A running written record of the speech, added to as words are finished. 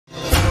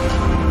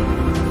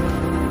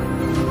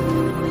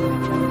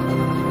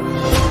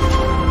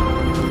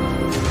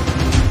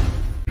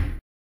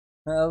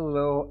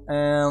Hello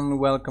and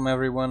welcome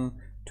everyone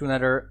to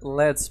another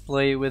Let's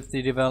Play with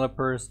the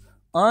developers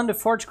on the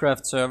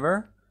ForgeCraft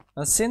server.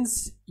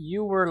 Since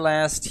you were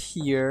last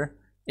here,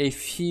 a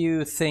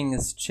few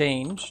things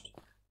changed.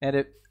 I had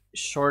a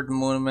short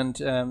moment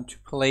to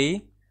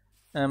play.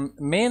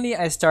 Mainly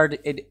I started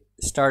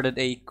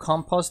a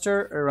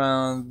composter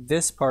around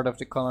this part of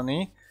the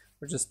colony,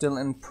 which is still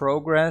in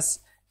progress,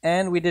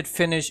 and we did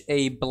finish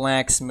a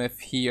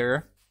blacksmith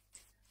here.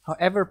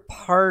 However,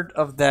 part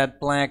of that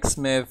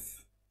blacksmith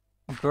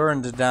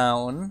burned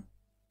down.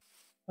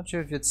 Not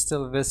sure if it's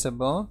still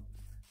visible.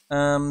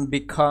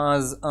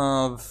 Because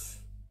of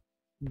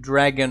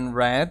dragon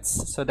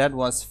rats. So that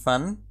was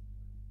fun.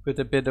 Put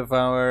a bit of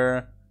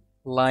our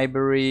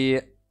library,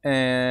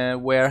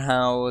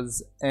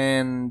 warehouse,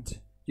 and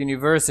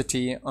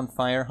university on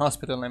fire.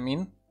 Hospital, I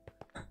mean.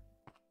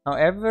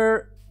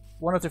 However,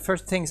 one of the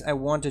first things I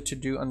wanted to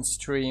do on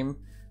stream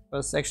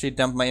was actually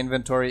dump my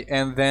inventory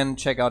and then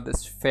check out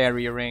this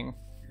fairy ring.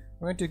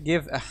 I'm going to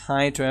give a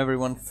hi to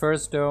everyone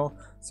first though.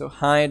 So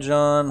hi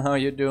John, how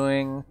you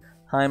doing?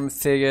 Hi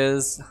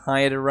Matthias,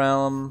 hi The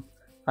Realm,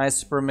 hi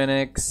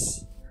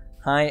Superminix,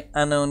 hi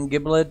Unknown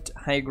Giblet,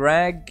 hi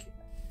Greg,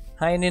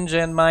 hi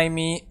Ninja and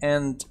Mimey,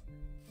 and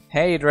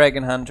hey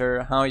Dragon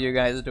Hunter, how you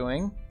guys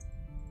doing?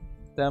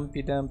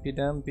 Dumpy dumpy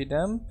dumpy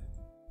dump.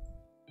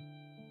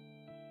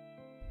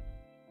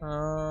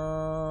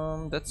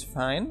 That's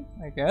fine,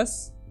 I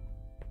guess.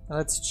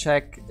 Let's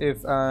check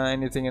if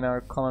anything in our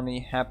colony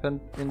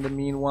happened in the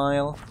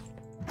meanwhile.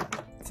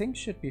 I think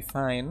should be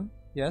fine.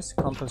 Yes,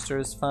 composter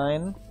is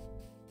fine.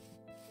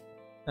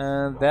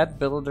 That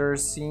builder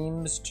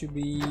seems to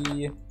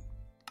be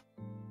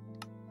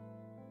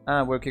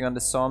working on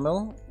the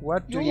sawmill.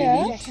 What do you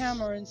need? A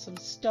hammer and some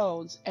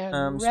stones,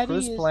 and ready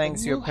spruce is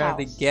planks the you're new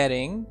apparently house.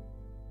 getting.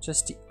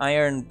 Just the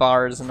iron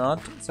bars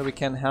not, so we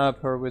can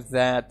help her with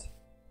that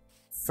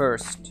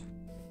first.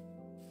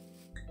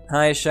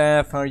 Hi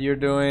chef, how you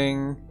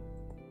doing?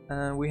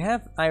 We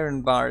have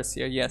iron bars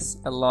here, yes,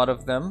 a lot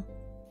of them.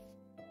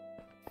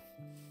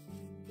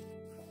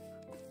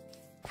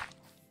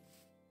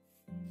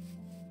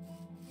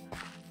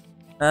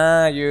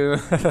 You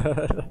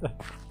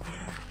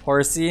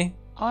Horsey.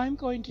 I'm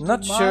going to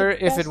Not do my sure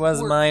if it best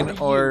was work mine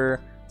for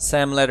or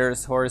Sam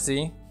Letters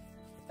Horsey.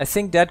 I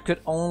think that could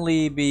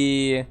only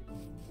be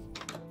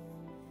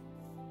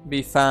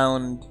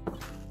found.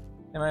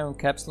 Am I on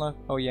caps lock?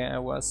 Oh yeah, I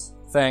was.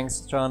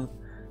 Thanks, John.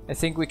 I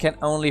think we can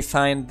only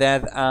find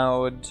that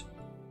out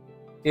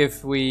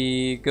if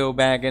we go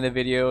back in the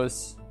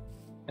videos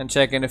and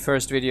check in the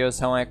first videos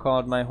how I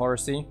called my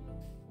horsey.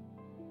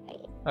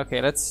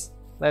 Okay, let's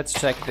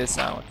check this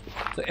out.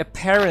 So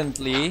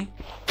apparently,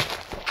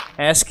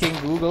 asking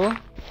Google,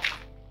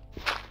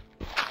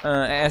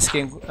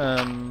 actually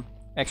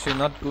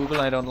not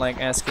Google. I don't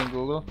like asking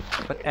Google,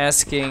 but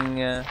asking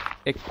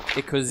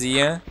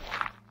Ecosia.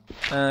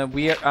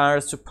 We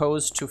are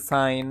supposed to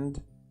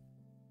find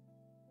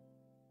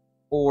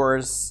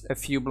ores a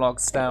few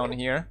blocks down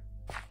here.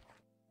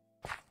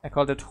 I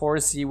called it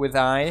Horsey with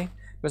I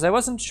because I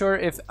wasn't sure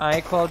if I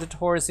called it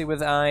Horsey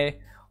with I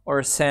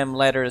or Sam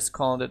Letters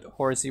called it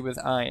Horsey with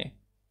I,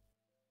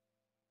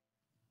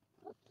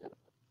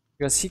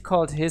 because he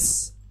called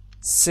his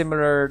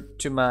similar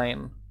to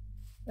mine,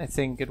 I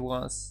think it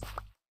was.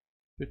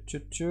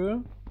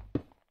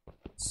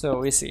 So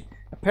we see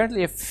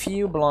apparently a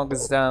few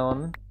blocks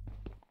down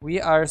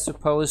we are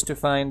supposed to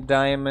find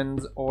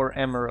diamonds or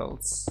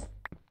emeralds.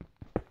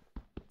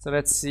 So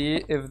let's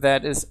see if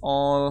that is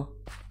all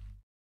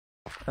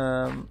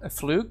a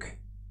fluke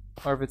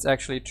or if it's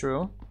actually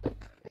true.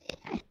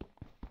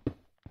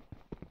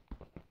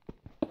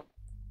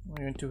 We're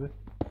going to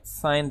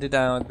find it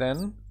out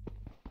then.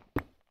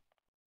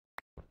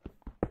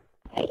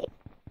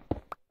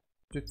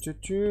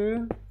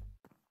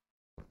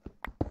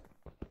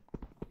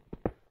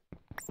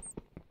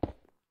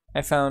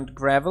 I found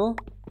gravel.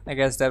 I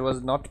guess that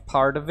was not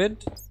part of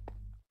it.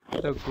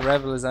 So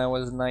gravel is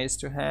always nice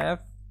to have.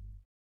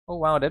 Oh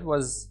wow, that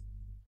was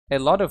a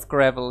lot of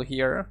gravel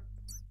here,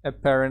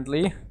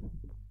 apparently.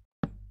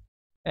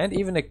 And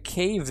even a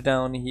cave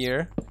down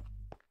here.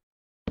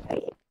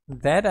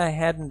 That I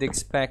hadn't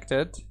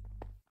expected.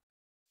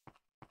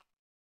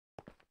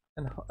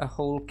 And a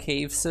whole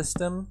cave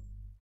system.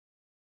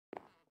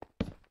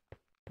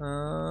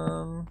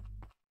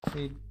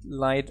 We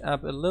light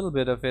up a little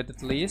bit of it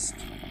at least.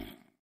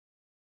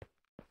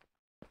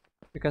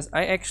 Because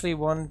I actually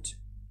want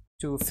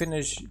to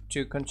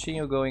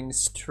continue going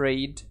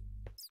straight.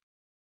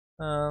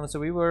 So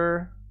we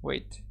were,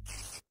 wait.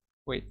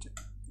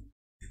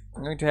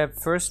 I'm going to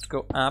have first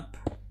go up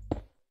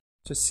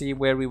to see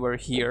where we were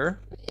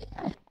here.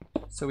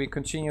 So we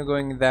continue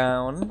going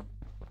down.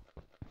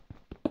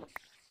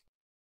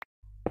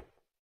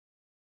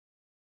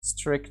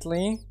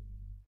 Strictly.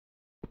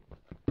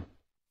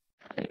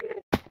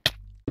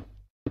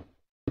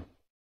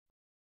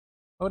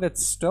 Oh,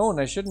 that's stone.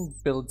 I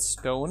shouldn't build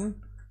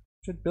stone.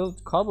 I should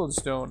build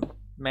cobblestone.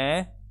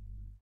 Meh.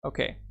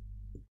 Okay.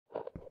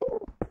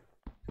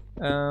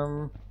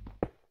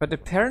 But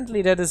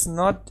apparently that is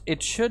not...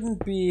 It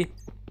shouldn't be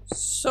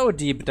so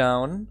deep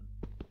down.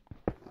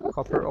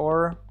 Copper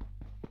ore.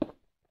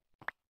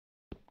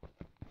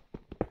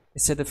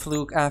 Is it a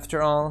fluke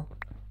after all?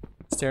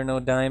 Is there no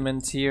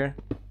diamonds here?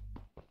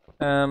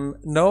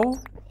 No,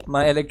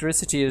 my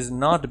electricity is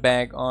not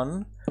back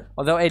on.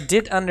 Although I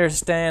did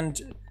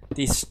understand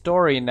the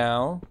story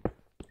now.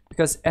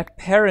 Because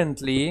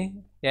apparently...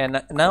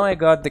 Yeah, now I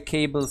got the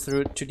cable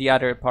through to the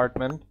other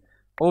apartment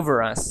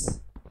over us.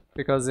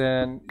 Because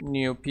a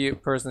new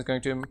person is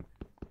going to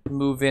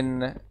move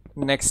in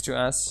next to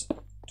us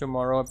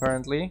tomorrow,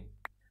 apparently.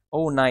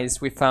 Oh,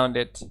 nice, we found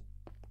it.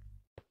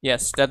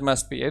 Yes, that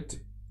must be it.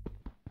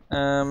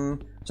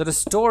 So the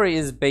story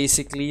is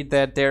basically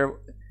that there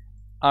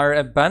are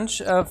a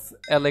bunch of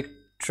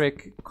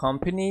electric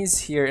companies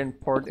here in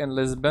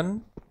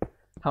Lisbon.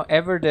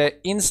 However, the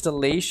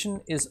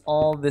installation is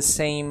all the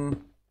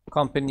same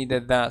company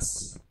that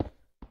does.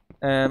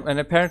 And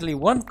apparently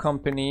one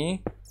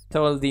company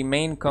told the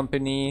main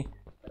company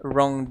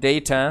wrong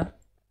data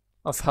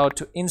of how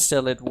to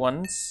install it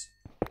once.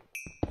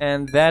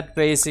 And that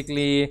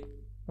basically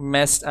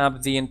messed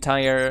up the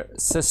entire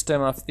system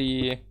of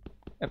the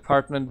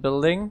apartment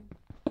building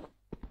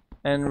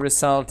and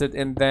resulted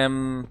in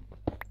them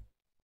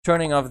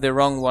turning off the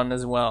wrong one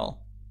as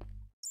well.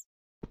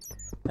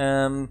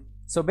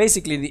 So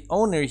basically the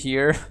owner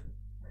here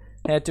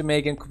had to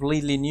make a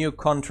completely new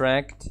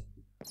contract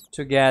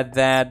to get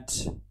that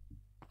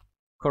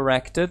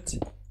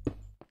corrected.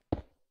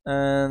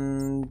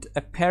 And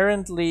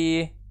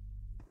apparently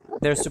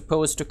they're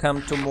supposed to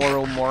come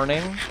tomorrow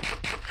morning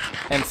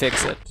and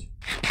fix it.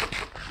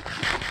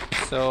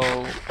 So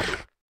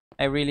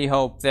I really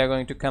hope they're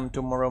going to come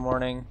tomorrow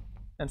morning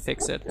and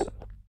fix it.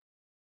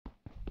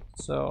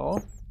 So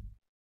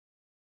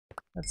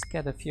let's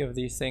get a few of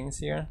these things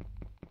here.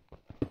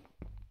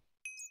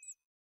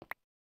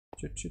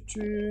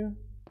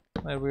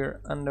 Well, we're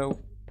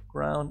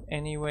underground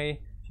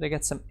anyway. Should I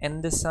get some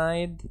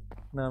andesite?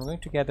 No, I'm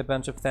going to get a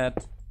bunch of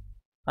that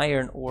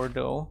iron ore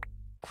though.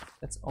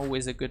 That's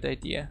always a good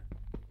idea.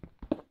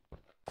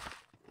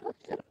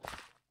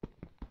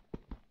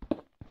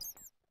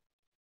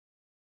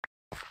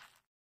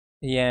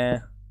 Yeah.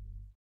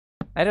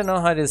 I don't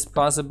know how it is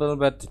possible,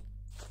 but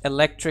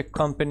electric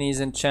companies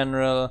in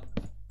general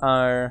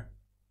are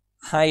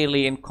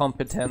highly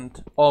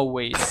incompetent,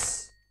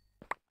 always.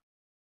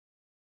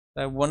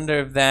 I wonder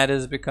if that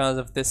is because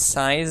of the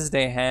size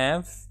they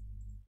have,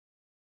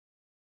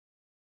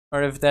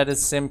 or if that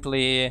is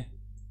simply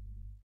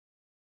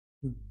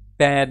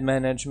bad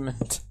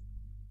management.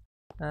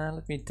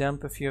 Let me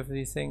dump a few of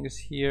these things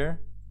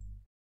here.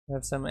 I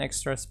have some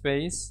extra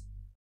space.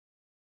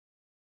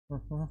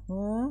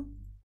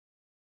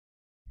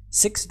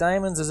 6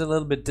 diamonds is a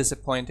little bit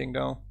disappointing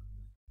though.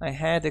 I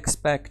had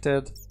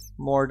expected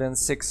more than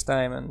 6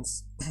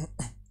 diamonds.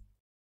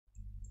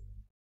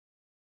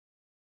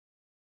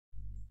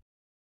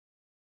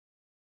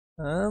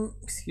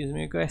 Excuse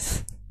me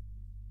guys.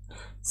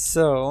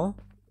 So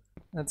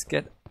let's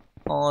get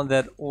all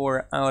that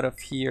ore out of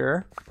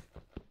here.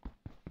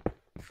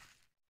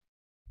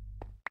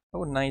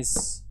 Oh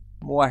nice.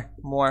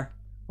 More.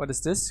 What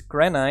is this?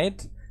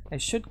 Granite. I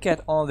should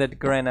get all that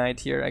granite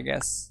here, I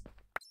guess.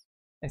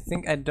 I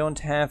think I don't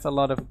have a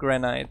lot of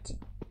granite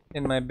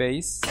in my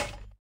base.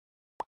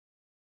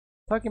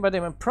 Talking about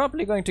them, I'm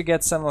probably going to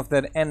get some of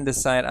that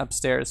andesite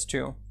upstairs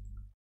too.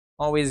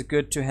 Always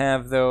good to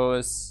have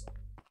those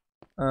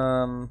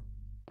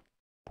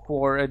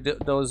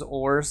those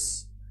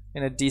ores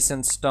in a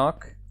decent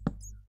stock,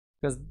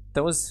 because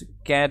those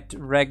get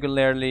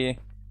regularly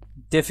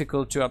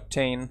difficult to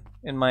obtain,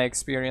 in my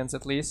experience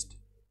at least.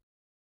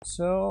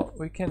 So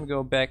we can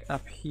go back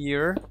up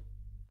here.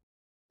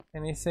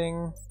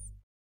 Anything?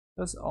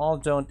 Those all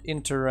don't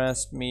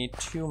interest me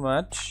too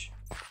much.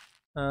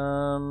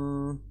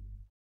 Some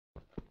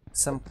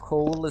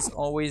coal is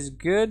always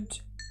good.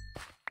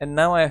 And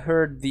now I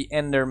heard the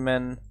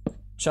Enderman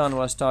John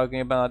was talking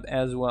about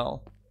as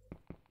well.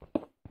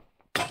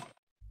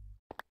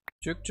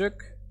 Juk.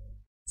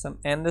 Some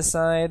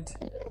andesite.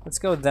 Let's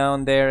go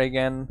down there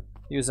again.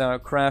 Use our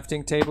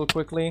crafting table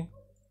quickly.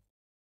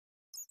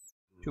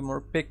 2 more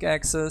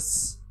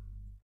pickaxes.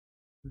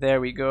 There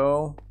we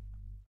go.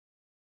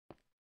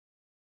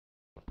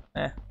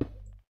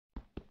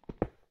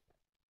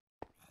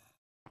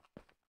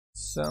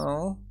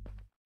 So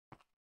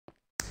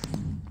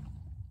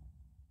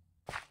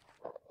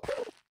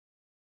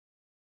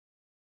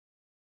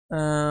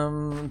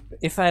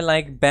if I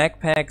like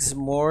backpacks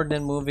more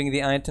than moving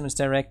the items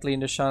directly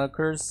into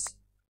shulkers,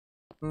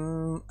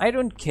 I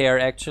don't care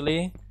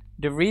actually.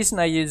 The reason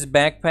I use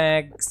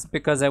backpacks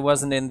because I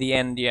wasn't in the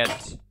end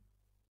yet.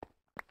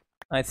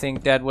 I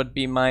think that would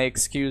be my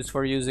excuse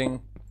for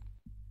using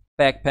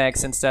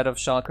backpacks instead of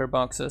shulker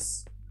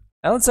boxes.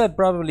 Else I'd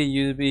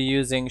probably be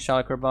using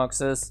shulker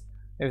boxes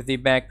if the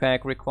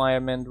backpack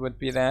requirement would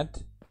be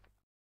that.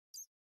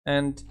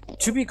 And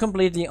to be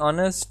completely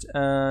honest,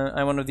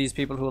 I'm one of these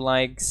people who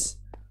likes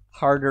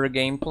harder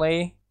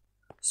gameplay.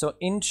 So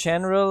in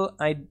general,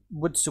 I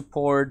would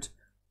support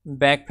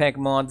backpack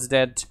mods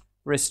that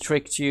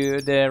restrict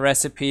the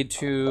recipe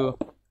to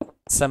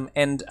some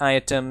end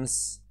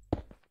items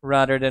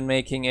rather than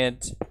making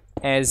it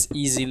as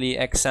easily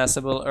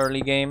accessible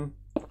early game.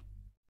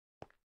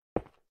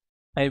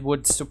 I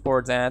would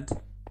support that,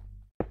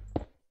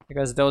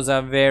 because those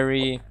are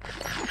very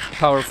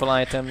powerful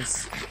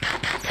items.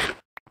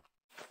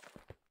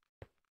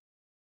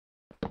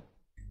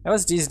 I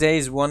was these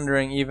days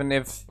wondering even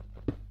if...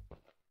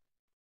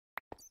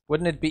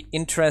 wouldn't it be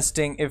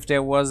interesting if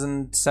there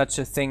wasn't such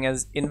a thing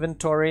as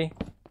inventory?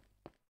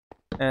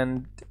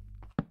 And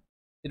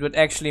it would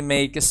actually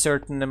make a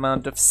certain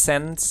amount of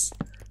sense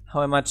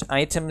how much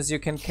items you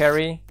can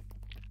carry.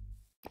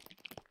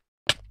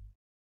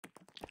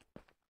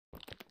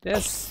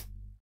 This.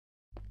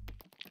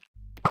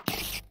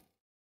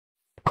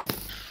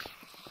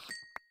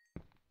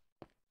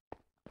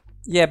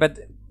 Yeah, but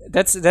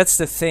that's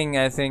the thing,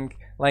 I think.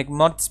 Like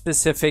mod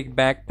specific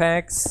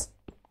backpacks,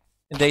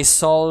 they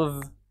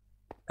solve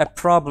a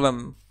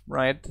problem,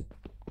 right?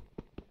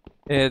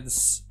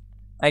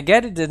 I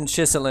get it in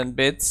chisel and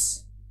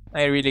bits,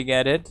 I really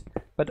get it,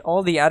 but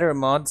all the other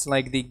mods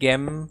like the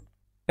gem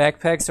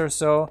backpacks or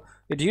so,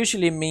 it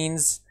usually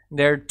means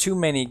there are too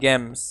many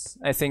gems.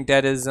 I think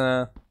that is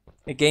a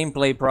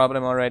gameplay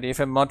problem already. If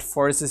a mod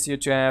forces you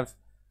to have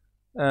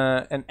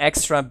an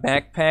extra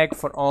backpack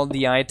for all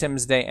the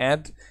items they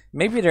add,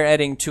 maybe they're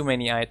adding too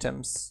many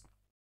items.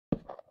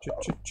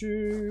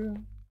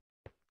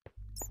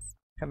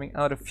 Coming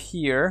out of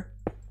here,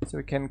 so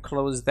we can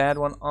close that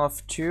one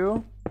off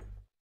too.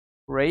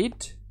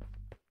 Great.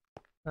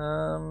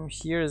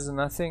 Here is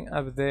nothing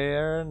up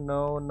there.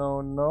 No,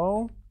 no,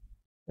 no.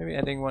 Maybe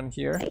adding one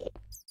here.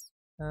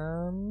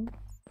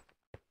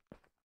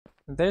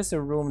 There's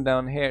a room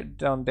down here,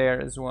 down there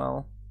as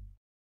well.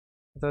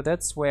 Though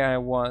that's where I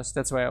was.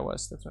 That's where I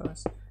was.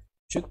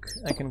 Chook.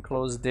 I can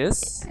close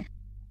this,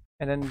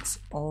 and then it's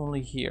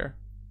only here.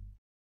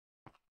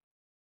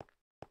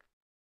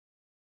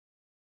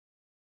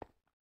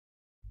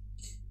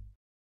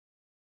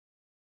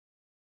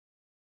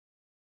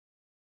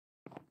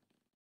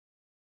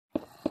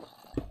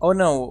 Oh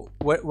no,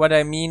 what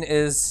I mean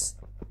is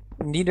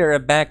neither a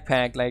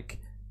backpack, like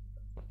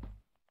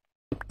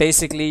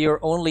basically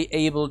you're only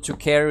able to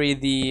carry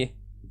the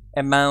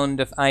amount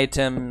of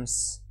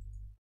items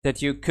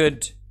that you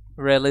could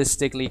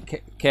realistically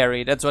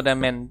carry. That's what I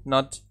meant,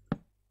 not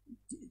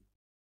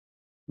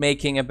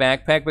making a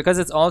backpack, because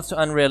it's also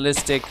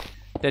unrealistic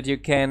that you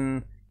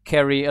can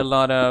carry a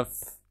lot of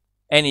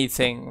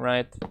anything,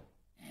 right?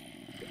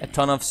 A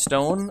ton of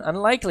stone?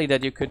 Unlikely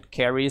that you could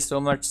carry so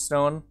much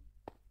stone.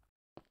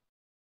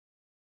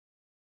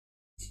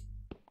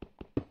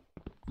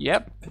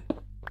 Yep,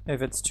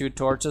 if it's 2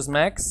 torches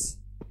max.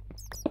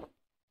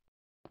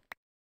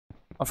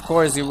 Of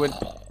course you would...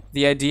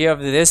 the idea of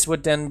this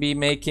would then be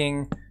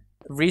making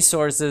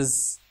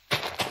resources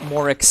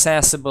more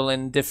accessible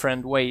in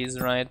different ways,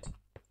 right?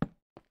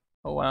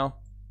 Oh wow.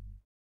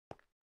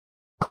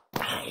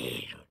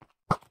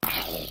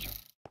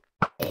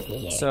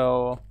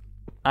 So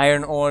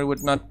iron ore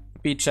would not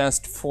be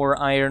just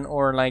for iron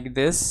ore like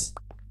this,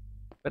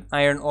 but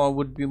iron ore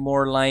would be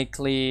more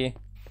likely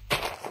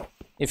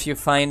if you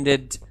find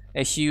it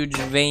a huge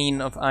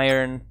vein of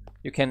iron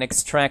you can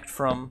extract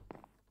from,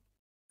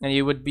 and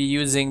you would be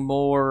using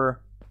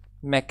more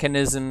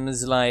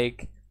mechanisms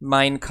like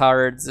mine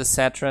carts,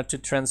 etc. to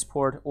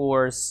transport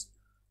ores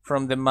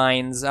from the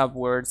mines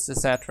upwards,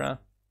 etc.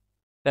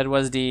 That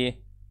was the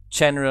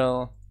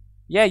general...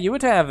 yeah, you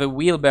would have a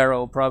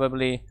wheelbarrow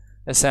probably,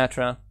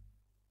 etc.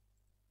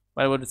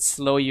 But it would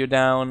slow you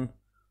down.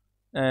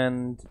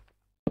 And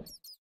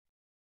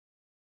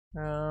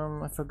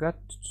I forgot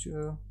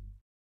to...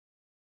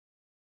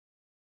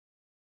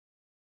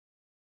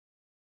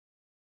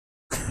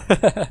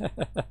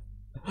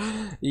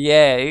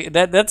 yeah,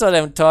 that's what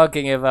I'm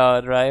talking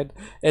about, right?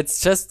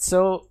 It's just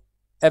so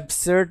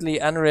absurdly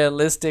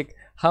unrealistic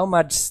how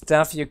much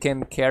stuff you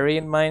can carry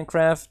in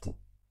Minecraft.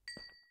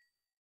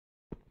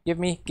 Give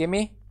me.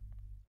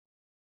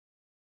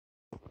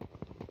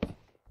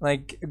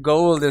 Like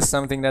gold is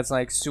something that's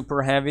like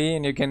super heavy,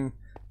 and you can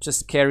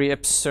just carry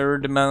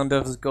absurd amount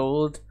of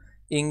gold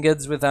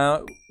ingots with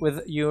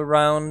you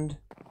around.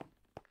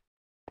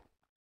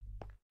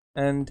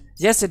 And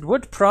yes, it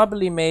would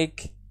probably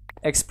make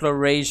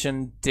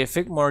exploration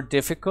more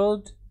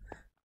difficult,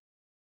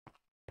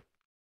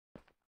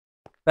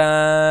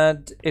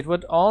 but it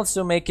would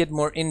also make it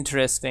more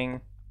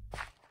interesting,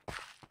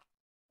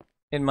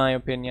 in my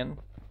opinion.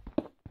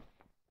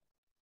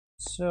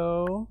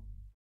 So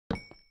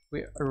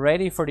we're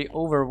ready for the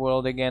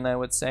overworld again, I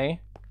would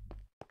say.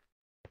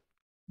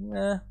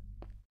 We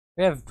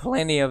have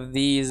plenty of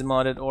these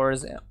modded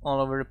ores all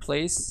over the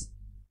place.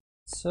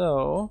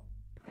 So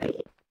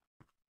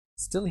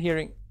still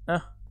hearing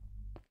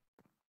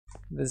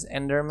this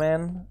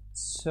Enderman.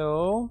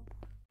 So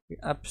we're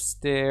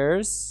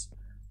upstairs.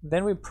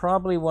 Then we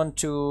probably want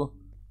to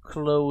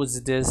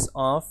close this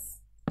off.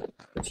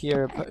 Put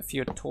here a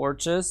few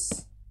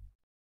torches.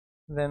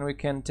 Then we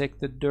can take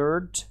the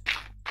dirt.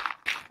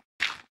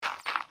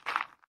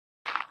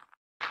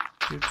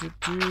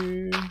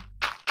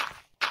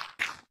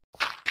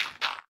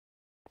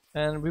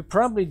 And we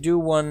probably do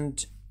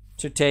want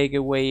to take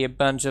away a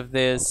bunch of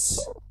this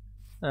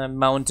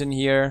mountain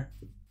here.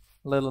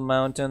 Little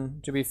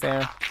mountain, to be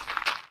fair.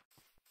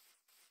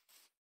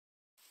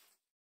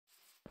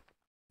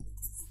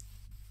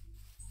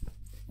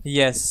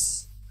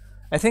 Yes.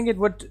 I think it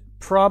would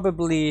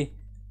probably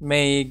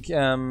make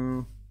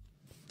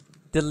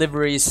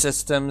delivery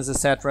systems,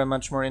 etc.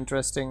 much more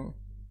interesting.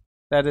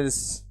 That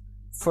is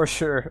for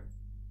sure.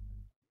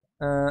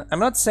 I'm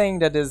not saying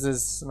that this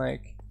is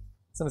like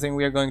something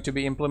we are going to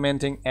be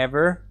implementing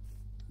ever,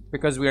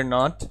 because we are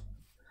not,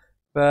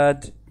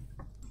 but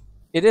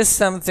it is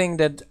something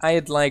that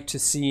I'd like to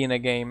see in a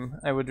game.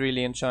 I would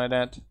really enjoy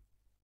that.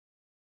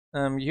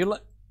 You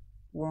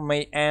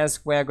may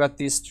ask where I got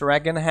this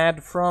dragon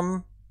head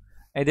from.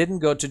 I didn't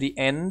go to the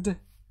end.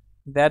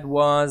 That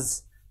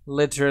was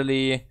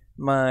literally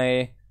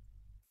my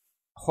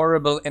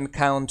horrible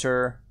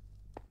encounter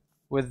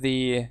with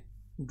the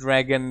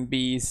dragon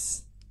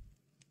bees.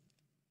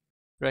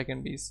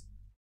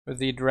 With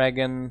the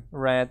dragon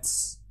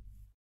rats.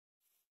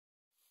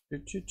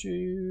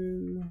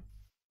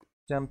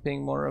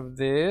 Dumping more of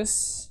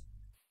this.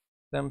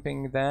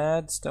 Dumping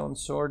that. Stone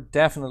sword.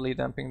 Definitely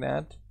dumping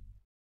that.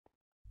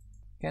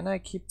 Can I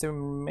keep the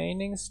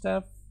remaining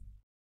stuff?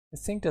 I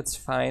think that's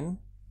fine.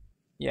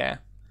 Yeah.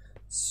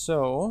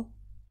 So,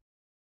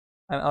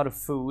 I'm out of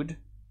food.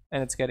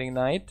 And it's getting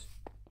night.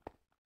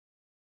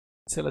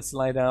 So let's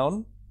lie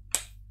down.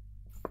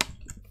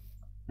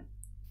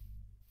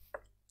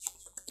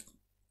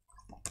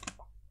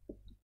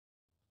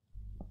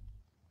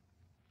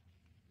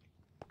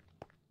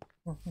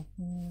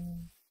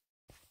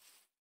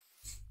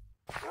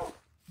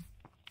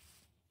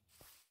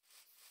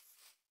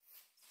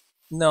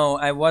 No,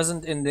 I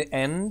wasn't in the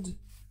end.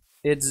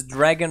 Its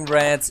dragon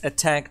rats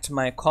attacked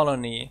my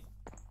colony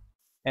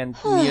and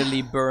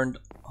nearly burned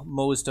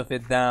most of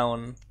it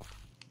down.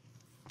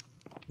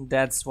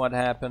 That's what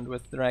happened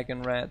with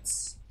dragon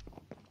rats.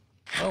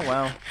 Oh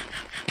wow.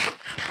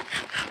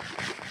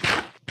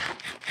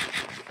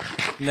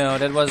 No,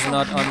 that was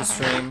not on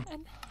stream.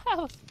 And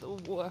how's the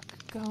work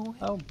going?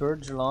 Oh,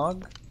 birch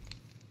log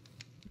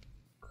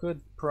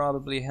could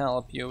probably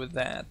help you with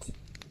that.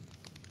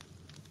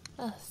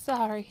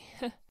 Sorry.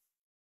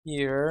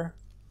 Here.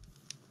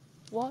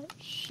 What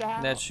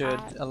shall That should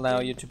I allow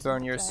do you to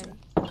burn your today?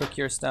 cook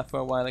your stuff for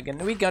a while again.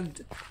 We got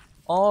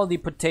all the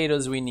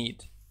potatoes we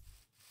need.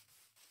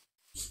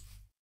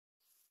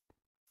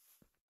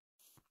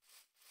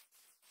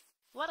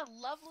 What a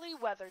lovely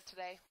weather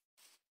today.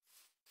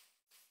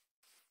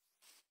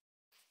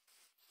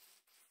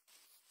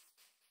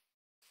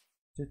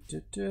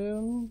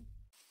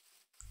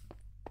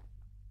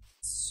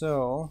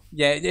 So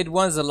yeah, it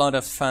was a lot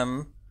of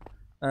fun.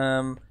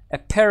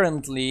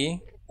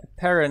 Apparently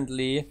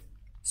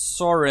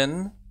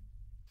Soren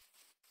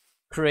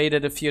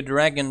created a few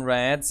dragon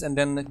rats and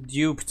then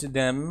duped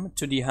them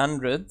to the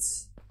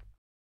hundreds,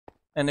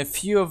 and a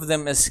few of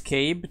them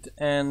escaped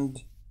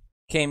and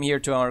came here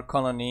to our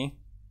colony.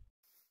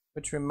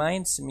 Which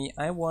reminds me,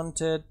 I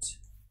wanted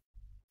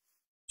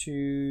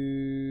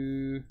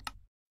to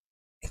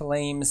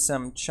claim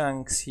some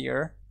chunks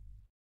here.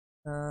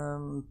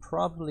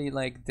 Probably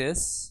like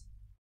this.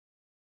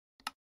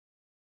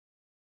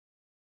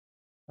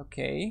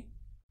 Okay.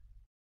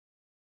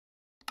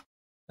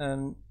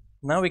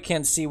 Now we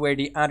can see where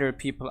the other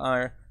people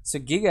are. So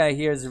Giga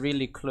here is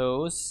really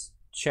close.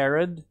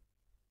 Jared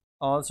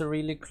also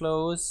really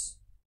close.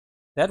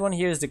 That one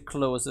here is the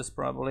closest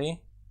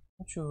probably.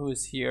 Not sure who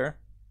is here.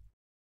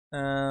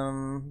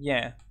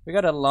 Yeah, we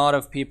got a lot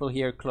of people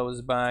here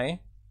close by.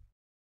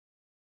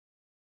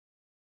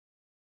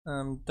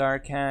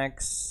 Dark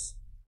hacks.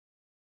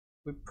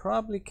 We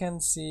probably can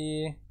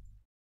see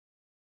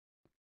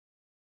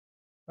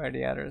where are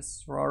the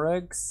others?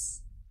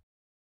 Rorix,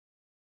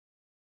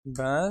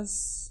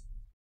 Buzz.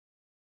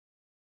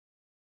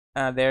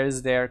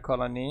 There's their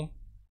colony,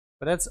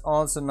 but that's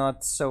also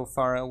not so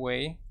far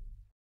away.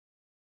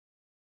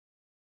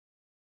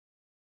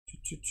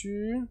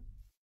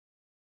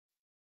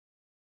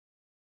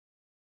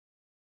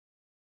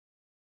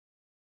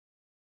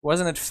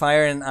 Wasn't it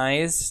Fire and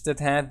Ice that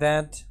had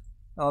that?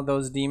 All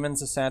those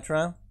demons,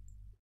 etc.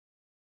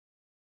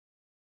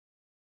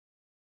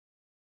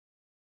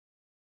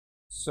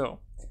 So,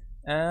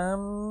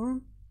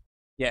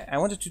 yeah, I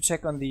wanted to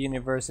check on the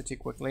university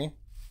quickly.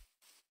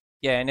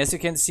 Yeah, and as you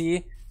can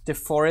see, the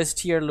forest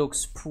here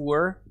looks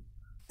poor.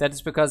 That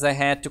is because I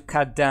had to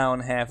cut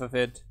down half of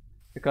it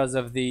because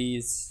of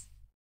these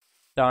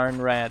darn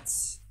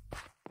rats.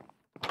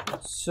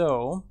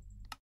 So,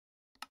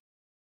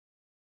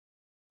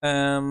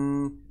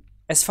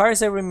 as far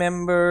as I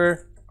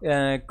remember,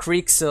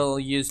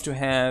 Creeksel used to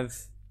have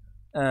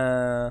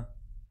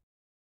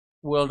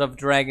World of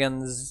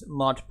Dragons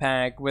mod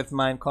pack with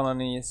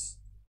MineColonies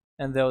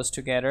and those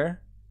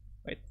together.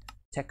 Wait,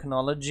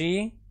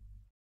 technology.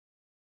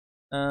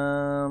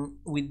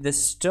 With the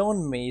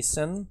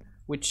stonemason,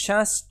 we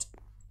just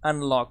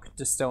unlocked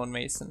the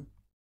stonemason.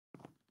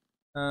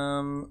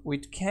 We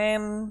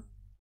can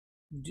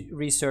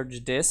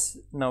research this.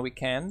 No, we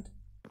can't.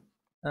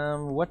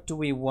 What do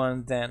we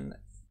want then?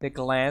 The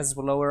glass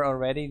blower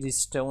already, the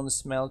stone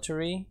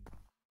smeltery.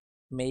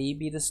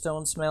 Maybe the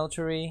stone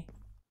smeltery.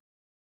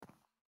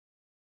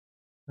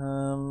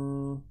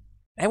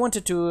 I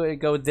wanted to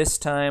go this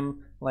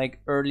time like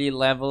early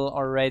level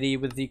already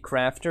with the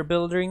crafter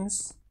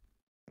buildings.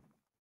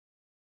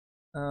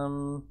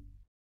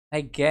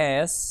 I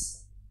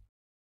guess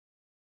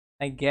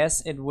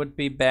it would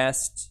be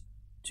best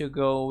to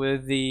go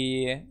with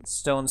the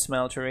stone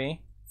smeltery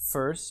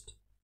first.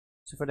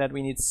 So for that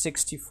we need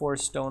 64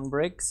 stone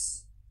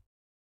bricks.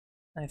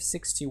 I have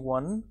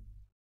 61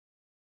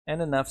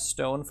 and enough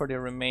stone for the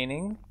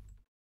remaining.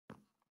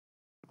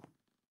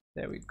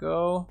 There we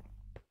go.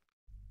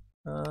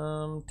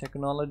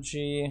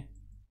 Technology,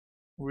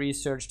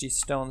 research the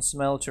stone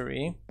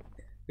smeltery,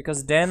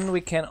 because then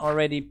we can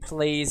already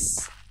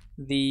place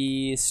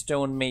the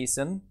stone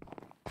mason.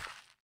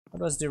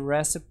 What was the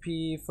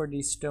recipe for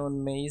the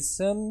stone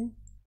mason?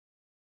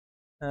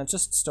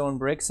 Just stone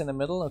bricks in the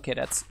middle. Okay,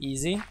 that's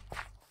easy.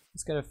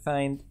 Just gotta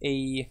find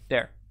a...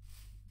 there.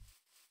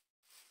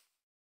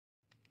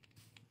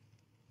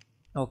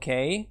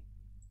 Okay.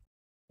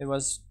 It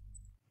was...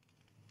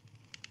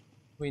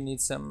 we need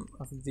some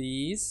of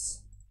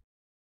these.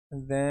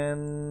 And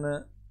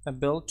then a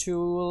build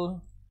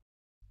tool.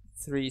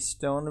 3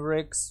 stone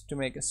bricks to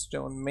make a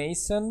stone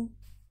mason.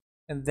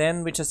 And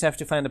then we just have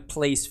to find a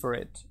place for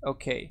it.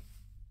 Okay.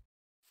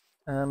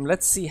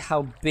 Let's see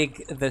how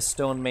big the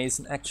stone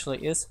mason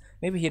actually is.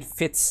 Maybe it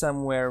fits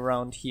somewhere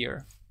around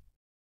here.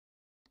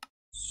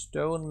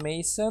 Stone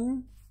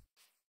mason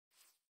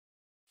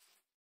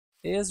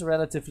is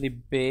relatively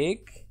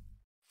big,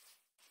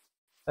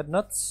 but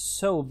not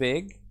so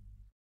big.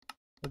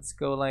 Let's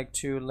go like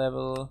to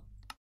level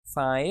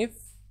 5.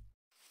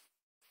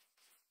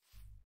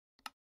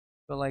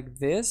 Go like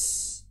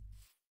this.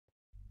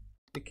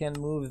 We can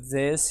move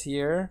this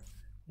here,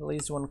 at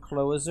least one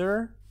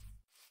closer.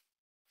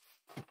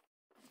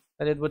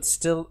 But it would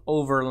still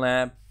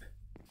overlap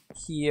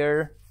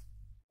here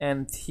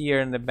and here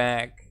in the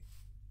back.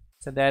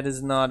 So that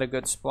is not a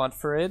good spot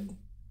for it.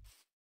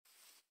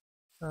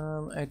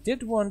 I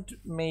did want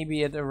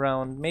maybe it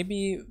around.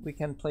 Maybe we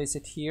can place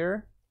it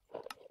here.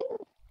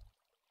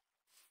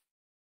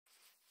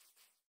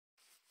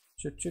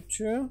 So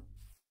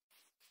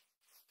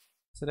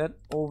that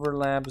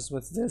overlaps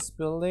with this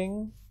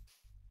building.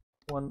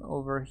 One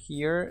over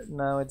here.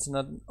 Now it's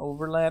not an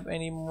overlap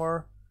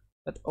anymore.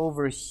 But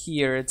over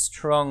here it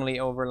strongly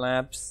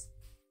overlaps.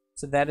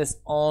 So that is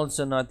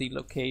also not the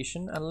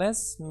location.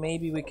 Unless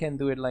maybe we can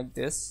do it like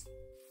this.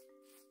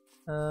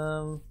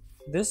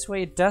 This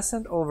way it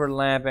doesn't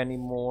overlap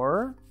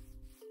anymore.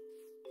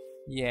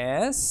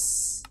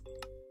 Yes.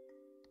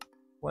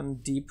 One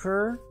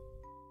deeper.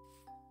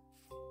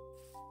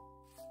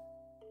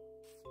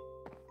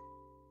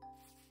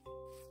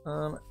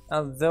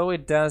 Although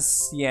it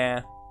does,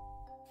 yeah.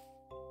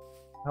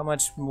 How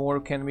much more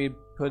can we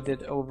put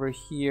it over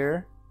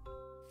here?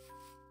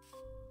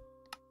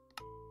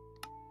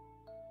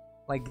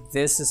 Like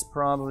this is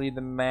probably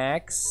the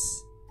max.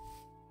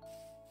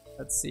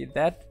 Let's see,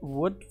 that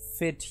would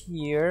fit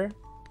here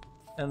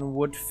and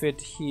would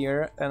fit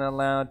here and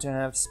allow to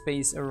have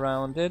space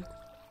around it,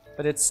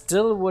 but it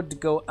still would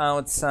go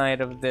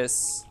outside of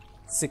this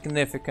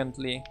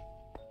significantly.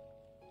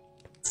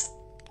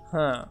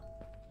 Huh.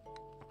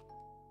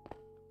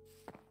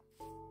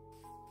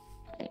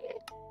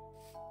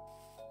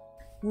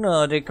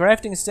 No, the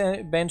crafting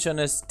bench on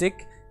a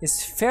stick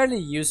is fairly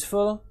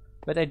useful,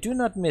 but I do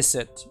not miss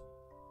it,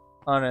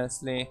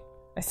 honestly.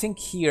 I think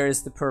here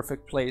is the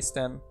perfect place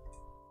then.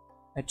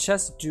 I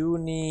just do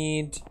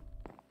need...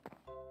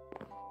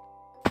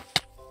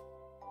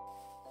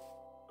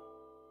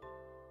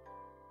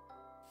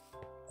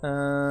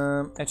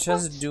 I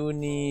just do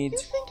need You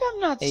think I'm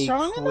not a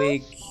strong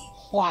quick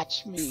enough?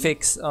 Watch me.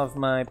 fix of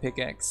my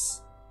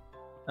pickaxe.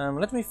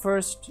 Let me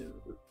first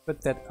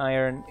put that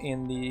iron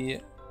in the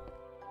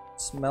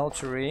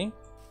smeltery.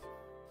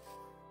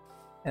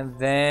 And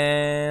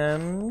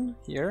then...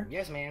 here.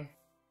 Yes, ma'am.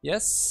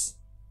 Yes.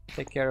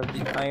 Take care of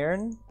the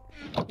iron.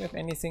 Do you have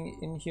anything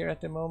in here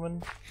at the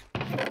moment?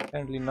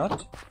 Apparently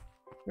not.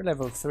 You're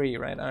level 3,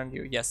 right, aren't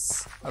you?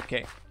 Yes.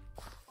 Okay.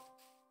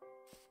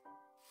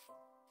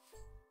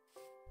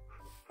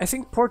 I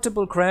think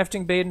portable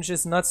crafting bench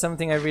is not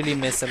something I really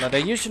miss a lot. I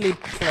usually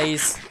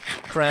place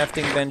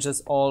crafting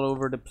benches all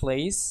over the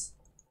place,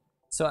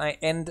 so I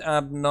end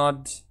up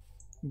not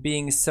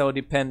being so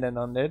dependent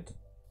on it.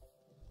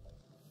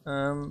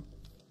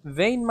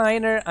 Vein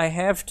miner, I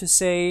have to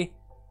say,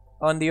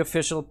 on the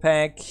official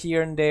pack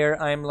here and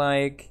there, I'm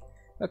like,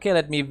 okay,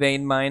 let me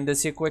vein mine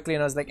this here quickly,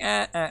 and I was like,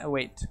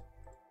 wait.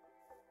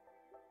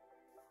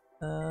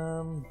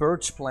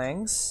 Birch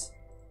planks.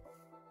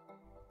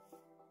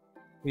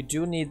 We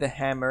do need the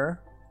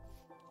hammer.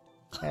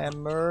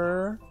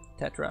 Hammer.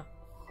 Tetra.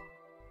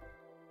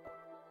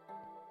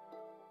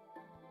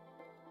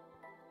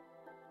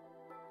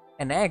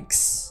 An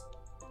axe.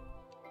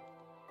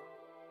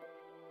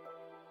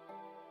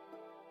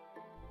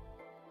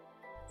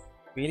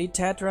 Really,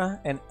 Tetra?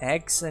 And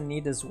eggs I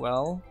need as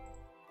well?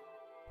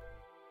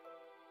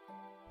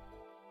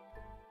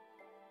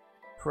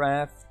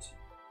 Craft.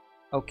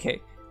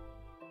 Okay.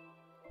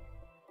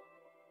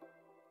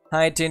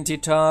 Hi, Tinty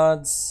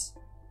Tods.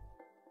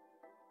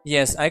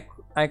 Yes,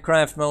 I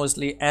craft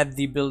mostly at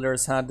the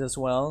builder's hut as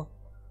well.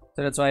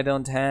 So that's why I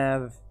don't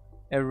have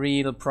a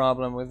real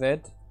problem with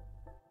it.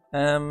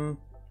 A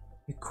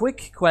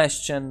quick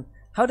question.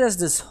 How does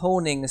this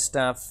honing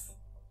stuff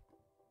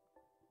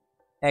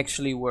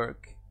actually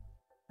work?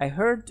 I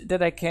heard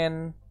that I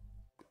can...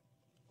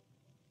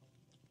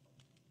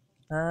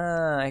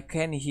 I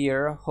can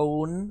here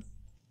hone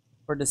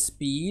for the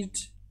speed.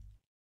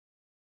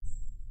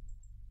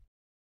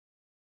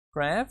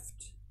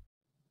 Craft.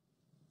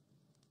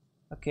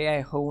 Okay,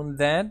 I hone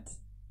that.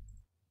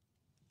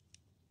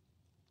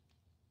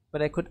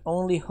 But I could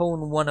only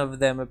hone one of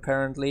them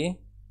apparently.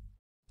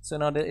 So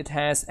now that it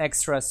has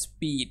extra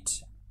speed.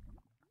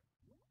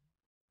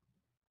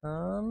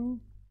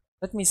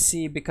 Let me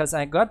see, because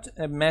I got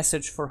a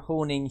message for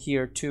honing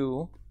here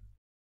too.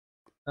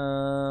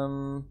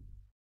 Hone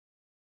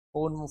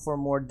for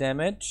more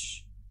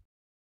damage.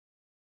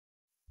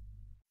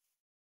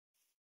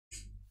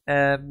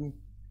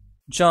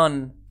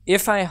 John,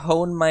 if I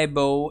hone my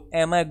bow,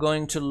 am I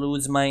going to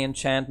lose my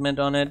enchantment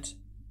on it?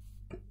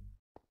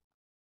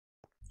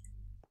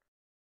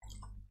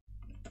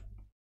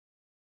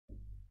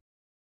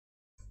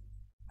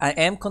 I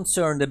am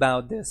concerned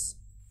about this.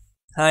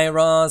 Hi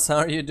Ross, how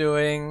are you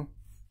doing?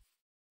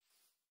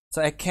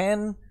 So I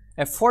can...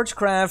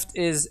 ForgeCraft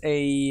is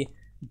a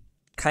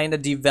kind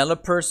of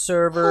developer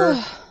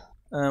server.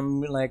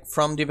 Like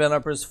from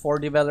developers for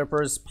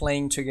developers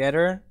playing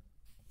together.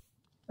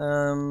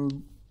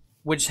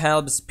 Which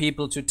helps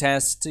people to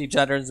test each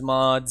other's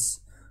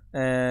mods,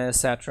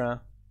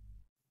 etc.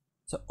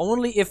 So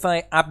only if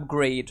I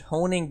upgrade,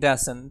 honing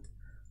doesn't.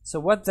 So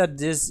what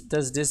does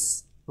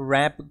this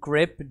wrap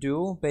grip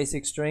do?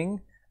 Basic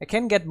string. I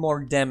can get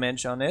more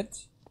damage on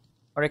it,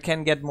 or I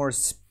can get more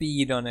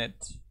speed on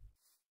it.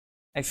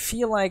 I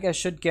feel like I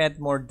should get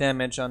more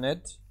damage on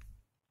it.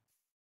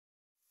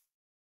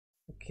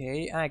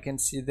 Okay, I can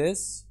see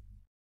this.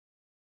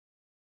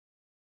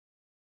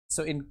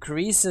 So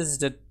increases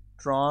the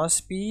draw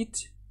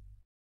speed.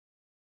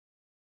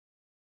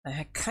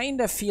 I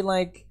kinda feel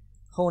like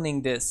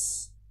honing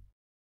this.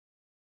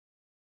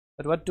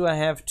 But what do I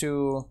have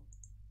to...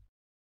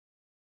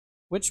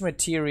 Which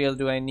material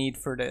do I need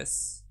for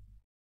this?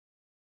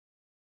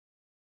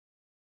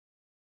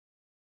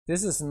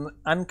 This is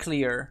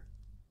unclear.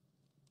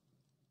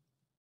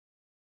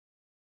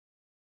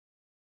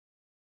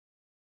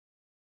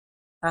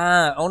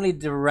 Ah, only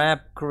the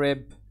wrap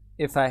grip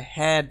if I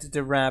had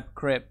the wrap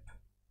grip.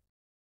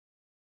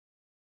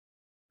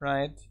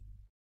 Right?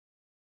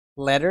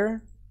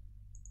 Leather?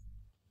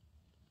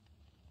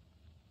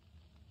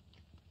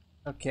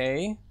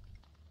 Okay.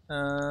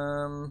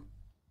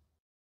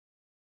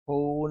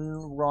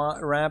 Bone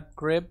wrap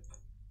grip?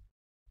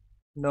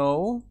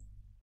 No.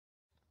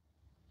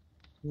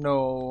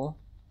 No.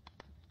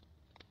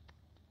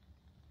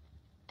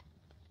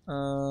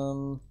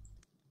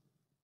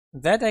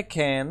 That I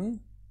can.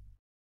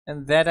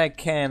 And that I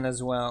can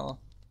as well.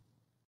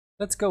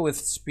 Let's go with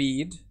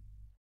speed.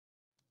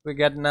 We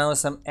got now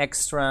some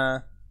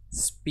extra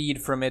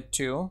speed from it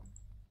too.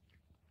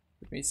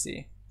 Let me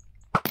see.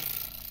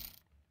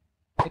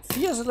 It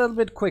feels a little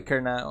bit quicker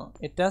now.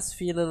 It does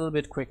feel a little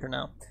bit quicker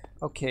now.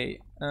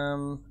 Okay.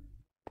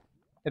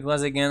 It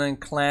was again a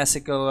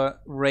classical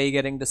Ray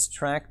getting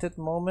distracted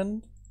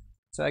moment.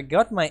 So I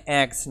got my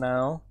axe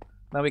now.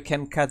 Now we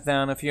can cut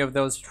down a few of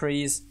those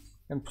trees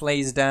and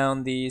place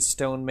down the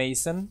stone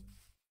mason.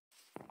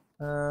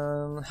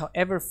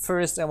 However,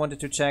 first I wanted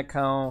to check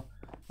how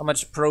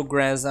much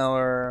progress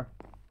our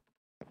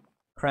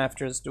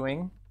crafter is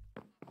doing.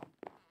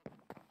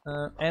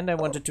 And I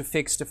wanted to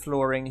fix the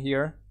flooring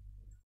here,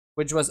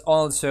 which was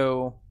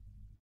also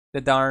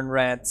the darn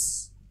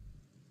rats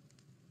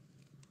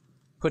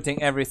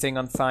putting everything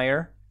on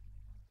fire.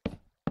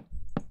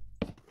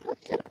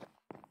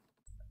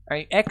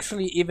 I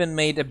actually even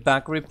made a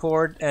bug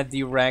report at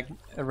the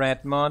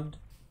rat mod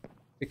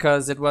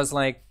because it was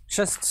like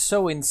just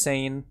so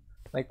insane.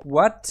 Like,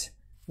 what?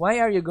 Why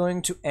are you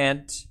going to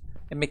add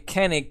a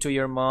mechanic to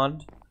your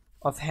mod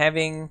of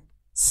having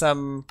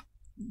some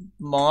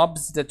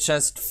mobs that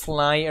just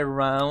fly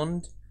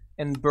around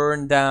and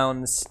burn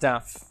down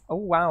stuff? Oh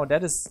wow,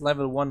 that is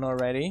level 1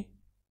 already.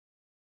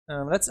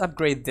 Let's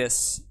upgrade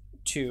this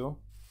too.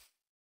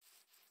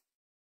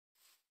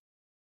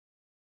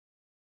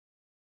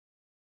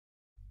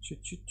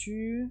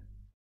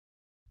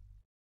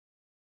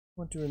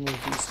 Want to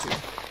remove these two.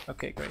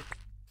 Okay, great.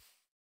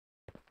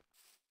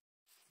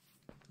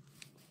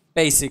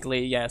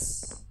 Basically,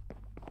 yes.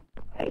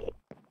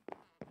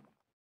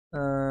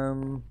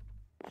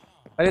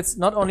 But it's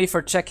not only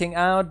for checking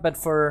out, but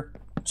for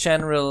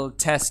general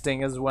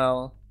testing as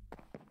well.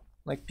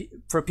 Like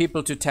for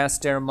people to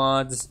test their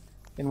mods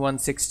in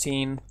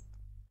 1.16.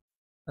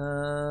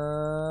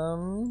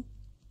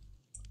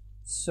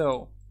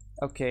 So,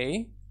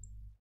 okay.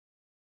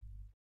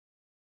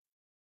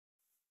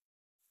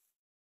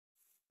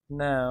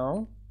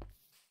 Now,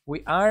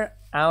 we are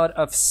out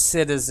of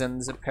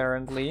citizens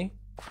apparently.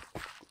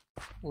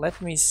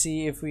 Let me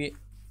see if we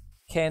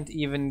can't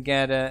even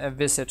get a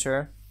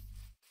visitor.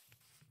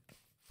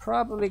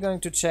 Probably going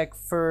to check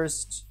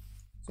first.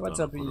 So what's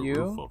up with you?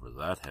 Roof over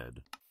that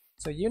head.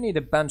 So you need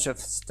a bunch of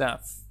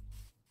stuff.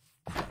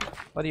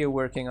 What are you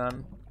working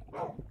on?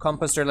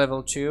 Composter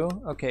level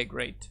 2? Okay,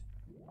 great.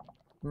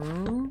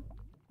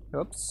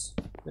 Oops.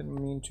 Didn't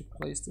mean to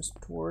place this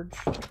torch.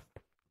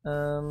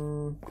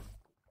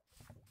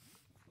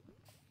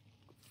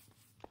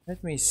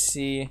 Let me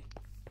see.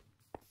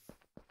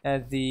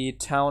 At the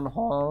town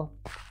hall,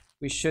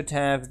 we should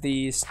have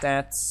the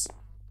stats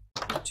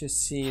to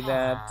see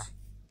that.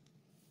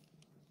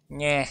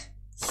 Yeah.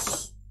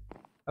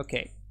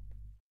 Okay.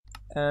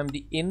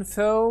 The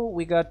info,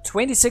 we got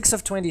 26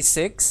 of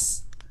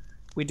 26.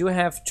 We do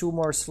have 2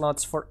 more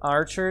slots for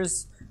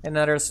archers,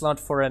 another slot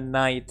for a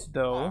knight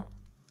though,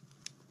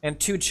 and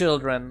 2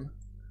 children.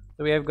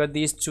 So we have got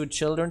these 2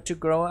 children to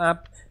grow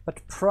up,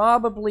 but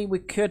probably we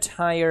could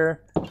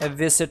hire a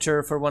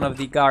visitor for one of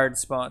the guard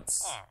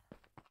spots.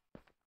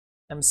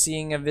 I'm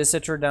seeing a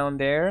visitor down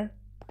there.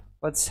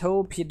 Let's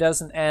hope he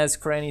doesn't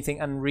ask for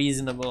anything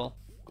unreasonable.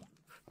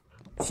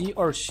 He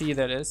or she,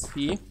 that is.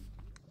 He.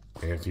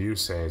 If you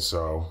say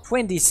so.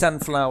 20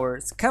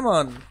 sunflowers. Come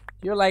on.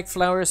 You like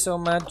flowers so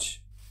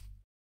much?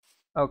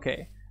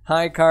 Okay.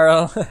 Hi,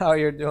 Carl. How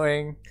you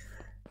doing?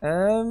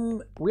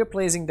 We're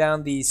placing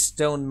down the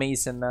stone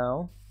mason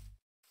now.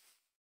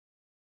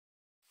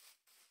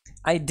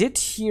 I did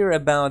hear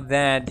about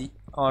that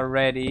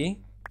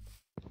already.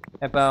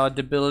 About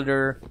the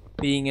builder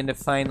being in the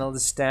final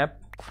step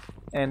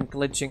and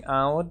glitching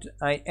out.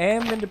 I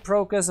am in the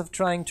progress of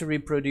trying to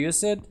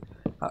reproduce it.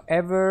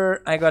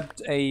 However, I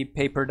got a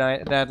paper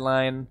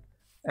deadline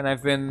and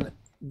I've been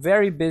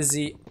very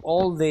busy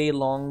all day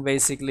long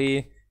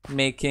basically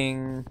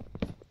making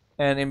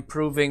and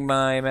improving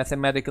my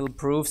mathematical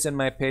proofs in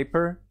my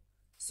paper.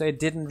 So I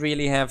didn't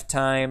really have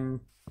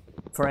time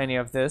for any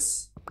of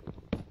this.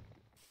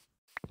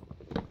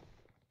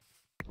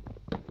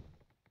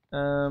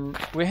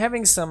 We're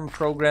having some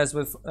progress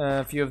with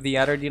a few of the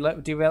other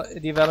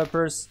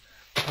developers.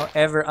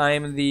 However,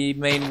 I'm the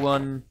main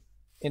one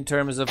in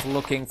terms of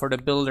looking for the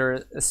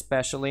builder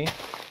especially.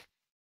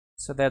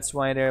 So that's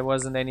why there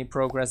wasn't any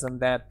progress on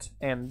that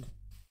end.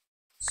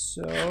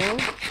 So,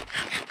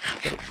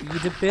 gotta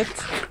eat a bit.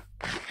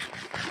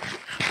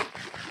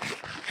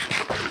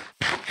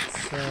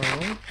 So,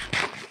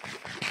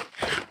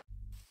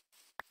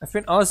 I've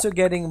been also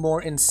getting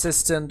more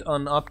insistent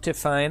on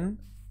Optifine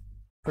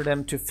for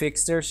them to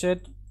fix their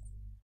shit.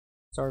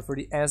 Sorry for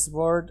the S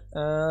word.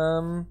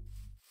 I'm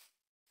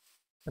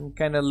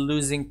kind of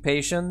losing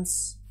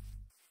patience.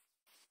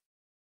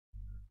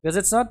 Because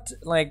it's not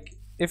like,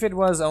 if it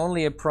was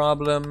only a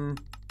problem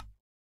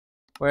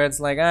where it's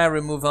like,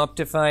 remove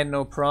Optifine,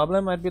 no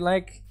problem, I'd be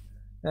like,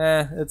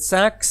 it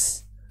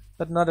sucks,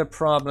 but not a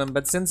problem.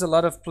 But since a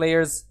lot of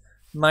players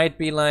might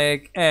be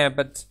like,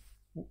 but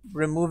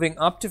removing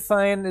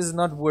Optifine is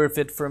not worth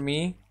it for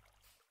me.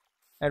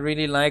 I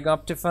really like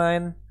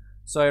Optifine,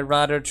 so I'd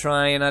rather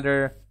try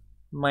another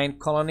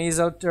MineColonies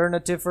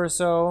alternative or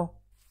so.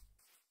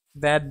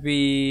 That'd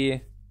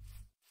be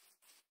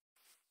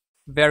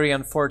very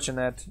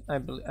unfortunate,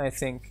 I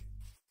think.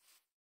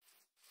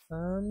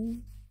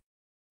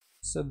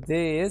 So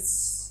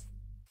this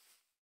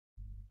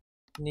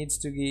needs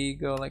to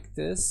go like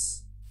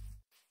this.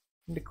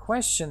 And the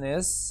question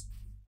is,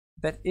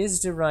 that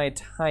is the right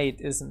height,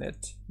 isn't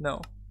it?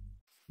 No,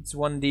 it's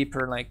one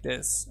deeper like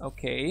this.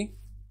 Okay.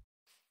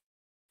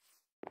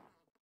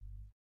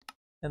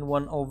 And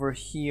one over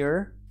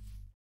here.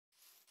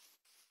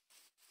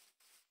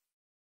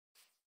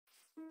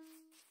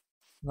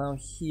 Now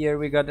here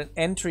we got an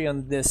entry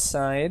on this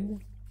side.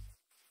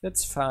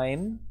 That's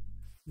fine.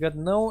 We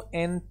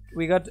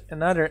got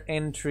another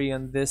entry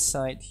on this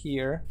side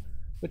here,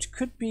 which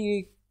could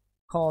be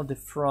called the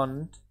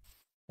front,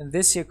 and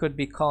this here could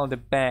be called the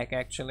back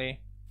actually,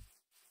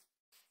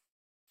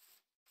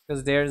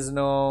 because there's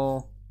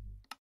another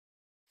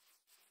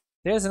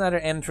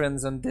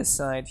entrance on this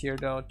side here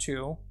though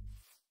too.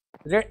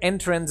 There are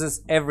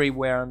entrances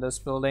everywhere on this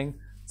building,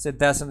 so it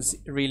doesn't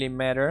really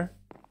matter.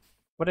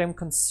 What I'm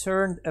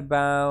concerned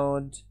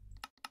about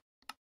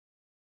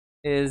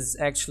is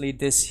actually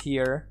this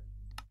here.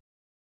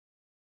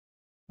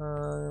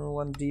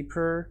 One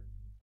deeper.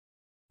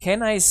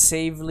 Can I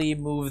safely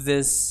move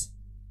this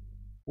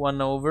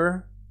one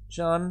over,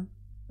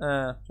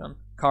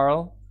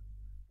 Carl?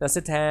 Does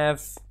it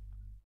have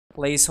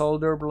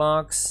placeholder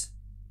blocks?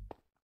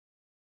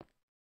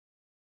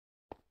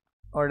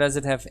 Or does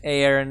it have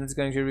air and it's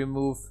going to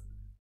remove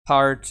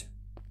part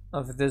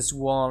of this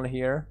wall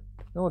here?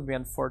 That would be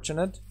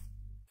unfortunate.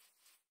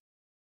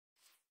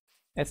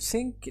 I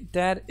think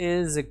that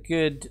is a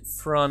good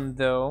front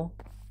though.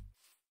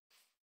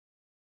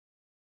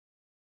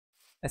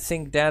 I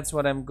think that's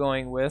what I'm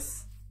going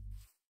with.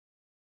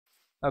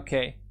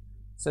 Okay,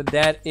 so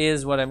that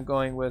is what I'm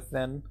going with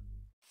then.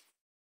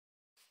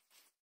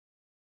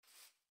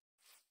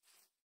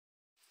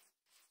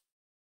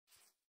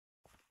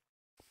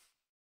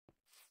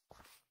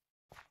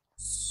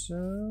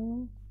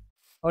 So...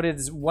 Oh,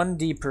 it's one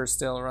deeper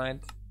still, right?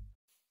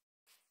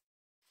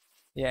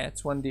 Yeah,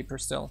 it's one deeper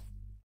still.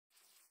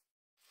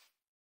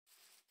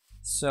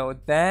 So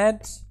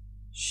that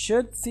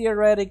should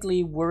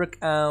theoretically work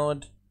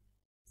out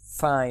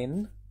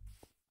fine.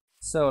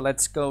 So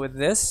let's go with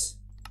this.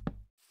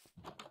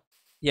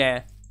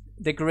 Yeah,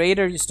 the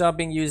greater you stop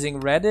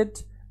using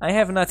Reddit, I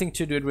have nothing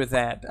to do with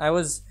that. I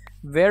was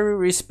very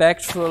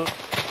respectful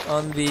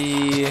on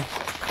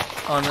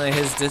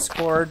his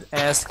Discord,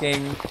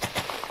 asking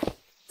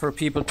for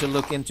people to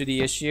look into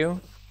the issue,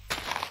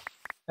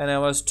 and I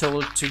was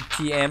told to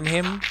PM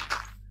him,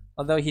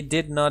 although he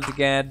did not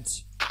get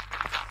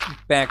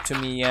back to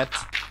me yet.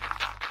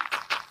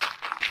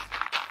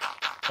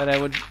 But I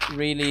would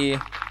really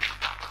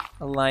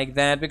like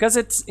that, because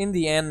it's in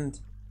the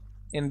end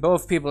in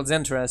both people's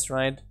interest,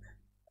 right?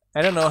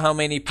 I don't know how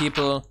many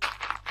people.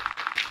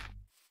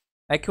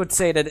 I could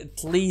say that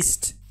at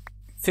least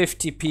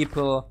 50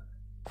 people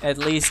at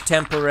least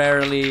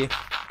temporarily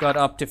got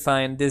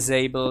Optifine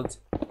disabled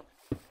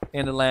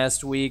in the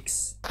last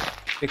weeks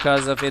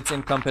because of its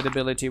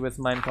incompatibility with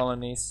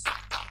MineColonies.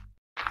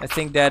 I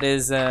think that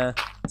is a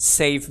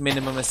safe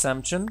minimum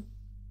assumption.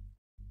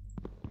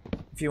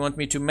 If you want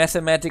me to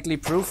mathematically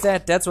prove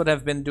that, that's what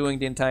I've been doing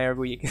the entire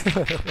week.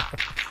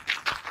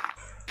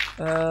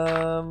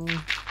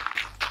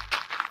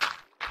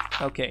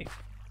 Okay.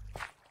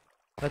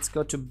 Let's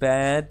go to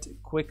bed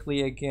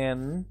quickly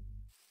again.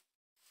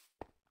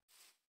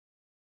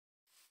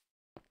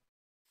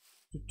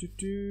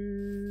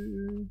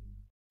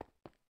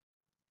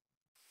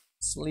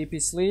 Sleepy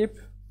sleep.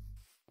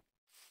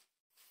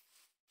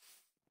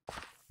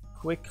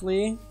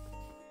 Quickly.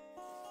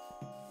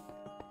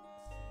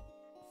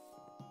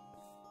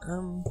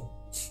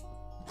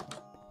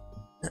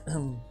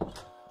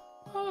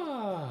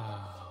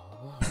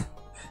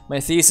 My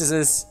thesis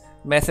is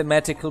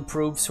mathematical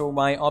proofs for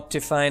why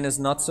Optifine is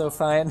not so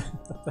fine.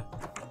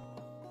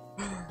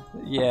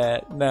 Yeah,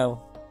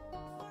 no.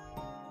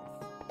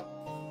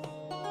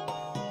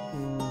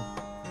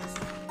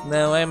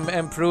 No,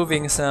 I'm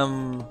proving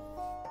some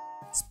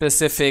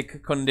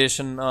specific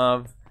condition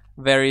of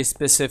very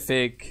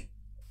specific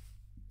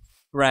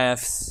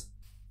graphs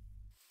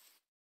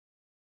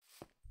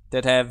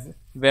that have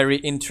very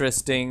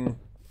interesting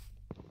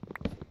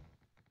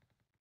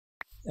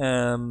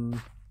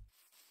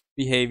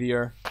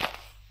behavior.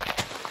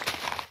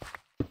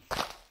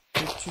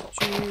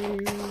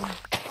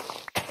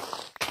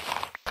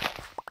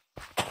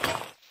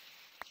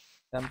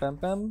 Bam bam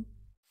bam.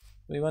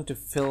 We want to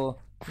fill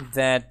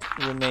that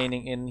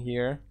remaining in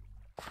here.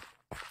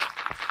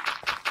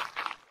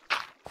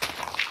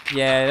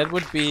 Yeah, that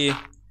would be...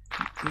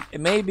 It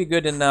may be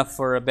good enough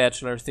for a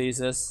bachelor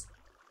thesis.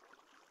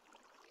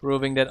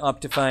 Proving that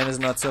Optifine is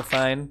not so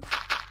fine.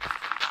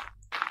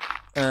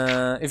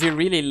 If you're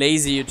really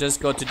lazy, you just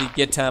go to the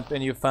GitHub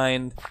and you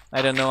find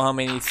I don't know how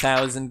many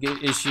thousand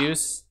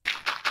issues.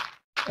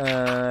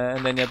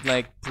 And then you have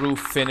like proof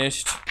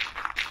finished.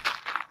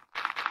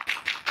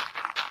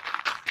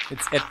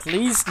 It's at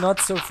least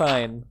not so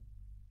fine,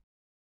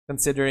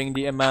 considering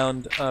the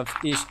amount of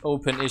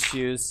open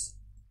issues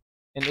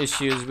and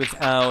issues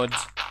without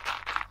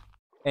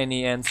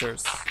any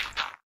answers.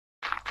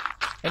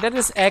 And that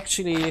is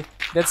actually,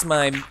 that's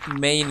my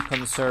main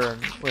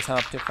concern with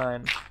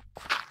Optifine.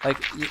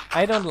 Like,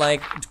 I don't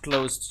like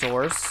closed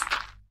source,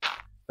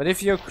 but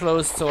if you're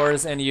closed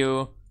source and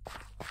you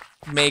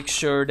make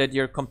sure that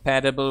you're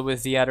compatible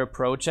with the other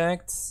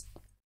projects,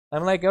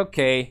 I'm like,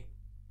 okay,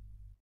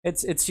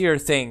 it's your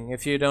thing.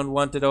 If you don't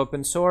want it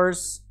open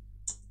source,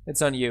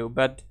 it's on you.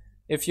 But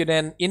if you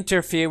then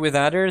interfere with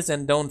others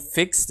and don't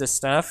fix the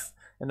stuff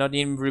and not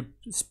even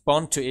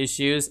respond to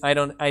issues,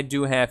 I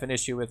do have an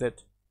issue with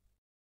it.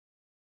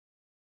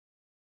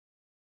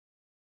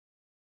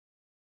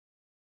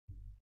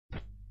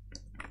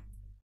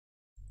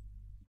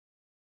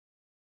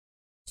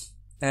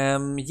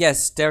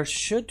 Yes,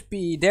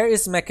 there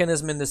is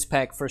mechanism in this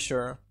pack for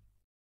sure.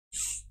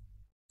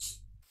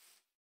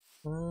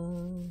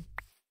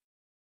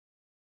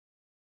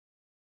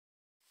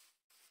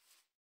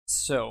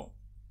 So,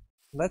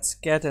 let's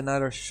get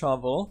another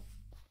shovel.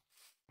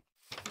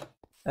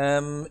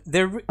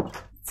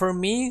 For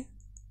me,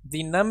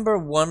 the number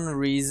one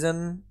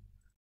reason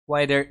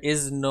why there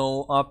is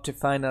no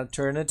Optifine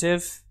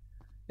alternative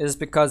is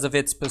because of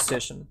its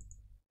position.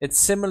 It's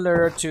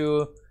similar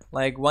to,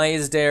 like, why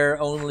is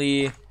there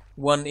only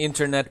one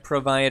internet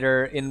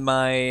provider in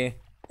my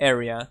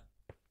area?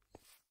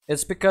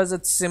 It's because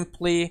it's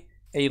simply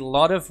a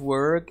lot of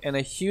work and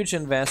a huge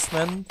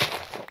investment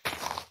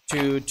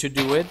to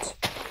do it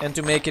and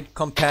to make it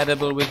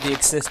compatible with the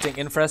existing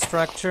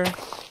infrastructure,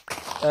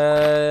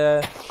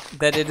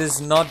 that it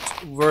is not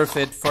worth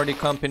it for the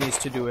companies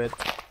to do it.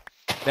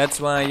 That's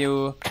why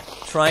you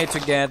try to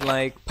get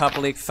like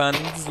public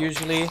funds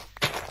usually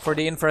for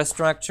the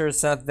infrastructure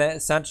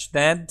such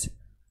that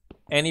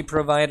any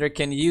provider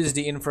can use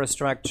the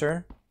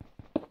infrastructure,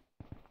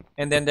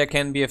 and then there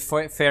can be a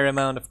fair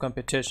amount of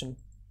competition.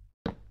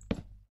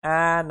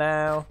 Ah,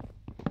 now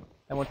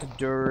I want the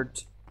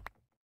dirt.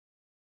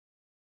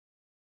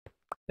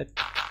 That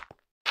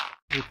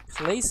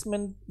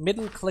replacement,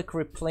 middle click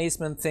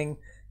replacement thing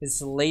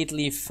is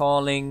lately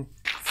failing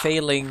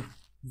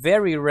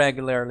very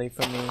regularly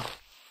for me.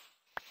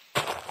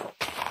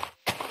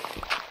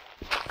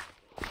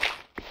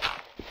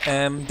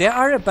 There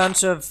are a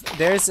bunch of,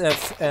 there's a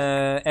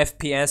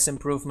FPS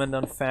improvement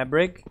on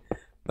Fabric,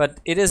 but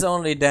it is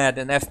only that,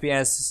 an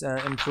FPS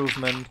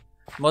improvement.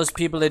 Most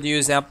people that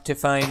use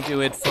Optifine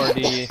do it for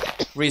the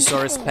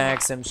resource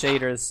packs and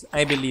shaders,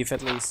 I believe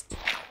at least.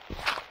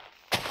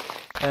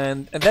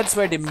 And that's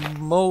where the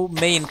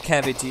main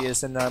cavity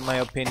is, in my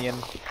opinion.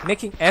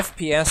 Making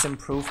FPS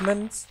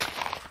improvements,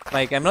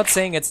 like, I'm not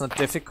saying it's not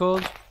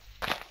difficult,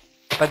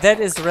 but that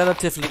is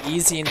relatively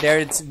easy, and there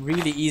it's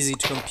really easy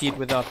to compete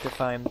with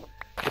Optifine.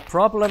 The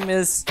problem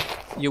is,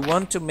 you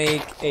want to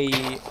make a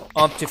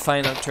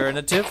Optifine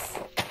alternative,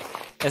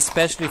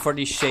 especially for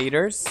the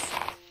shaders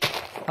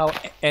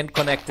and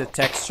connected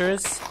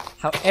textures.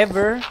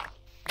 However,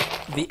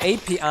 the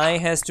API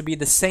has to be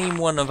the same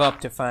one of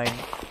Optifine,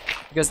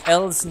 because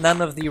else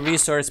none of the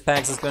resource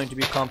packs is going to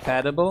be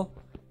compatible,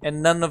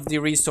 and none of the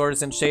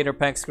resource and shader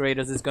packs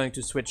creators is going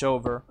to switch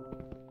over.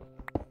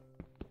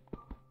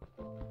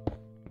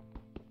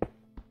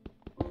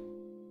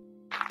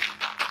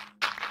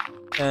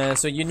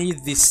 So you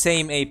need the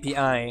same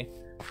API,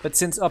 but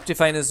since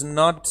Optifine is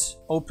not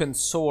open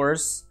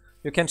source,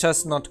 you can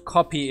just not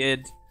copy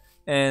it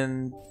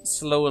and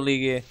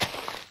slowly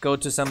go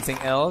to something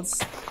else.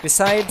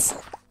 Besides,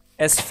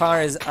 as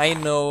far as I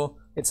know,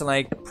 it's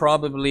like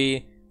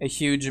probably a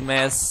huge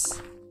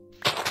mess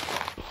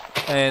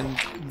and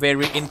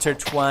very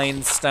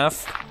intertwined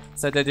stuff,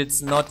 so that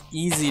it's not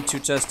easy to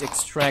just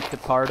extract a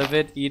part of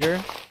it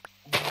either.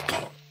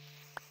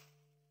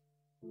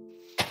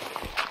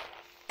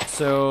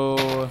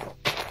 So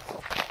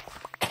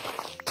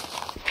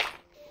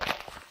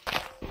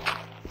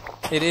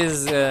it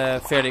is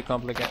fairly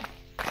complicated.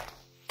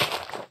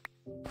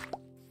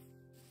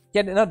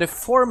 Yeah, no, the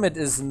format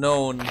is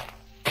known,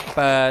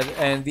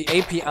 and the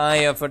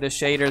API for the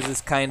shaders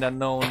is kinda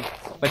known.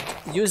 But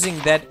using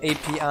that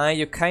API,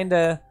 you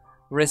kinda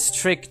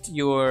restrict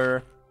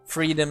your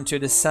freedom to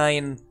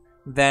design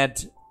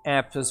that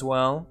app as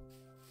well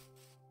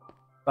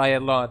by a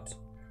lot.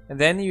 And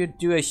then you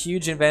do a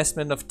huge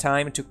investment of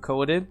time to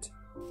code it,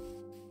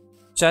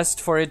 just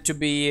for it to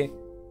be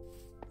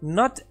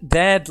not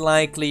that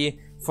likely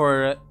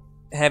for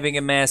having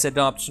a mass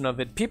adoption of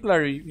it. People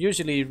are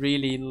usually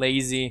really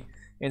lazy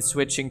in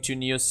switching to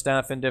new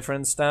stuff and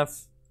different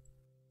stuff,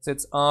 so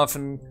it's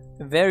often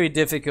very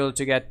difficult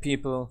to get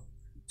people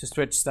to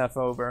switch stuff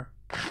over.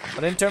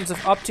 But in terms of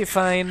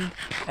Optifine,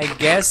 I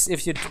guess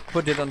if you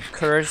put it on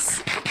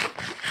Curse,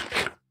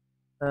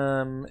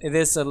 it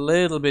is a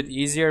little bit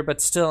easier,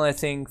 but still I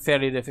think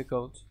fairly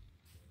difficult.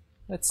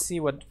 Let's see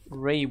what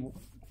Ray...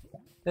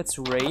 That's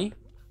Ray.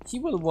 He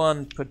will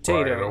want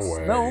potatoes. Right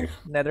away. No,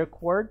 nether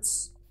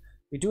quartz.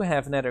 We do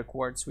have nether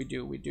quartz. We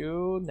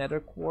do nether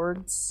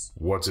quartz.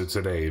 What's it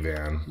today,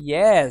 then?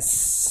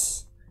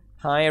 Yes.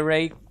 Hi,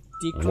 Ray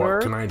D.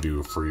 Clerk. What can I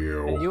do for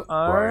you? And you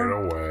are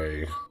right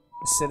away.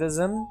 a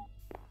citizen.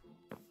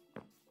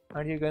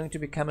 Are you going to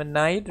become a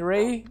knight,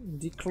 Ray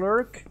D.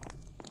 Clerk?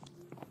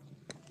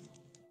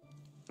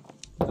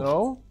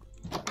 No.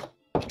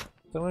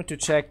 So I'm going to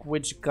check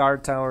which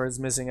guard tower is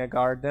missing a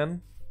guard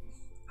then.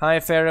 Hi,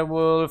 Fairy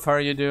Wolf. How are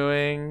you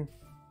doing?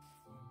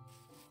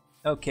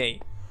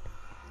 Okay.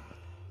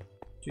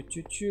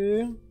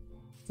 So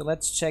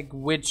let's check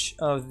which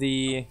of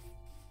the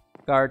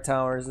guard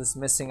towers is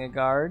missing a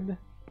guard.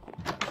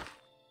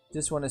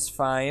 This one is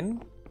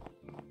fine.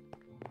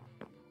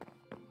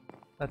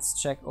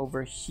 Let's check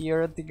over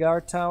here at the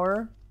guard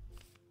tower.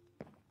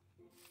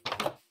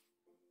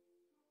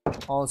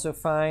 Also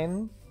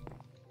fine.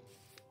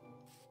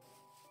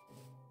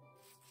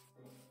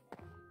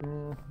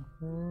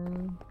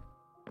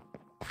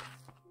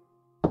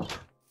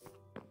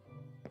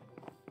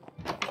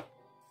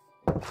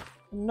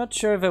 I'm not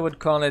sure if I would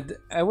call it.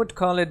 I would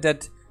call it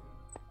that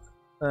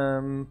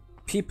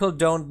people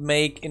don't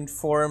make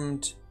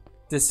informed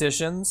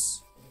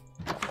decisions,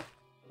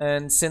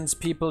 and since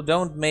people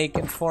don't make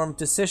informed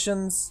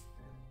decisions,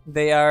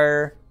 they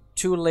are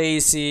too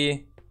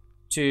lazy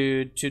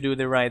to do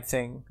the right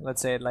thing.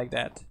 Let's say it like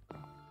that.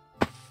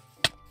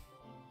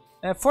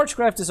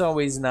 ForgeCraft is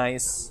always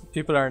nice.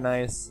 People are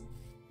nice.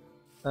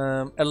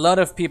 A lot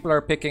of people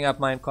are picking up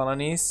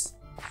MineColonies,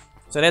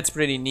 so that's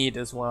pretty neat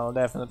as well,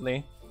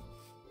 definitely.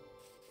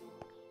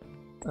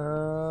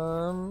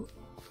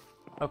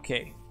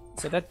 Okay,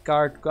 so that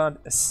guard got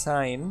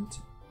assigned.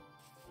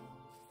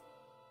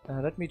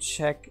 Let me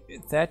check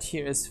that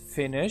here is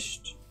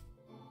finished,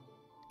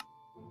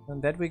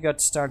 and that we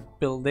got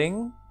start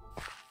building.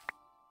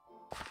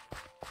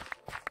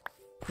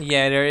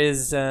 Yeah, there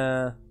is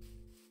that.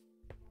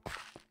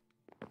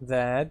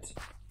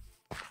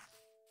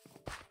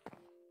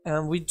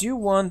 And we do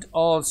want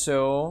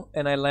also,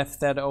 and I left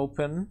that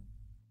open,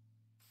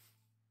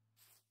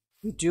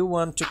 we do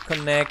want to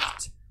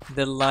connect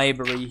the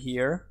library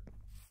here.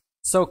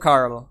 So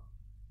Carl,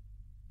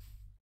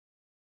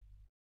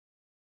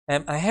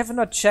 I have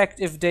not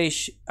checked if they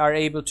are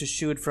able to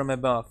shoot from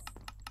above.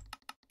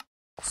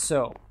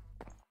 So,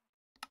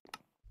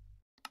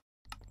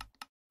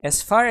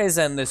 as far as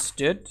I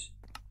understood,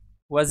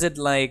 was it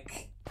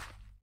like...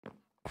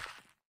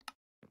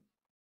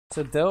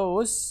 So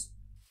those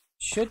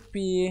should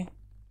be...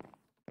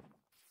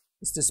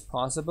 Is this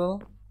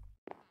possible?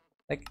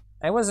 Like,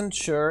 I wasn't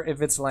sure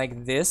if it's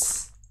like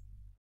this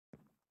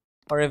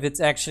or if it's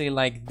actually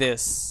like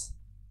this.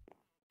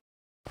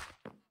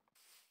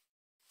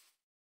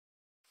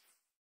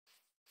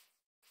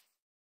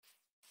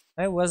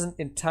 I wasn't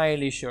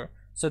entirely sure.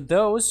 So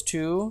those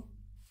two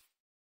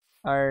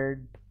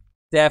are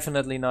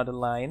definitely not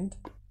aligned.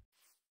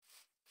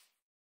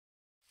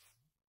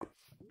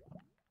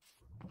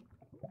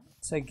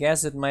 So I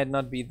guess it might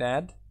not be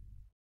that.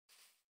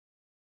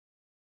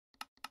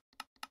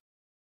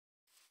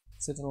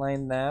 Is it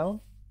aligned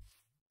now?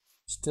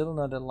 Still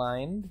not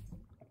aligned.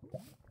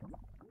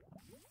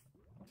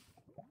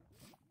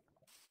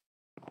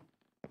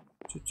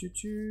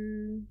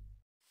 Choo-choo-choo.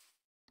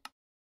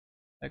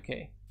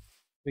 Okay.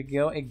 We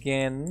go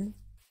again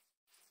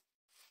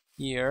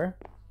here.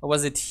 Or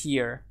was it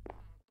here?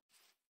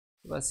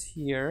 It was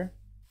here.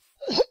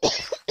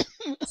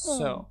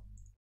 So.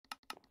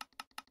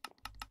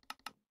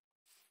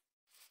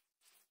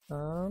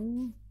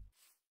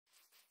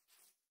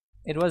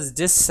 It was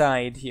this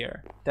side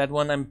here. That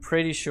one I'm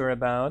pretty sure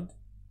about.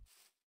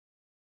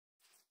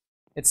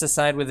 It's a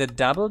side with the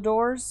double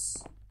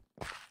doors.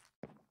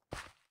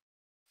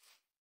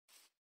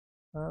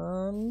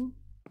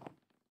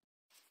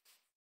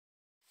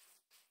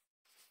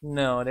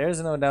 No,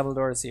 there's no double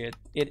doors here.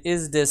 It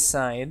is this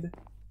side.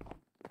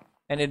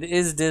 And it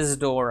is this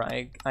door,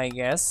 I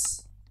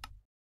guess.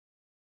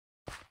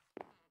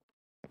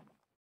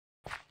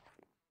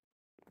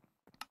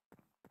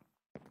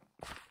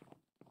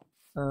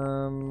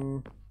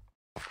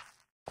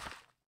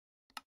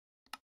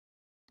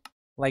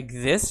 Like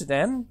this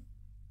then?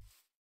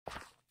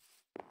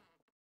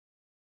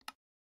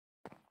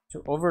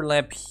 To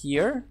overlap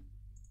here?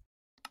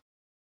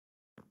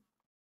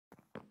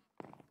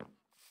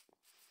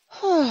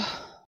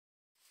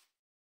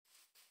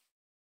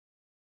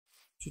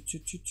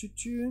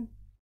 Choo-choo-choo-choo-choo.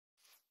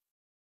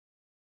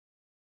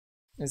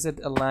 Is it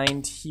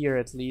aligned here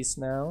at least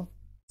now?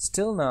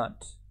 Still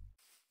not.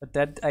 But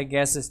that, I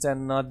guess, is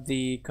then not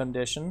the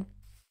condition.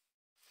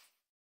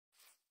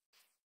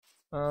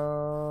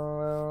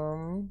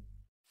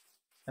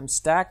 I'm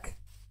stuck.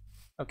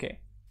 Okay.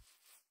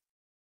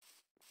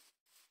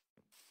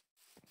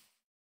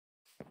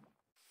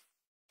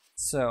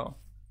 So,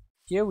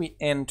 here we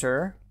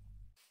enter.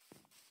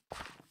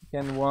 We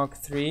can walk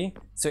 3.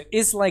 So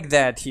it's like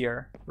that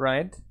here,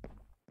 right?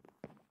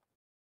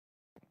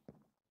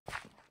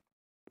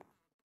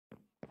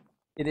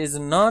 It is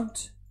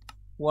not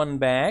one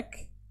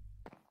back.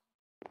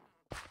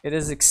 It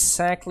is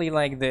exactly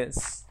like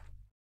this.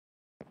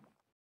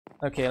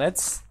 Okay,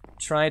 let's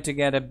try to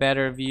get a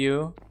better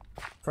view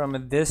from a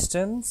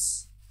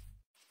distance.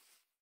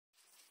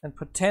 And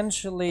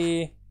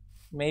potentially,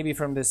 maybe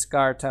from this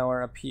guard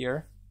tower up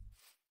here.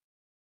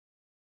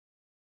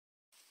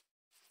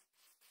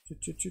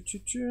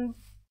 Choo-choo-choo-choo-choo.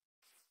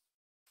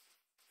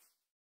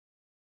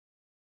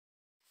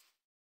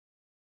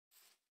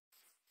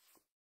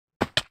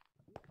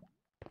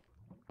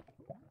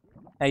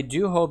 I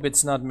do hope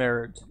it's not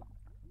mirrored.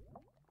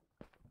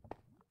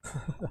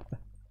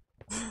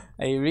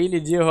 I really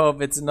do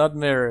hope it's not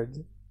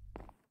mirrored.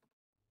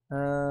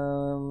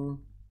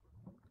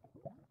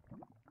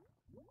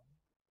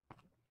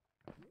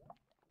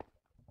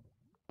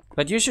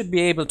 But you should be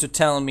able to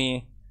tell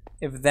me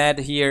if that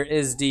here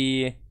is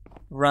the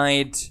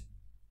right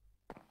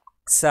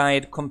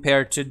side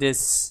compared to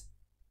this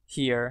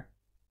here.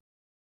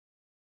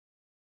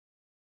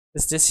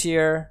 Is this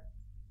here?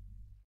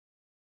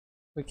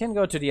 We can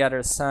go to the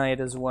other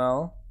side as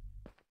well.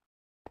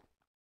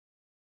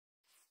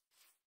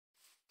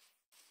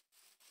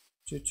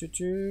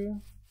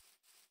 Choo-choo-choo.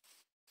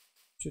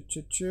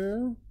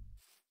 Choo-choo-choo.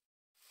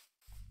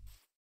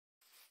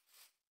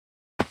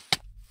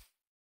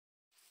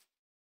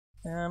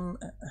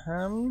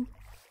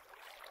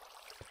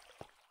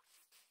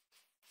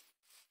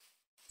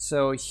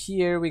 So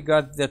here we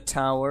got the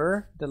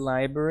tower, the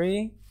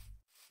library,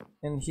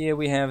 and here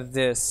we have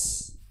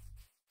this.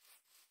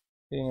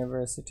 The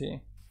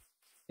university.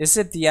 Is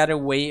it the other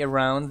way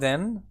around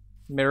then?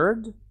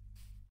 Mirrored?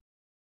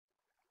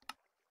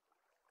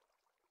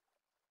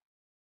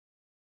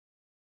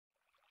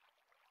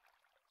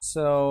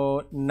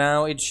 So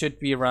now it should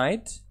be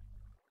right.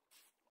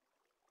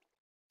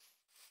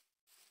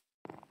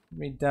 Let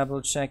me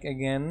double check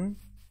again.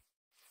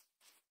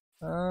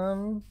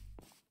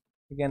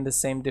 Again, the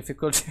same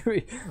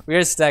difficulty.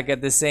 We're stuck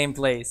at the same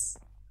place.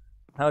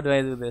 How do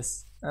I do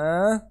this?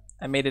 I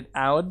made it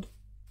out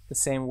the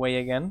same way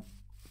again.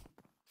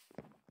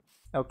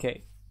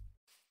 Okay.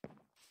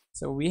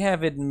 So we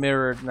have it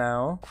mirrored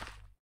now.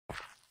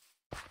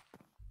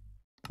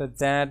 But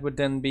that would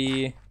then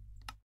be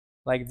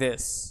like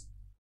this,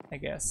 I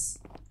guess.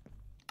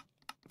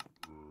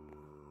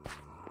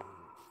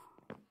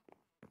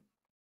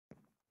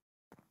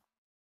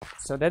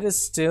 So that is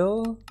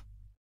still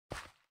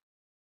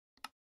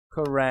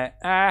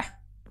correct. Ah!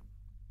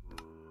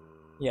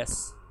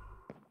 Yes.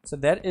 So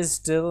that is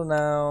still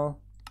now...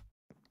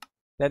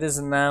 That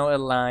is now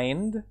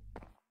aligned.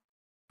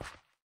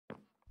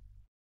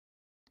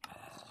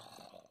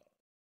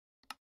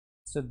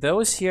 So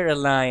those here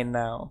align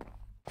now.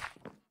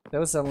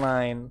 Those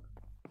align.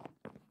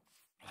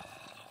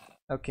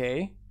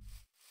 Okay.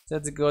 So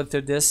let's go to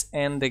this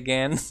end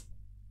again.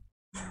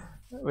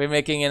 We're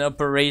making an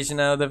operation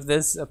out of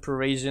this.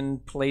 Operation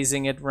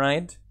placing it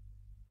right.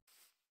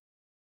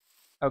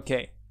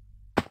 Okay.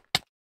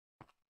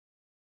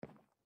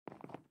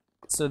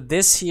 So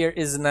this here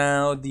is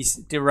now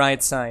the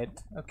right side.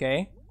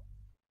 Okay.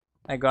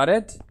 I got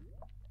it.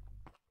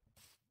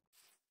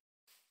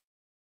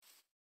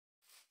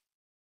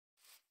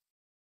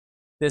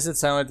 This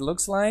is how it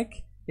looks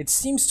like. It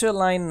seems to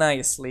align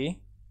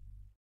nicely.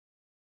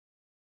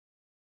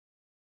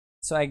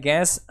 So I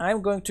guess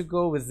I'm going to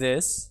go with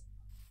this.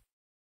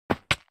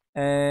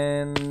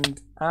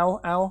 And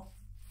ow.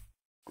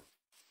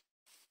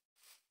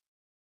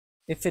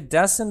 If it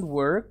doesn't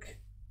work,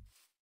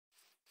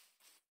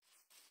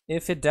 we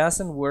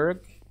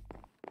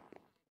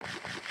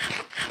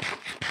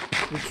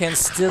can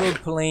still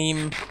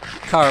blame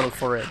Carl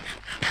for it.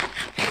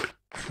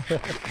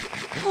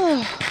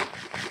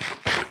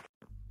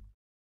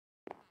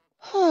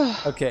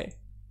 Okay.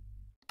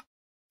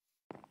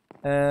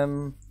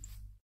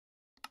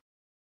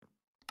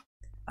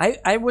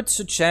 I would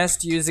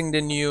suggest using the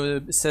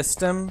new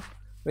system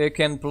where you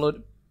can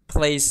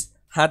place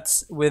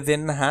huts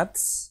within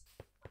huts.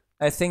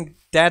 I think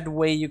that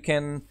way you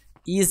can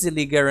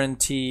easily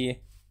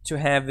guarantee to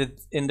have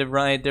it in the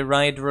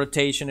right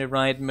rotation, the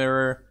right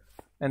mirror,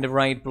 and the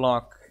right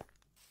block.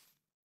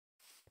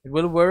 It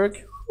will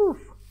work. Whew.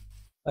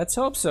 Let's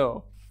hope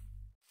so.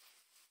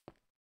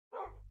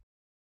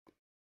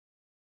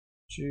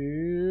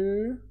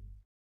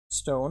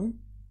 Stone,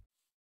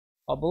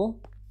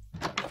 bubble.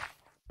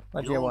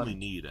 What do you want? Only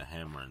need a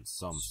hammer and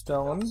some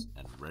stone, sticks,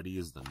 and ready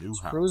is the new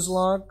spruce house.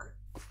 log,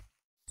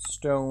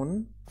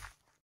 stone.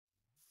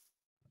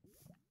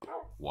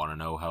 Want to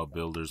know how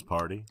builders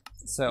party?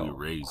 So,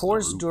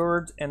 coarse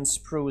dirt and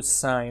spruce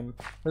sign.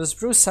 For the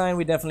spruce sign,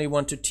 we definitely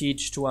want to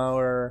teach to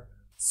our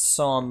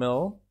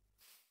sawmill.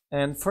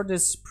 And for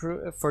this,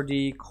 for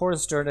the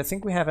coarse dirt, I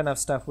think we have enough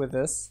stuff with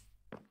this.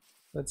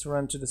 Let's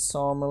run to the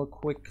sawmill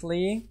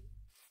quickly.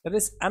 That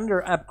is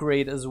under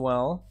upgrade as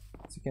well,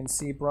 as you can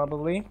see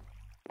probably.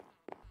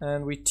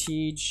 And we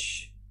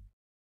teach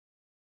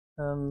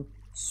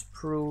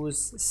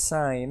spruce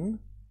sign.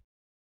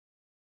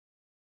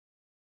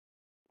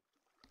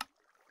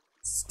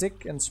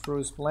 Stick and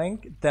spruce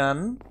plank,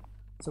 done.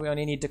 So we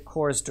only need the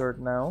coarse dirt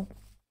now.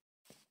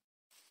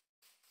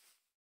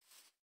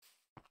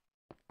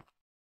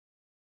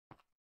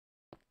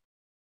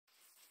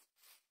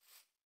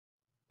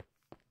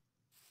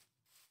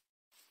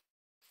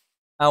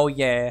 Oh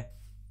yeah,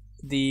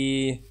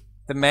 the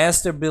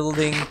master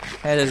building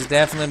has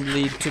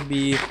definitely to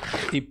be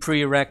the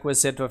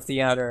prerequisite of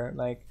the other.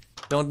 Like,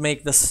 don't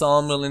make the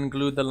sawmill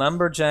include the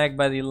lumberjack,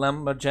 but the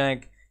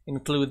lumberjack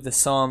include the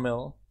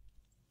sawmill.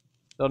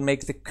 Don't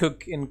make the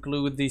cook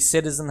include the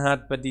citizen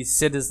hut, but the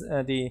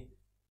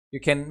you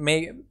can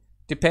make,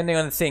 depending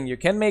on the thing, you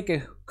can make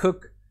a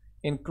cook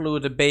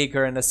include a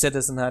baker and a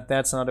citizen hut.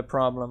 That's not a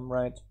problem,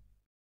 right?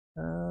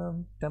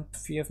 Dump a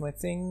few of my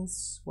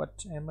things.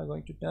 What am I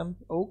going to dump?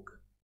 Oak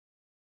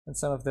and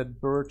some of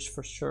that birch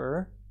for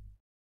sure.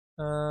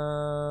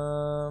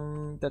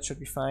 That should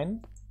be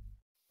fine.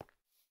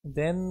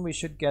 Then we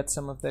should get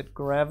some of that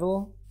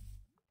gravel.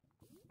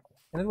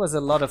 And it was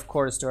a lot of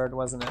coarse dirt,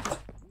 wasn't it?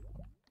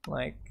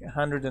 Like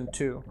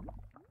 102.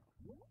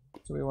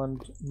 So we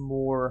want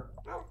more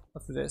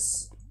of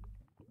this.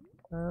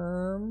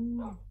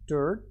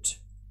 Dirt.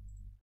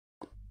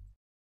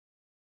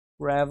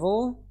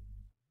 Gravel.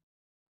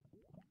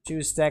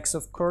 2 stacks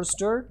of coarse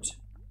dirt.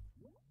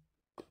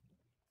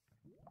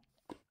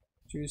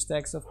 2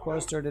 stacks of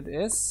coarse dirt it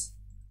is.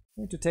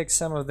 I need to take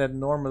some of that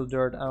normal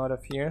dirt out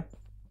of here.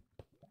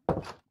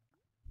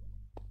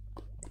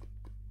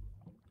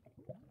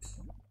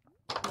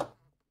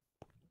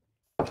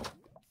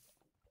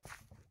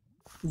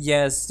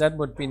 Yes, that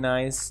would be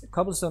nice.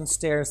 Cobblestone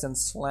stairs and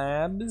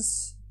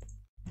slabs.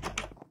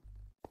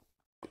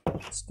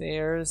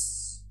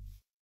 Stairs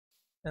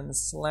and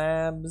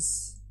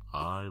slabs.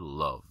 I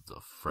love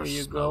the fresh There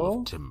you smell go.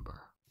 of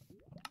timber.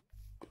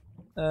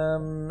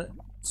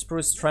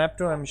 Spruce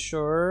trapdoor, I'm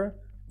sure.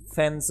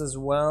 Fence as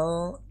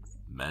well.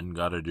 Men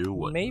gotta do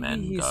what Maybe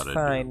men he's gotta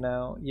fine do.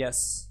 now.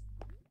 Yes.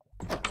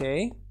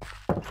 Okay.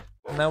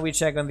 Now we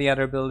check on the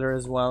other builder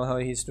as well, how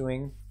he's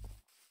doing.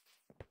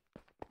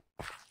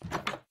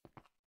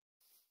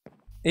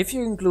 If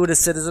you include a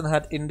citizen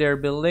hut in their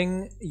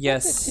building,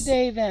 yes.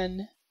 Today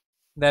then.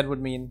 That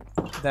would mean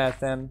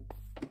that then.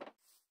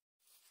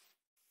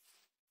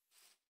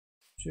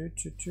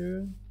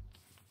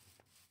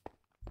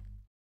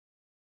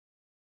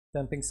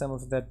 Dumping some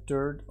of that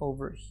dirt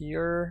over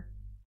here.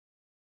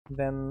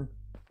 Then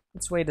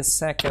let's wait a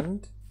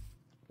second.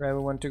 Do I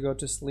want to go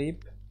to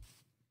sleep?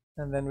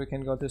 And then we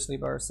can go to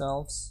sleep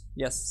ourselves.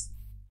 Yes.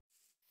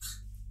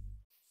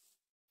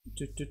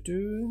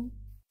 Do.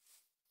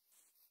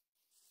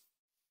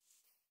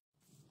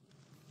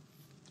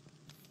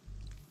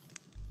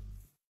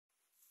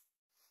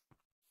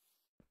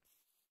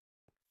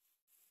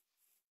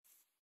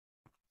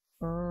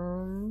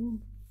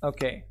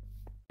 Okay.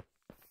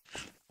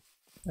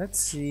 Let's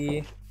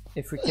see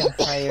if we can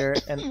hire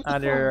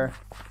another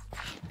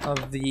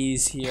of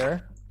these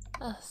here.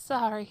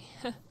 Sorry.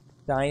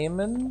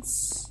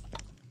 Diamonds.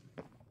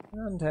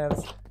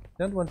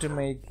 Don't want to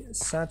make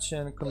such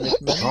a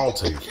commitment. I'll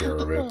take care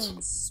of it.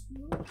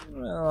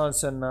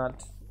 Also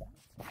not.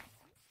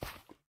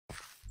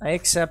 I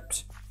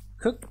accept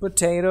cooked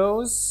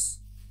potatoes,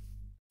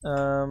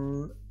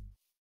 nether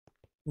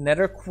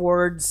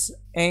quartz,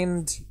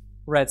 and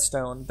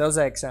redstone. Those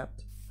I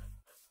accept.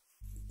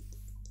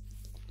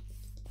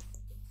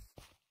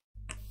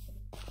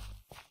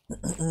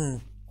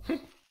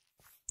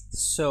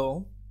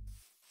 So,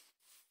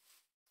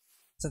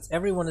 since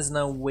everyone is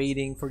now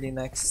waiting for the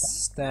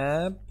next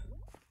step,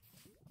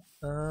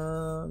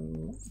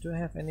 do I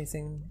have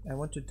anything? I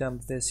want to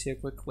dump this here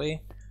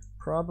quickly.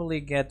 Probably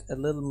get a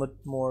little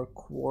bit more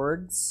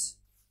quartz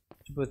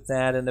to put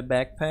that in the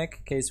backpack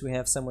in case we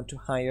have someone to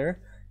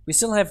hire. We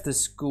still have the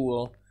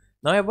school.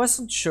 Now I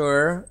wasn't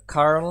sure,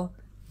 Carl,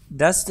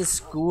 does the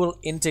school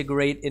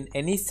integrate in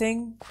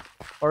anything?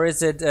 Or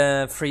is it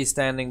a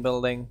freestanding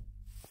building?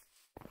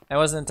 I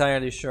wasn't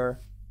entirely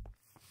sure.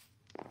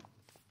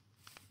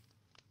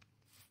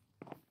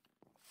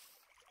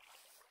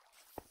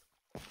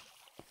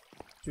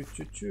 I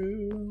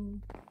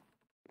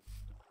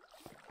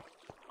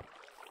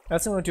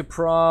also want to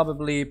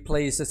probably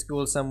place a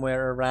school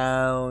somewhere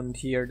around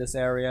here, this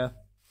area.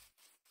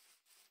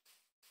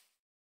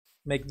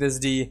 Make this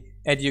the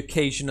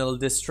educational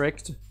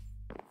district.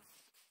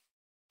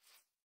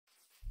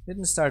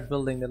 Didn't start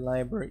building the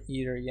library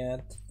either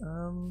yet.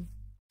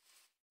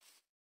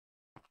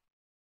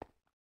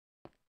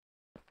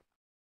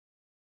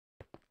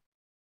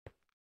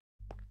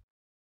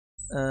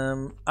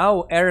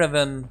 Oh,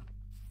 Erevan.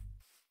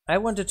 I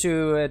wanted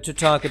to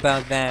talk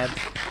about that.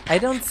 I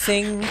don't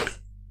think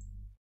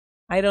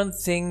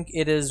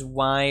it is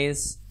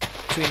wise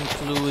to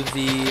include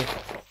the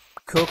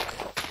cook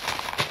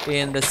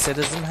in the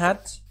citizen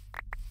hut,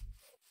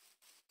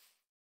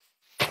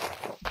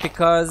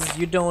 because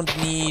you don't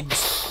need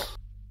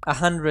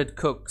 100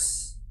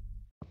 cooks.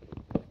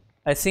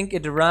 I think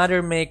it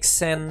rather makes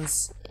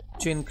sense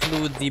to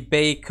include the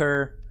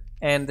baker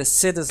and the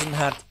citizen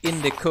hut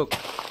in the cook.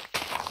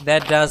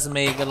 That does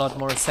make a lot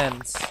more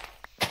sense.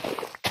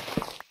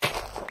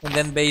 And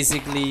then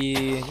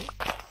basically,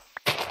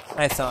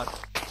 I thought.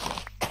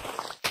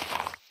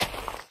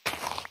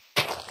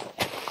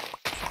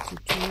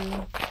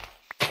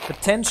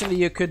 Potentially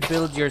you could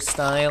build your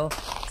style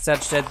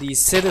such that the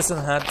citizen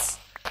huts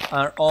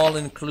are all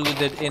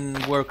included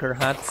in worker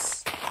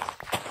huts,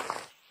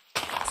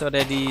 so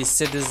that the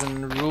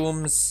citizen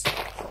rooms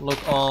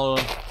look all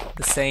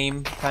the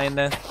same,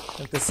 kinda,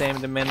 with the same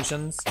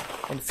dimensions,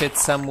 and fit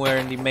somewhere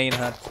in the main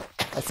hut.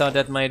 I thought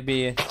that might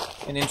be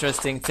an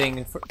interesting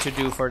thing to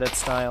do for that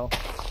style.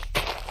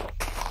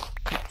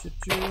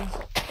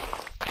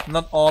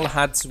 Not all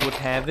huts would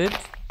have it,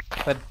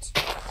 but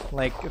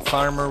like a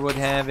farmer would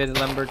have it, a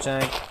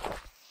lumberjack.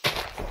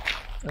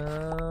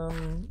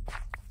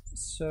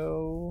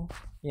 So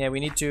yeah, we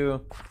need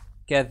to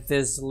get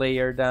this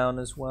layer down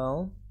as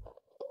well.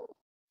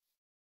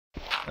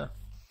 Wait,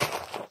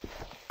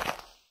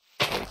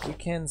 we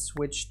can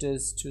switch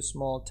this to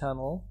small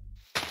tunnel.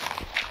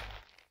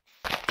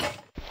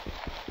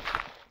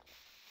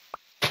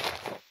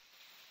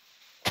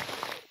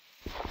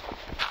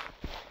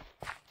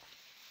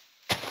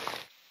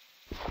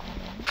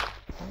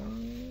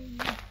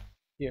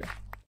 Here.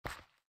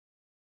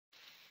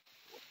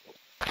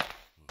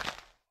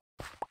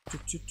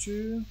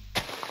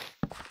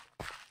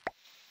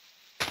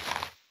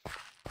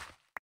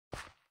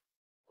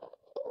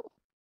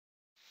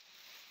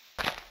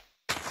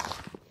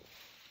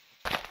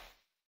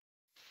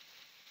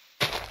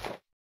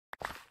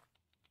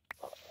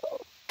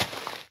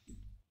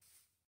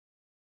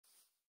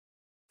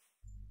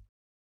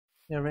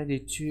 Yeah, ready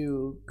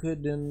to.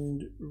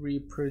 Couldn't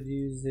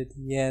reproduce it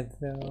yet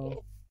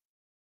though.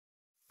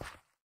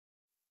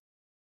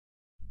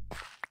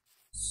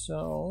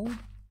 So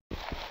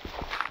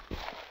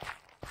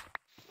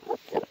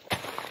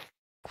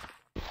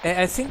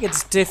I think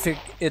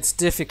it's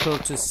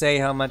difficult to say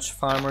how much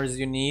farmers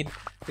you need,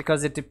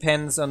 because it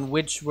depends on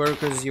which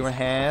workers you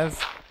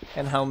have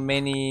and how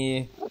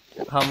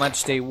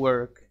much they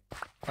work.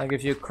 Like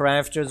if your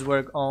crafters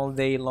work all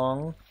day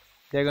long,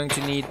 they're going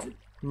to need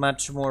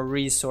much more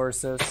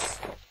resources.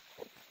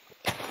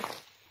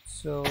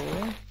 So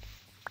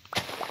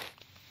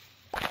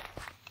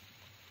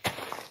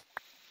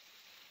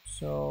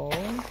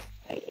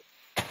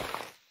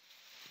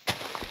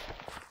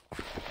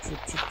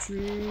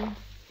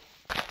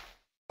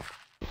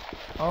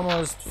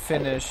almost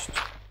finished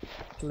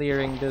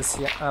clearing this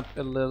up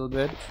a little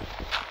bit.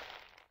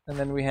 And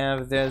then we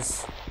have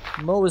this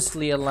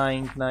mostly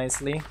aligned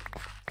nicely.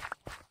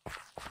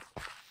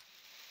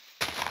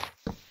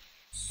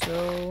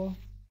 So...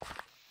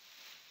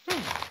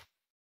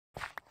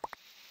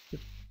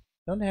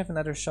 Don't I have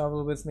another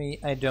shovel with me?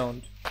 I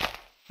don't.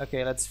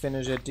 Okay, let's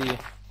finish it the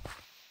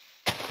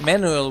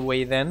manual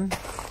way then.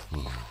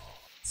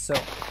 So,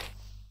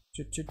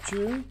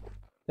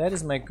 that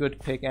is my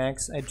good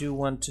pickaxe. I do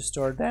want to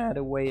store that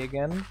away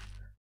again.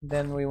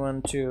 Then we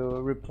want to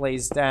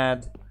replace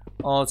that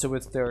also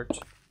with dirt.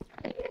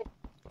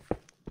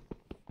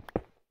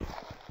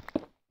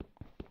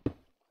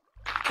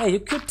 Hey, you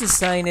could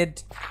design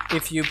it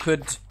if you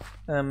put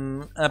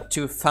up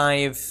to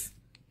 5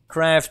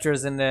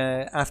 crafters in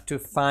the up to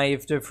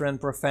 5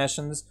 different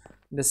professions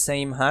in the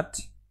same hut,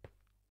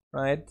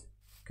 right?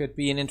 Could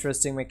be an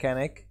interesting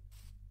mechanic.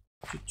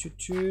 I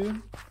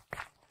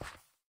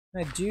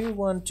do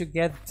want to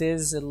get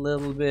this a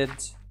little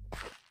bit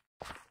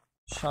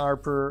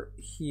sharper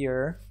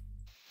here.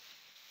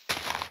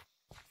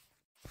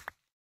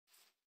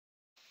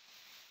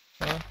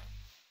 Okay.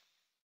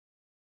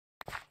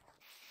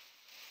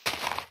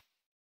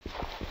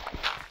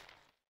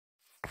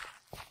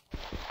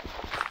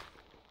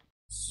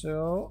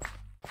 So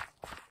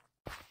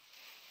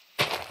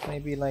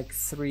maybe like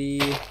 3,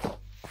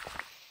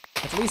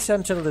 at least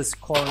until this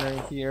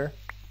corner here.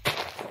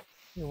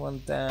 You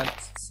want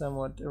that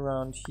somewhat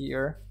around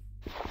here.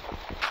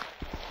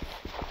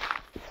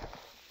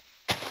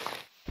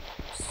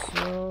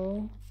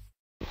 So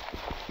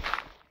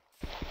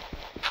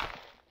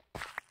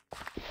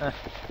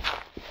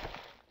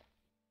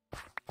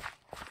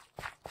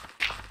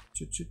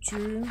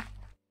choo.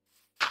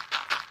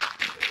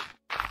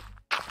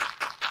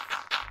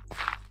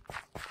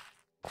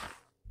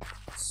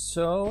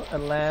 So a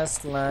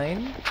last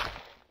line.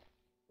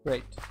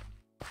 Great.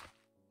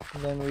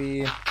 And then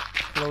we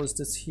close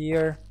this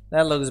here.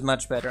 That looks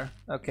much better.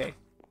 Okay.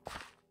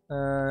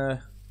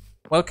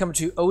 Welcome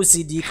to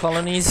OCD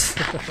colonies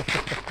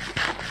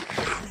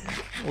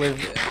with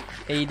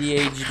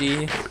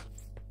ADHD.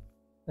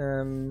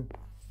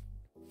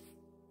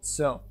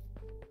 So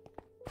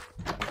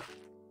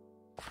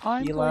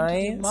I'm Eli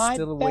going to do my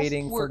still best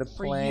waiting for the work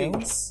for you.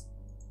 planks.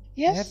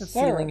 Yes, I have a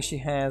sir. feeling she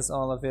has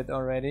all of it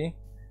already.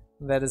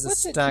 That is a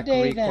What's it stuck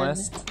today, then?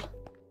 request.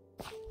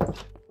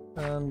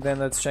 Then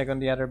let's check on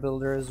the other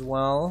builder as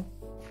well.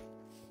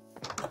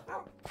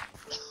 Oh,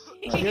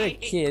 you're a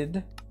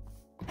kid.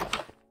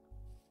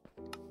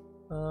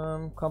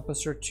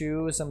 Composter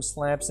 2, some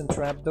slabs and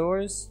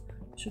trapdoors.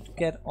 Should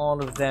get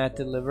all of that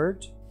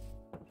delivered.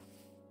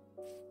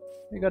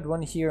 We got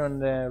one here on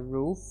the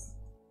roof.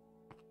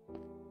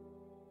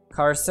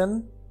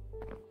 Carson.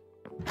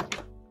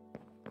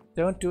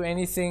 Don't do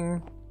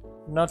anything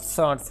not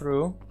thought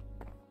through.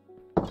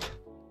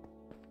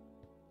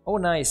 Oh,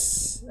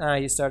 nice.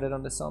 He started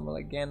on the sawmill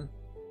again.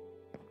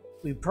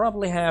 We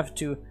probably have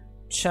to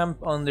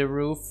jump on the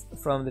roof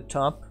from the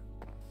top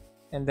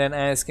and then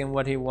ask him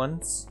what he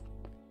wants.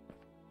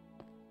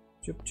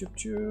 Choop, choop,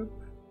 choop.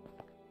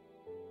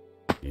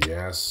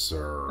 Yes,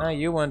 sir.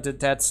 You wanted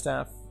that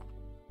stuff.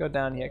 Go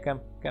down here. Come.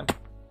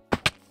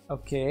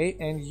 Okay,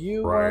 and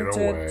you Right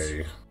wanted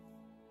away.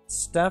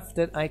 stuff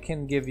that I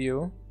can give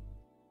you.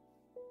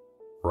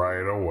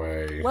 Right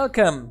away.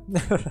 Welcome!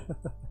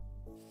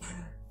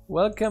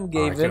 Welcome, I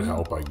Gavin. can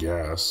help, I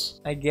guess.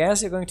 I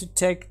guess you're going to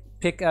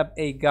pick up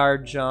a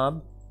guard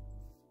job.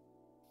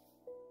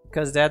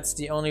 Because that's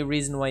the only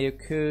reason why you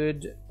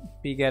could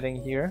be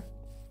getting here.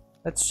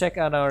 Let's check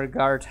out our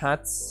guard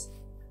huts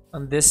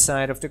on this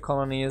side of the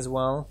colony as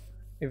well.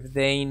 If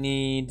they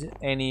need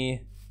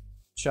any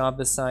job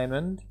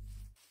assignment.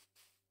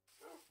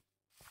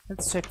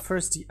 Let's check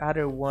first the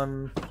other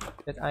one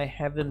that I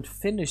haven't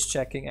finished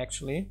checking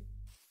actually.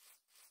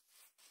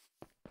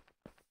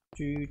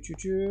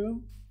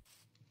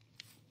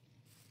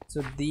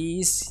 So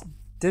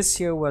this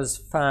here was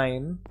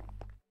fine.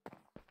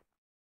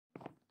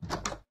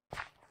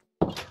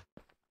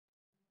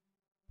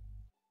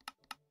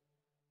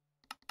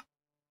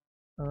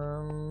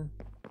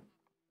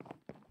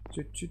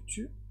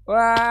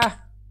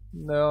 Ah!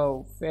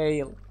 No,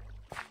 fail.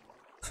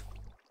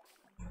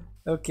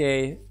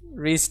 Okay,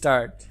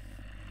 restart.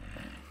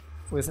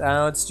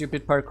 Without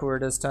stupid parkour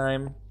this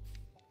time.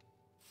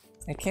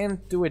 I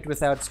can't do it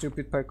without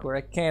stupid parkour.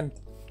 I can't.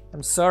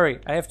 I'm sorry.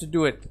 I have to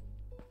do it.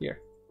 Here.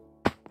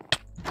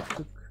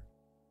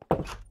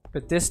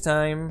 But this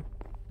time,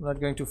 I'm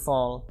not going to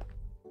fall.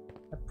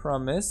 I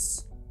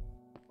promise.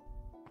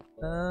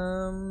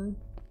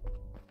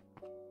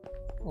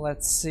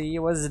 Let's see.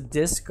 Was it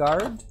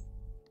discard?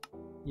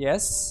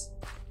 Yes.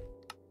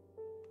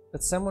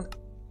 But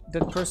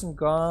that person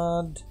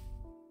got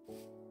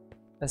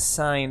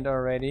assigned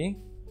already.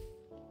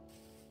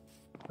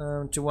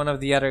 To one of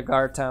the other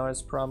guard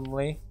towers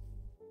probably.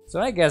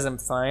 So I guess I'm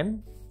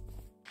fine.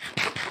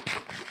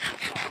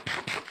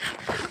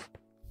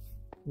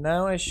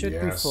 Now I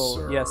should be full.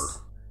 Sir. Yes.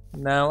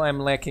 Now I'm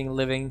lacking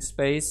living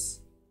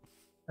space.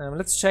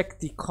 Let's check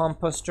the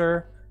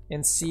composter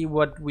and see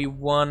what we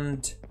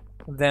want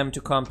them to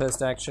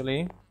compost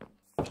actually.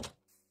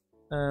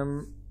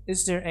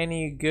 Is there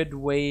any good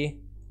way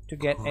to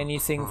get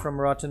anything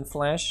from rotten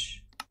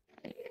flesh?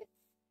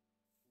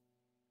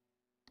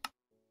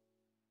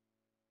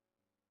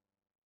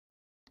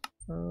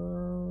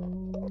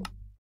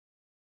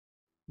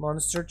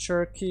 Monster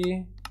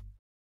turkey.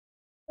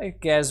 I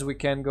guess we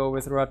can go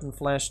with rotten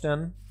flesh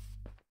then.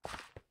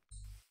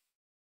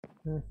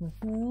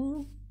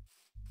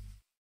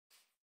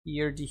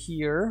 Here to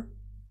here.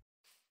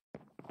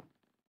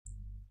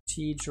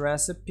 Teach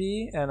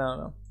recipe. I don't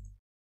know.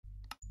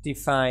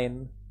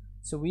 Define.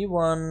 So we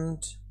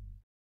want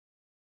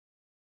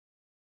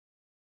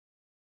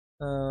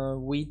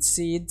wheat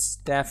seeds,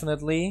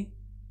 definitely.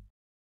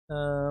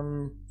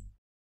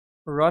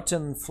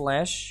 Rotten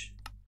flesh,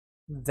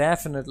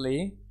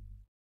 definitely.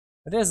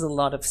 But there's a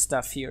lot of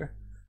stuff here.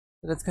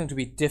 But that's going to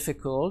be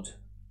difficult.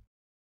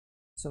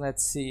 So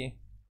let's see.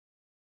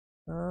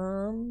 We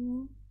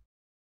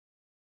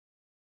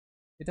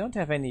don't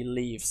have any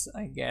leaves,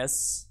 I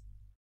guess.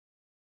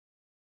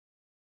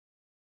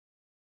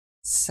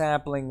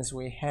 Saplings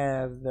we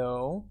have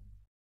though.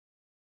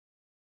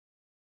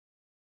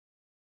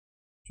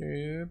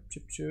 Choop,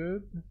 choop,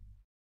 choop.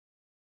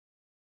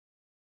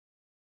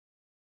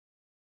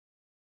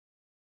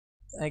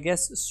 I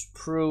guess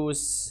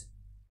spruce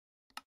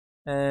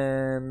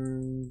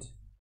and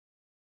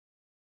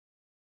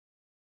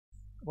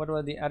what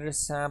were the other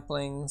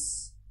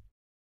saplings?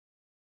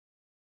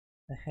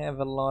 I have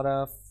a lot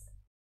of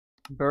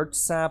birch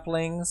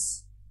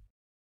saplings.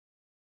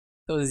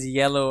 Those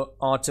yellow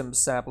autumn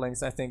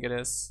saplings, I think it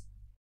is.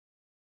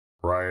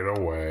 Right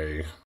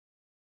away.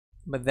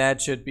 But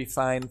that should be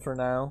fine for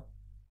now.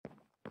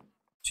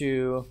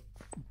 To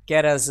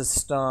get us a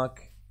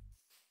stock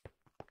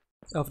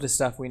of the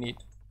stuff we need.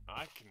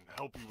 I can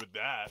help you with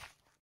that.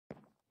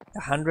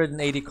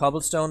 180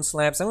 cobblestone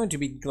slabs. I'm going to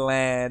be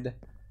glad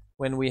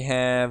when we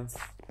have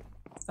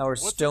our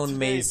What's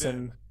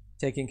stonemason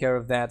taking care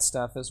of that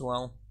stuff as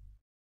well.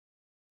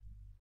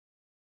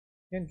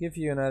 Can give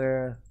you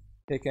another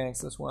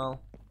pickaxe as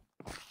well.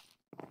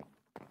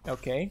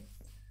 Okay.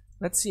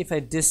 Let's see if I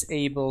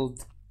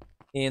disabled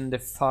in the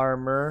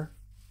farmer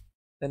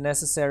the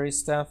necessary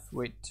stuff.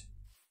 Wait.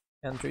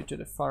 Entry to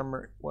the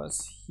farmer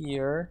was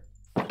here.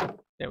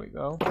 There we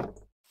go.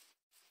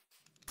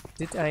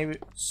 Did I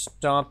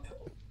stop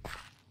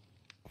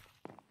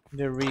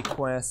the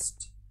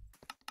request?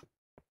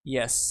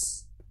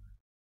 Yes.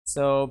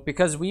 So,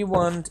 because we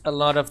want a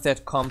lot of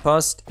that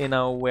compost in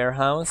our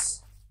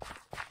warehouse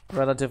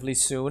relatively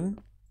soon.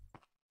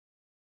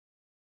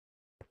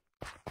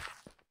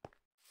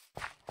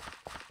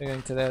 We're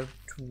going to that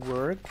to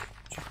work.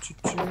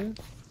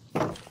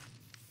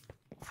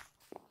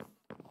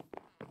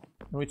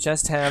 We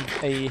just have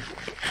a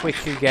quick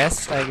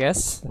guest, I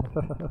guess.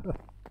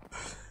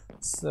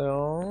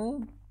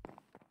 So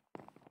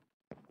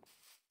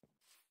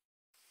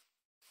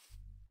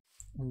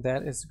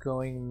that is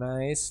going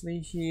nicely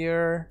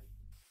here.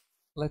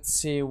 Let's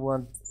see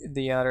what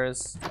the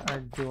others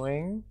are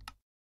doing.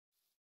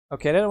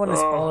 Okay, that one is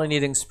only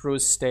needing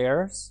spruce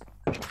stairs.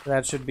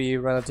 That should be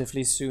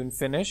relatively soon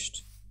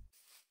finished.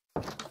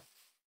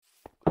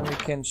 We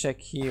can check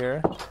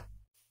here.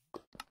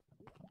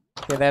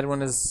 Okay, that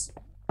one is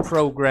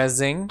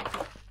progressing,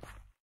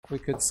 we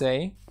could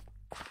say.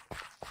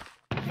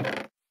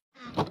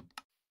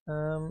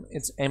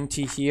 It's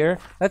empty here.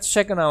 Let's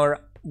check on our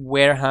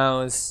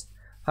warehouse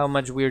how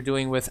much we're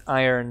doing with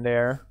iron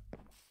there.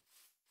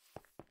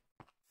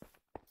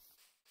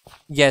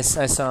 Yes,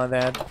 I saw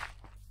that.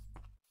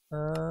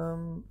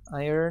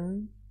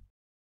 Iron.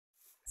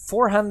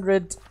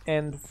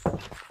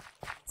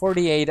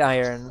 448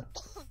 iron.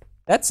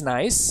 That's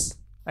nice,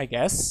 I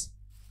guess.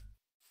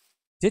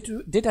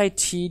 Did I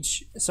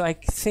teach? So I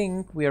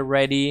think we are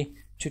ready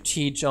to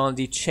teach all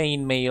the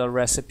chainmail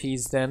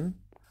recipes then,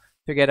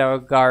 to get our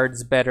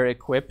guards better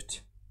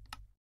equipped.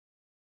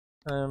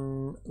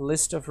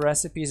 List of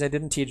recipes. I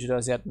didn't teach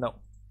those yet. No.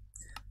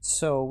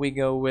 So we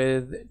go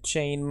with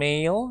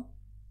chainmail,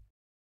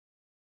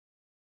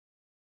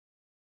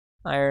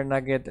 iron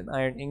nugget, and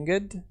iron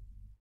ingot.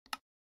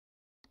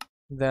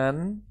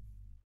 Then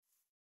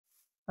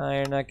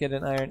iron nugget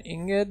and iron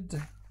ingot.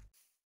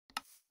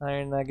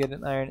 Iron nugget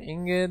and iron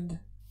ingot.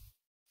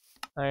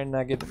 Iron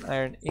nugget and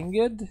iron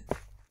ingot.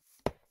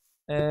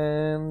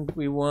 And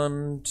we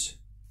want...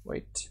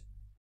 Wait.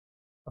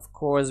 Of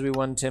course we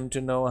want him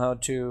to know how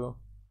to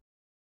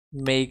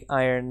make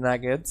iron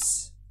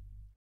nuggets.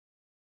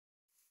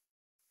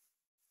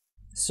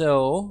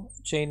 So,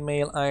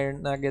 chainmail,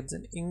 iron nuggets,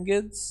 and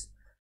ingots.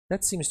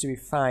 That seems to be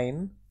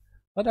fine.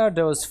 What are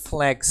those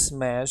flag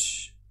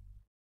smash?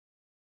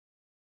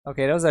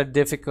 Okay, those are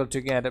difficult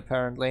to get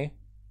apparently.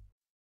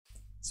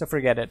 So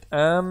forget it.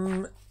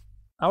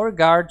 Our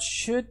guard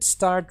should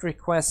start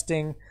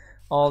requesting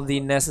all the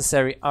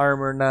necessary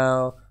armor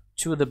now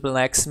to the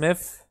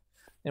blacksmith,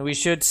 and we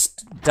should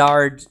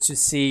start to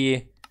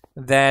see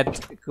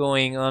that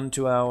going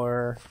onto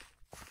our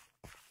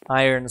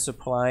iron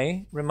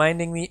supply.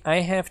 Reminding me, I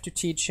have to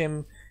teach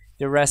him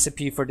the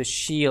recipe for the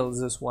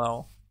shields as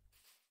well.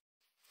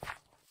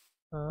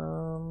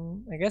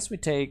 I guess we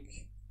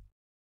take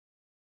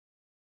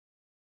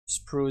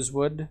spruce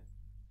wood.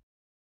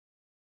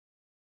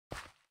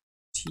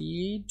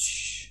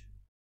 Teach.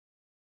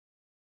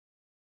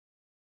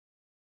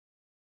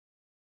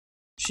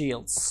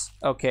 Shields.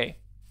 Okay.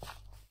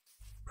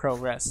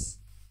 Progress.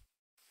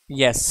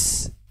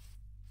 Yes.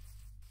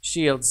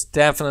 Shields,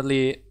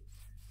 definitely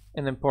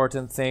an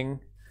important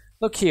thing.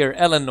 Look here,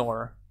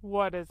 Eleanor.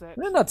 What is it?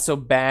 Not so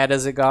bad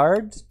as a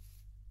guard,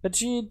 but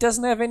she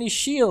doesn't have any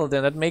shield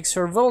and that makes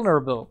her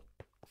vulnerable.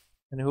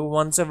 And who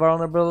wants a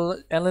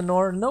vulnerable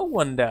Eleanor? No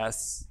one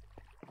does.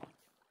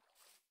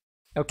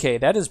 Okay,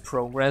 that is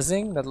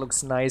progressing. That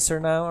looks nicer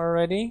now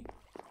already.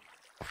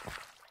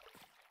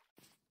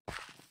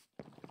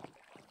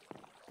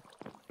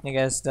 I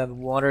guess that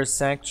water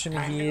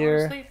section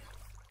here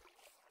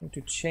need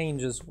to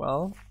change as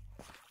well.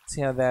 See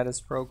how that is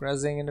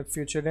progressing in the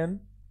future then.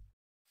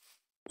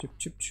 Choop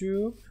choop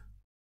choop.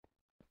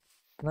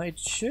 Now it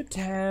should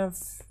have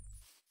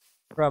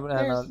probably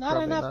There's not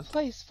probably enough not.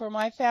 place for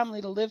my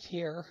family to live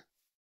here.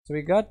 So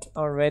we got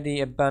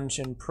already a bunch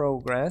in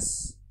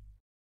progress.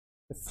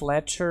 The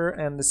Fletcher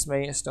and the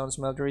stone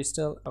smeltery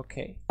still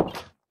okay.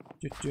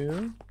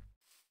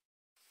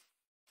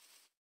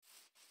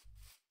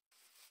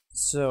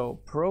 So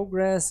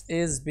progress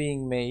is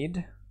being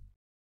made.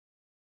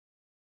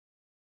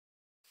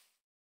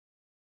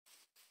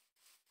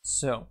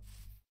 So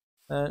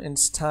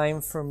it's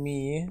time for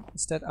me.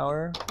 Is that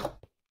our?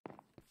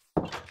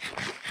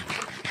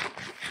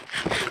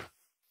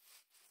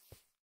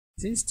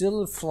 Is he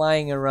still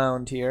flying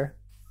around here?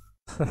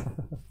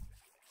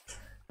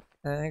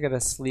 I gotta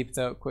sleep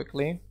though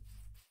quickly.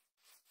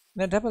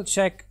 Now double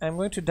check. I'm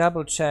going to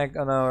double check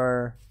on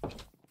our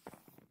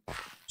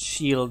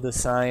shield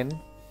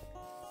design.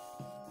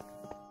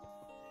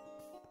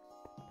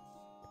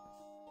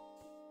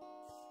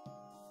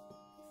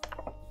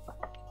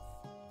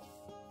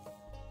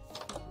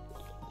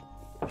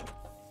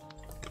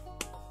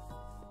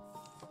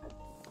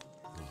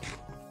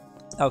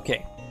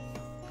 Okay,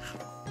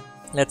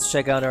 let's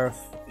check out our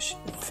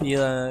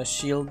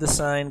shield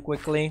design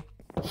quickly.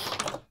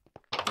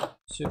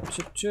 Chip,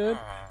 chip, chip.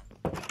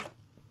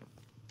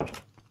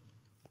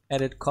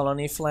 Edit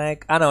colony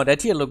flag. Ah no,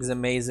 that here looks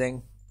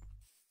amazing.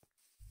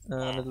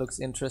 That looks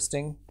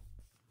interesting.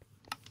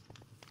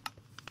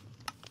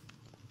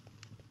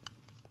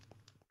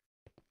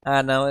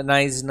 Ah, now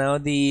nice. Now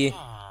the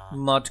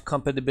mod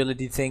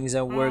compatibility things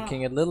are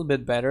working a little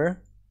bit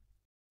better.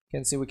 You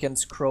can see we can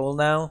scroll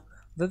now.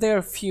 But there are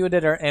a few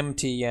that are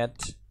empty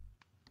yet.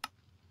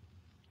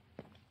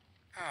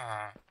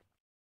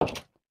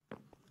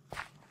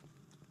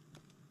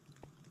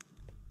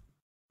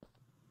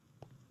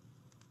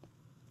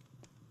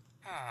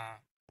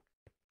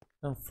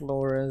 A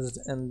florist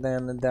and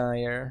then a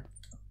dyer.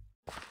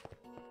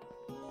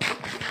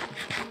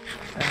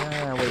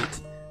 Ah,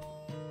 wait.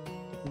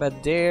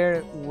 But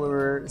there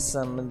were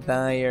some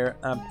dyer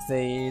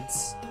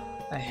updates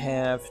I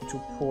have to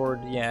port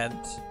yet.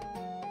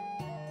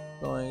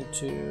 Going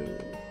to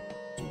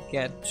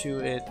get to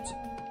it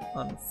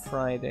on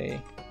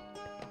Friday.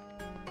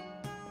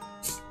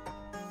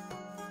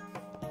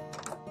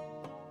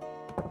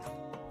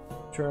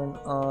 Turn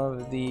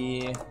off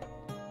the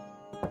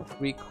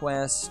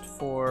request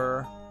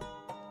for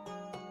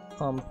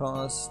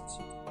compost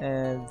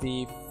and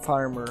the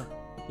farmer.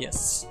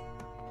 Yes.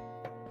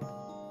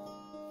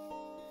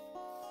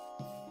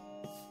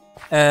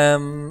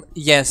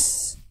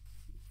 Yes.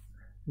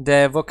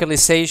 The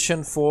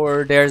vocalization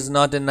for there's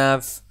not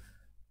enough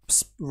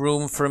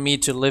room for me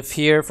to live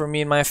here, for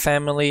me and my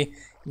family,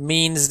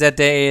 means that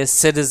the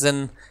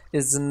citizen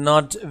is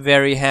not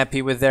very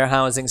happy with their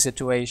housing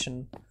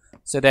situation.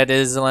 So that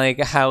is like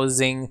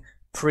housing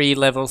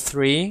pre-level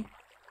 3.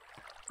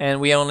 And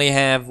we only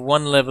have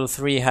one level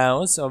 3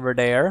 house over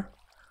there.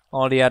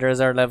 All the others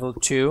are level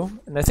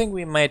 2. And I think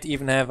we might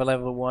even have a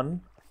level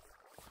 1.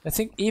 I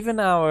think even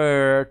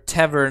our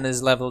tavern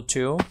is level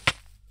 2.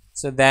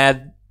 So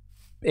that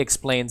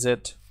explains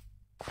it.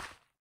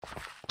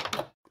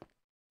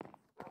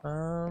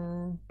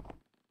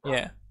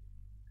 Yeah.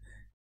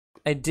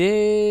 I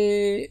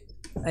did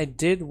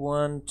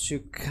want to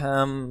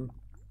come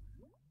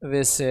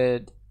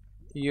visit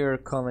your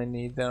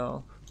colony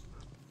though.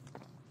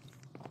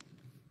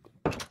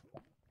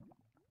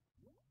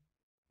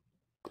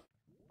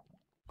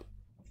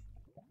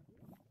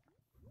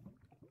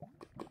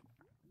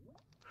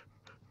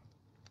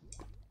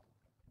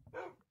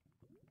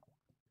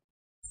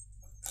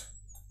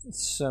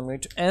 So I'm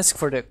going to ask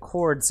for the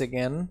cords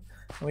again.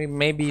 We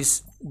maybe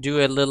do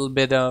a little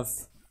bit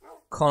of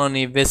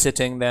colony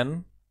visiting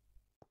then.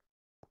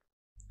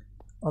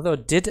 Although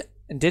did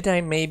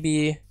I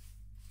maybe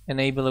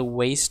enable a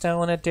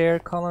waystone at their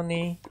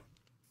colony?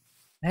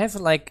 I have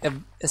like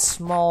a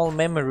small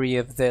memory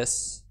of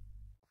this.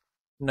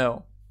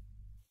 No.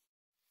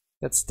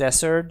 That's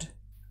desert.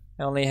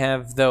 I only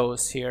have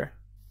those here.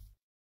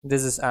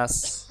 This is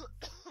us.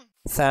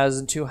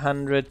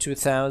 1200,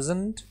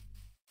 2000.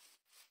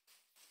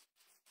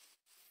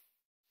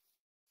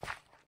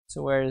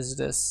 So where is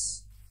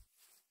this?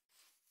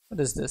 What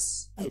is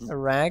this? A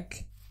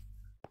rag?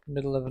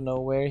 Middle of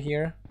nowhere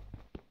here.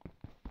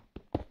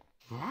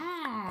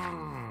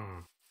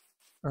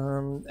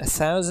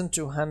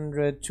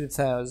 1,200,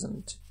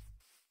 2,000.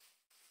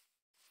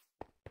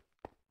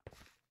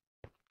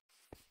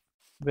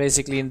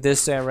 Basically in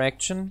this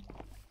direction.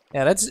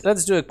 Yeah,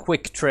 let's do a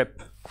quick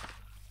trip.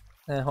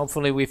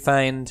 Hopefully we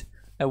find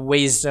a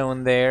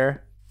waystone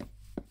there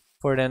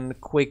for then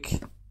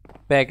quick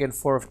back and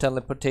forth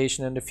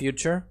teleportation in the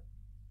future.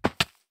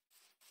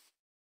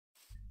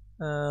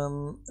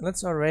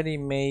 Let's already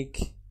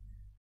make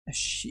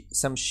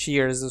some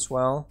shears as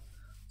well.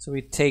 So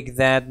we take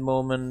that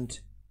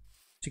moment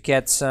to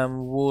get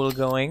some wool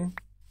going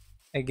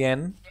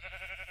again.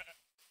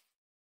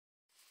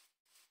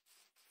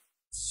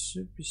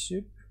 Soup.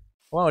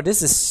 Wow,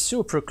 this is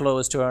super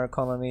close to our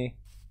colony.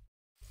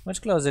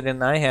 Much closer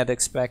than I had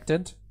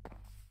expected.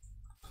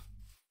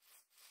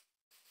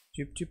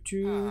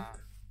 Choop.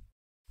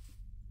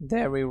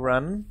 There we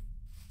run.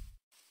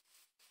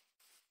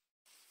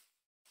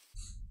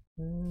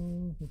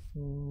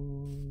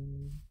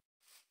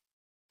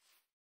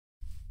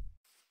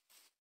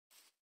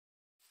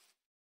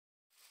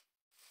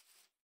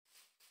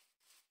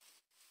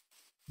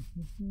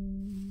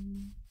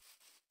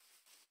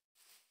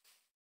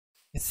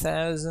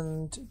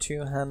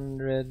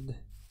 1,200,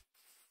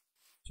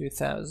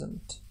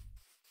 2,000.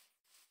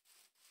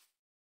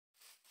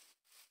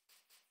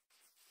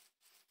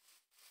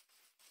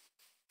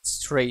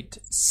 Straight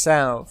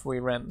south we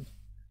ran.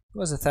 It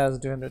was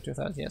 1,200,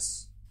 2,000,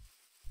 yes.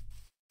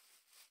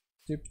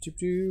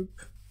 Doop.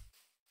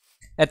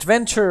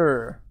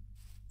 Adventure!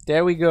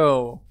 There we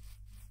go.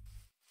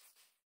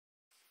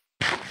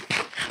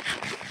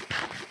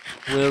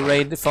 Will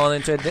Raid fall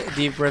into a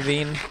deep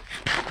ravine?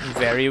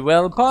 Very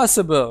well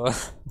possible.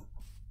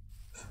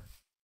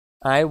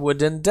 I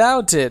wouldn't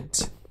doubt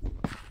it.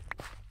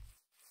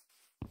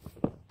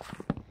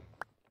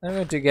 I'm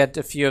going to get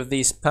a few of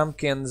these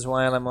pumpkins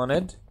while I'm on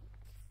it.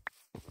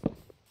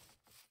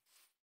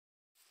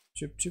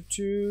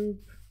 Choop.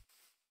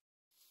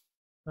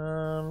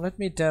 Let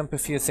me dump a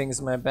few things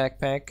in my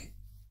backpack.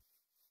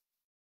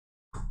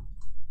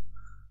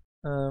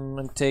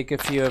 And take a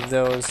few of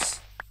those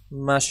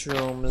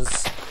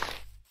mushrooms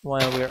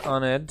while we're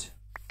on it.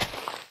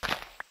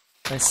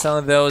 I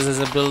saw those as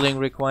a building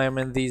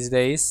requirement these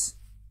days.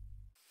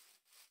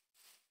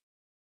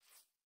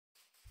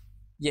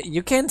 Yeah,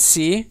 you can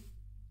see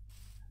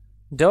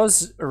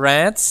those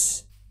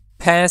rats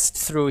passed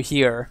through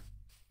here.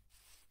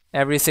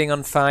 Everything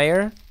on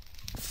fire.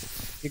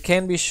 You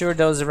can be sure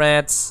those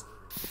rats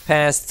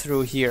passed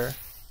through here.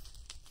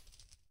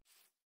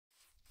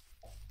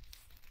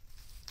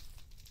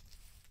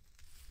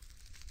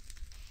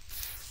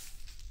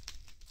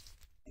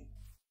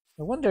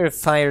 I wonder if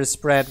fire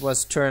spread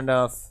was turned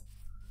off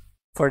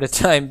for the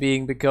time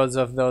being because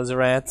of those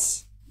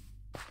rats.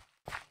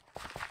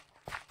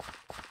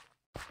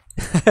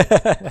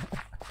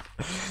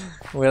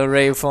 Will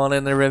Ray fall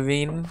in a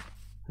ravine?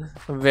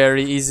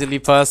 Very easily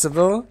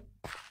possible.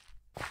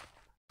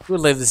 Who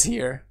lives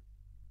here?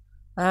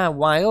 Ah,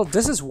 Wild.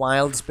 This is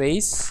Wild's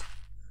base.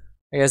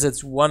 I guess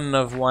it's one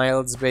of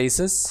Wild's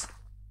bases.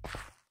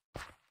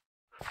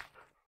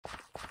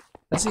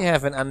 Does he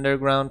have an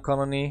underground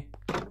colony?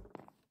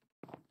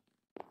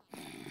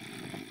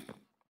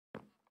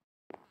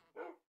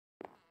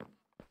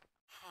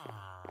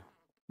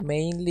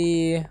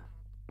 Mainly...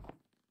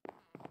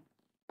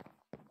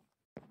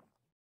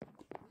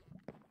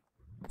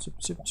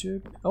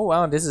 Choop. Oh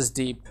wow, this is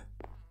deep.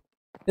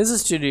 This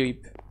is too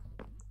deep.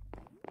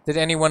 Did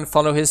anyone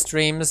follow his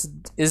streams?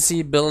 Is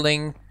he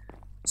building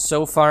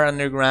so far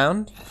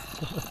underground?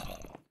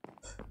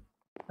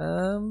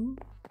 There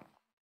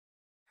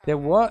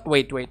was...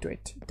 Wait.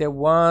 There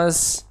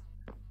was,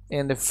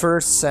 in the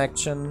first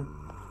section,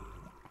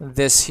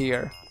 this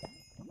here.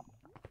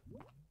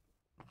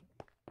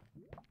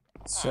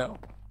 So...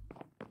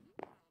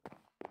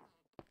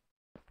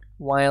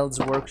 Wild's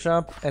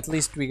workshop. At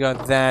least we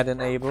got that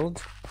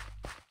enabled.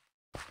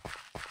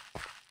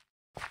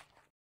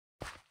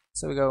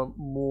 So we go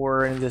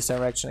more in this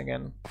direction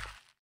again.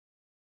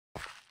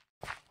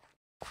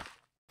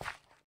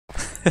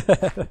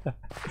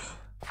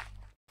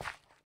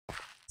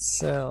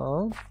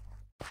 So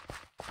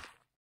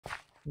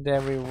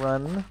there we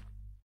run.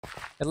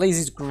 At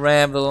least it's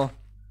gravel.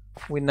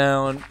 We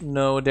now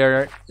know there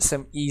are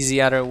some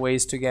easy other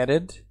ways to get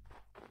it.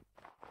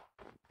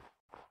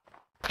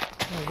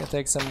 We can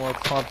take some more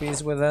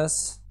poppies with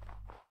us.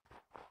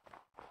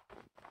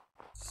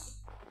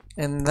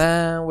 And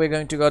then we're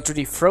going to go to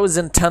the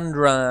frozen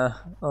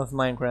tundra of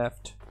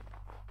Minecraft.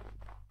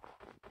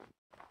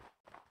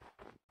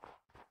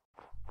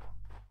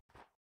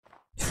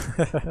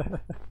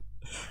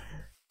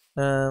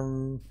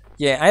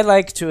 Yeah, I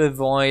like to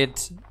avoid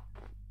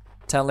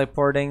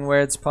teleporting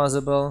where it's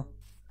possible.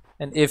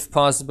 And if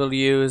possible,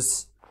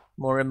 use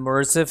more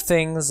immersive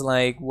things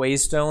like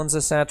waystones,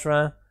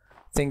 etc. I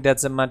think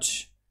that's a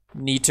much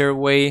neater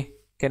way.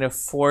 Kind of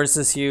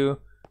forces you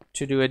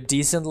to do a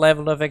decent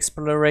level of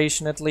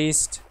exploration at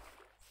least.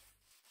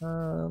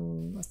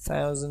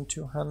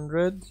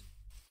 1,200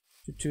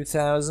 to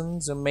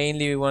 2,000. So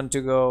mainly we want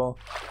to go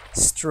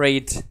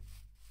straight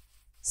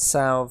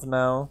south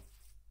now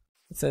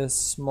with a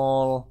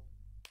small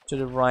to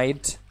the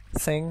right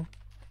thing.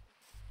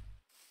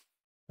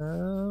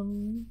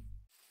 And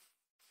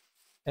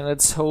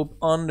let's hope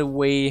on the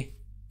way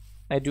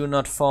I do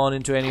not fall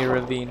into any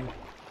ravine.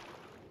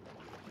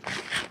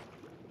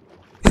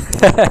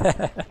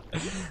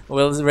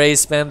 Will Ray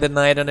spend the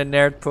night on the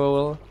Nerd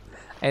Pole?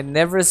 I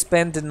never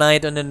spent the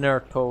night on the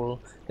Nerd Pole.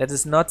 That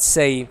is not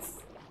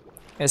safe.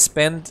 I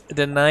spent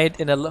the night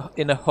in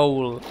a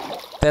hole.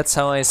 That's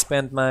how I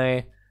spent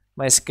my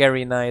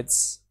scary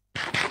nights.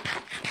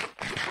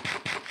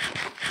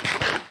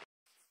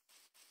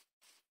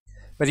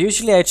 But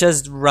usually I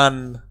just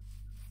run.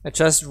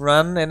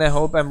 And I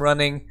hope I'm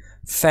running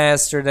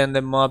faster than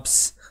the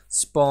mobs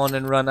spawn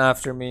and run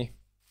after me.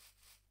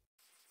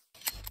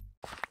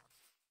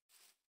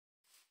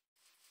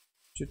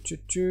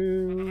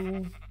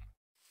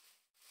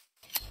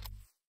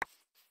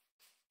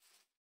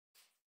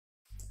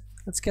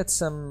 Let's get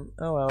some...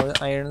 Oh, our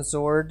iron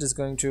sword is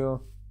going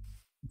to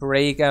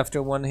break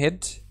after one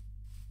hit.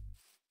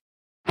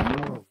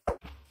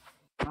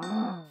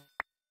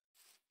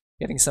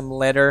 Getting some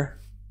leather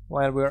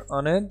while we're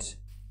on it.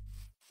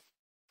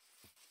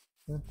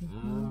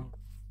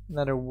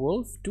 Another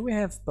wolf. Do we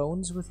have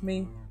bones with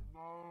me?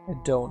 I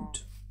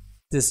don't.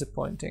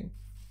 Disappointing.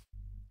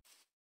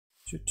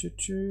 I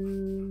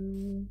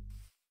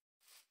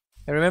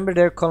remember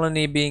their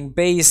colony being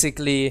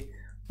basically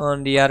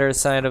on the other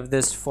side of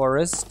this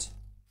forest.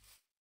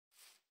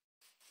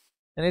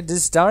 And it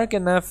is dark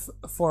enough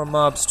for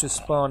mobs to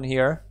spawn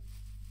here.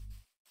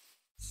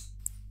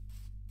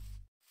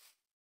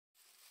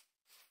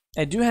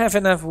 I do have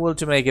enough wool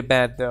to make a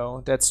bed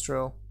though, that's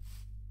true.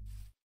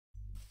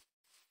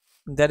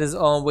 That is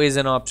always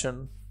an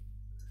option.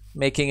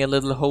 Making a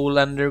little hole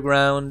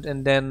underground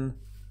and then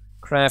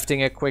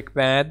crafting a quick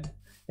bed.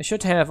 I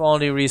should have all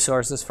the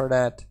resources for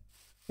that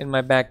in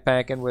my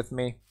backpack and with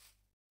me.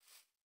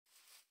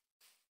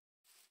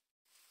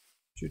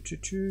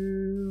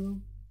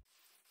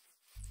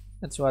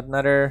 That's what,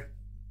 another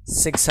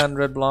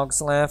 600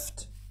 blocks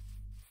left.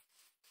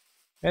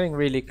 Getting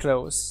really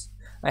close.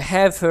 I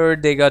have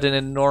heard they got an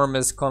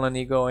enormous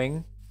colony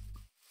going.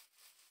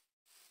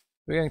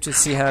 We're going to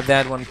see how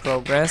that one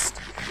progressed.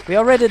 We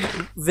already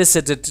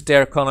visited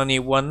their colony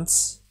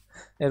once.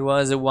 It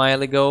was a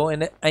while ago,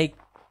 and I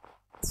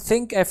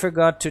think I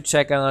forgot to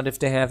check out if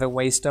they have a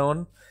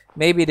waystone.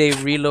 Maybe they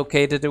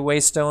relocated the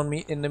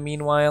waystone in the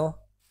meanwhile.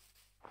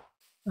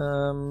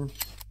 That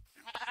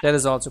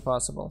is also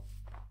possible.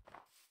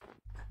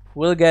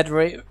 Will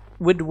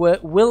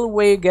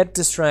Ray get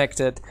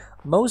distracted?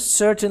 Most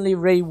certainly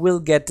Ray will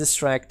get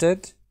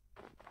distracted.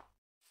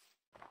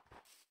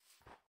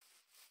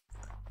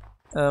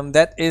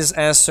 That is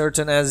as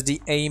certain as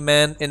the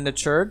amen in the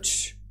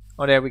church.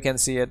 Oh, there we can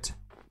see it.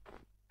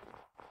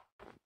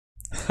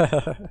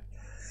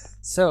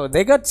 So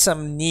they got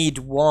some neat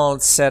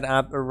walls set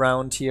up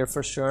around here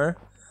for sure.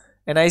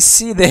 And I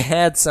see they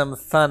had some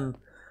fun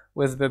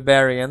with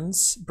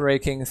barbarians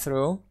breaking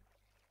through.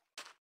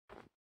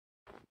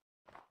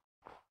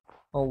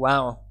 Oh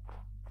wow.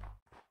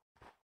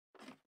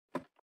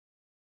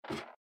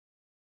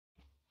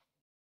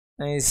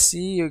 I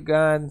see you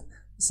got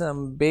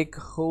some big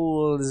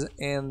holes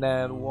in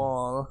that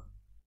wall.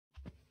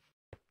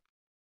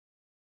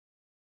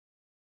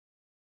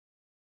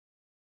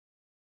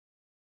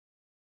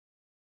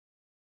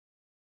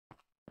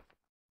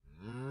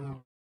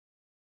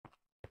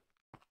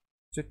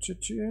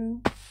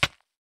 Choo-choo-choo.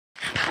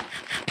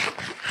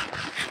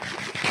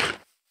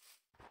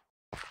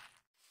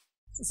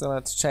 So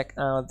let's check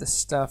out the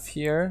stuff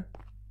here.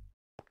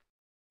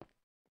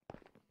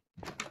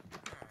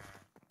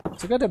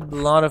 So we got a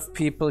lot of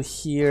people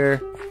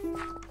here.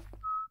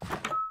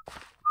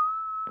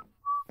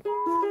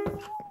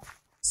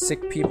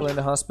 Sick people in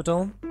the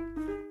hospital.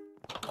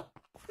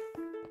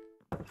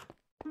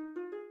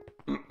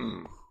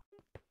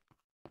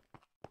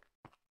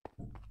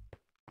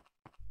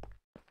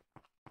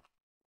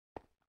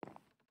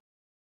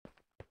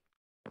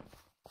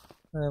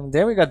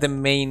 There we got the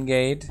main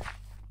gate.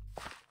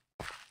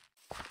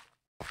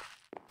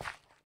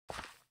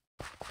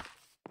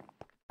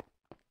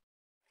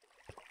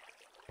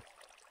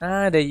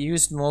 Ah, they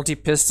used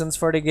multi-pistons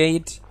for the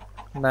gate.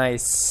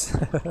 Nice.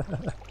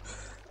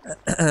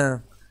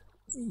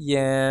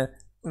 Yeah,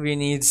 we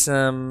need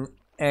some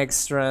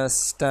extra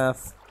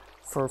stuff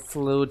for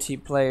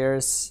floaty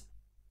players.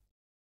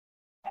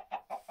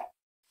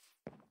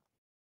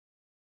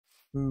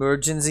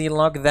 Emergency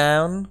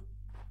lockdown.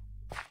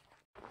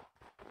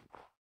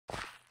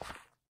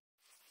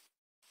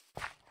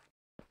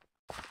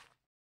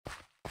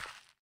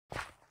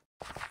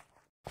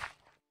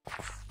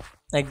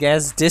 I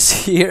guess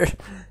this here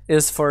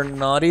is for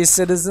naughty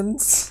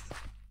citizens.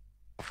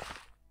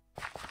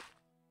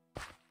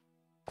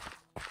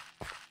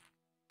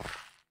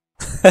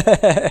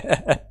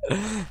 The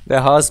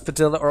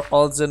hospital, or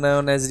also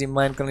known as the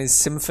MineColonies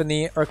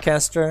Symphony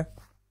Orchestra.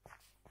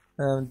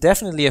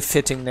 Definitely a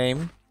fitting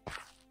name.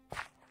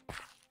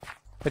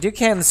 But you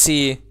can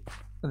see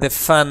the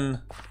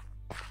fun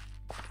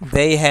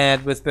they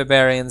had with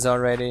barbarians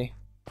already.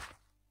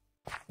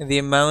 And the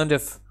amount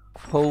of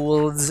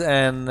holes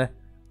and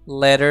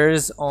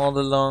letters all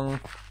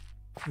along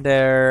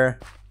their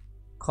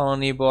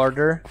colony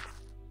border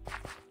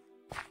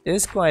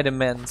is quite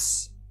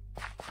immense.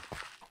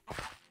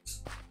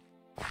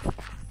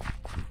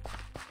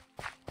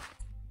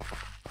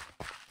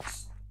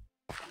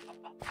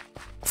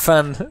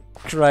 Fun,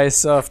 cries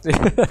softly.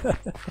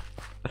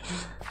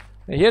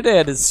 Here they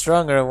had a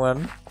stronger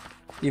one,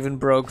 even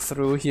broke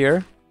through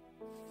here.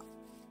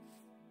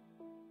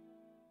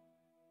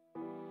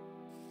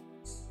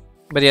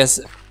 But yes,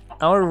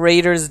 our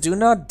raiders do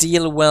not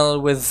deal well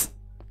with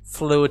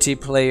floaty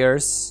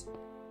players.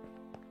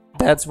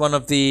 That's one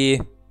of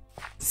the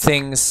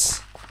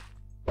things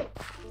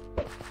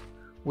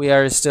we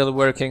are still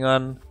working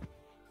on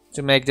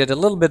to make that a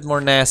little bit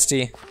more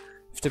nasty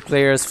if the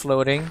player is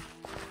floating.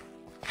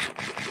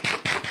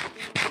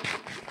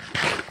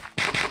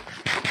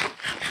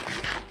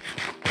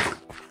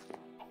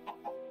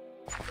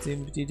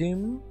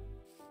 Dim-de-dim.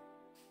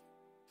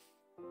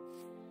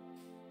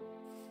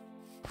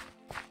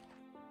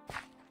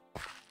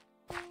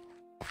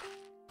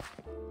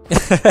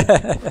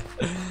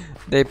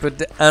 They put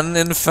the "un"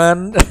 in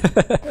fun.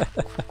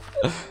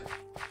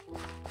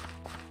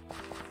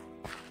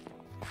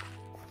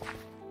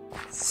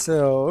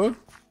 So,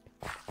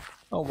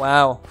 oh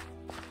wow,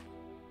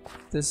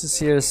 this is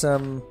here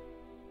some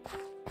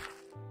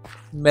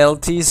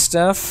melty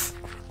stuff.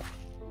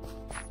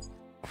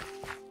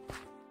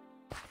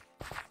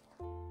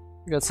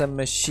 Got some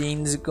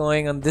machines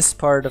going on this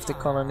part of the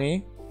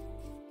colony.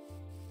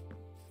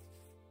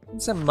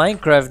 And some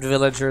Minecraft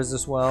villagers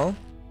as well.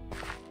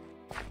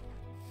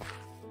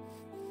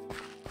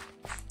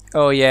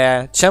 Oh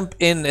yeah, jump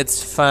in,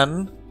 it's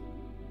fun.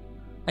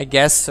 I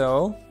guess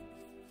so.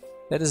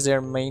 That is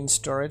their main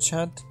storage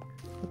hut.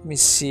 Let me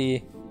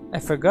see. I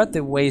forgot the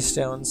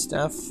waystone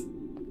stuff.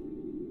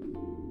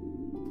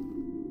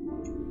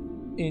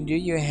 And do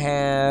you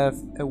have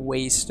a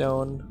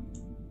waystone?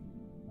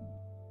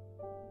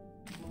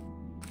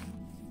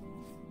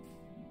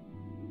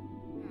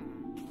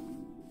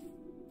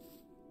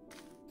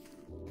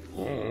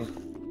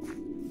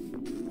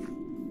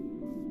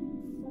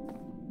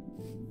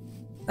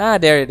 Ah,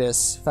 there it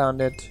is.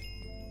 Found it.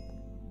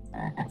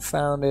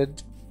 Found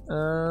it.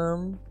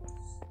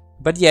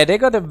 But yeah, they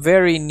got a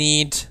very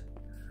neat,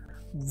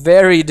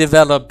 very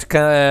developed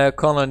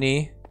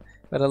colony.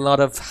 Got a lot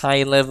of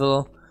high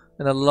level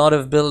and a lot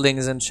of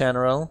buildings in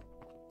general.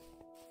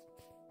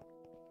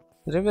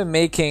 They've been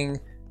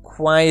making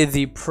quite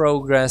the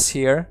progress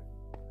here.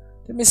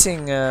 They're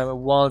missing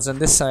walls on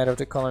this side of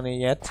the colony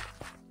yet.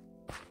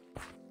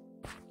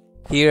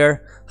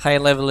 Here, high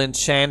level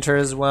enchanter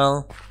as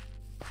well.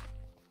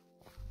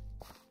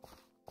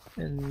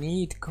 A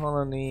neat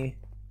colony,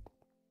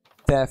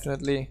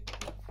 definitely.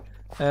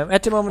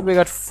 At the moment we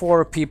got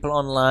 4 people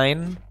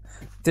online.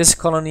 This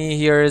colony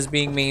here is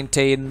being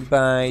maintained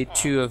by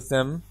 2 of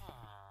them.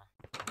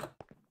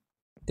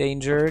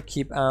 Danger,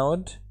 keep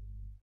out.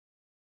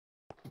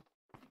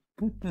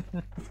 And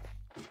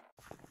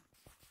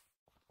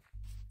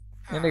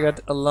they got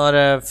a lot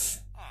of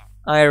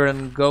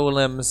iron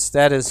golems,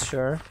 that is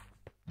sure.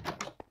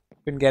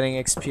 Been getting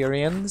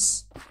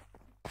experience.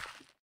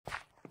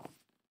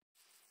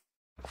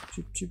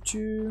 Choo choo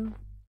choo.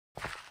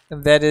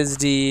 And that is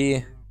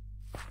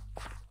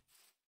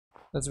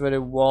that's where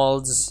the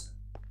walls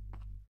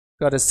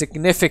got a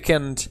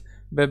significant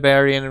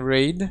barbarian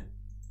raid,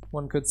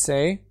 one could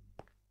say.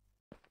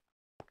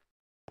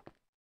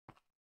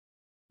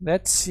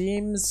 That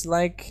seems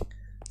like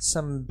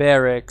some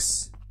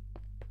barracks.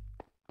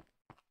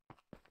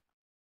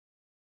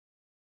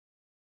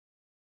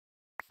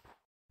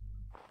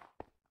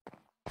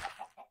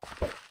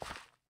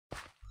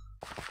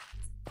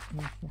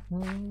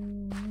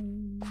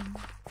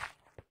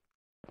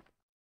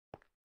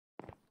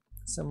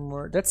 Some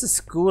more. That's a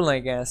school, I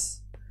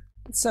guess.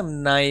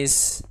 Some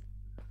nice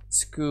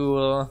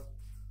school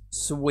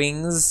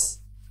swings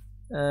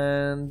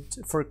and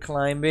for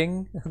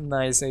climbing.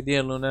 Nice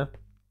idea, Luna.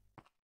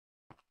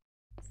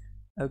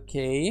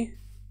 Okay.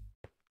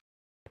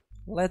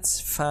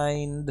 Let's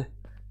find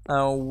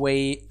our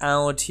way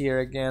out here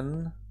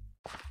again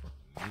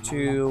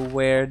to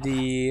where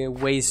the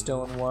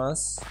waystone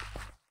was.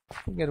 I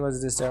think it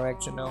was this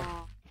direction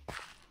now.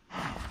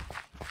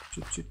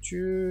 Choo choo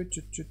choo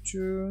choo choo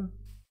choo.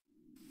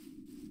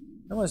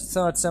 I almost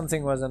thought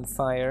something was on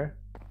fire.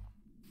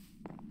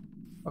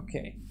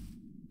 Okay.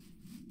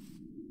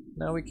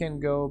 Now we can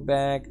go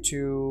back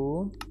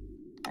to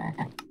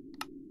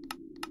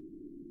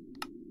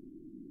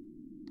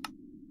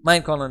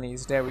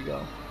MineColonies. There we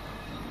go.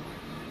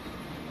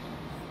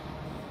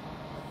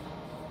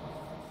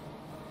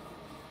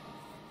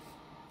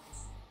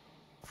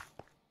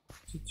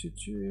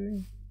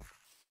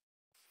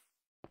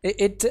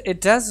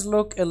 It does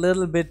look a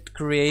little bit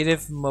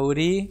creative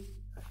modey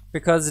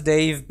because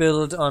they've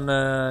built on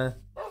a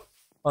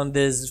on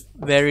this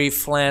very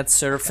flat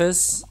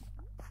surface,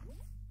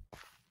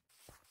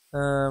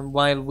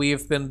 while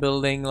we've been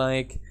building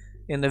like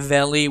in the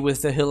valley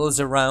with the hills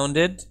around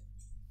it.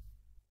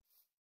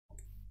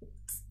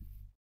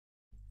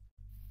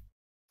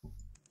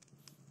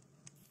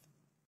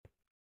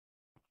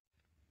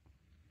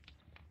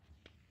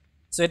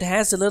 So it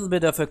has a little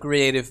bit of a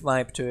creative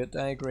vibe to it,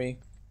 I agree.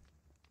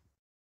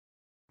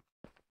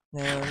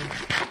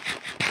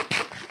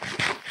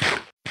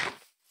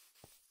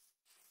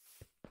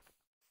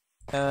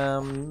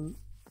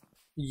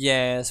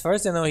 Yeah, as far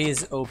as I know,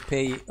 he's OP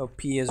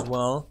as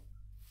well.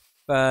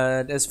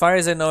 But as far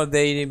as I know,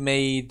 they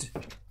made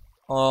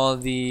all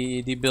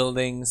the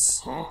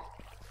buildings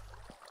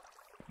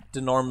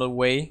the normal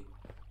way,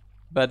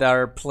 but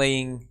are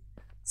playing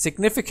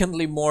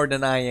significantly more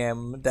than I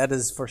am. That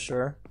is for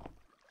sure.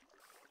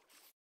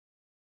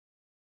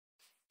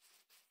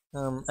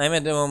 I'm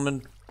at the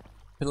moment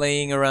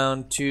playing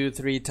around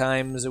 2-3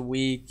 times a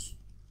week,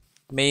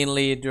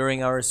 mainly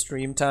during our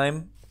stream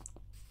time.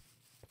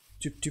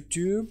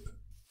 Toop.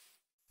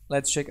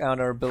 Let's check out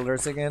our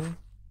builders again.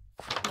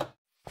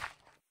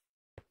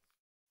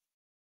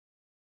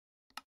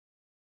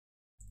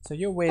 So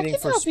you're waiting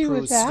for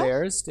spruce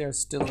stairs. They're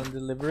still in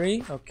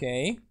delivery.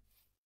 Okay.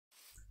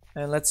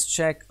 And let's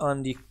check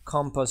on the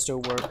composter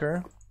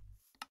worker.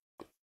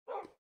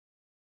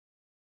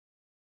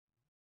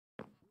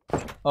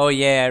 Oh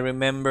yeah, I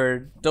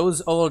remember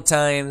those old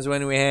times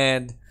when we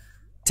had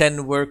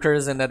 10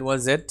 workers and that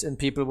was it, and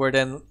people were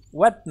then,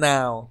 what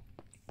now?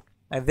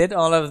 I did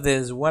all of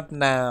this, what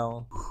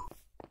now?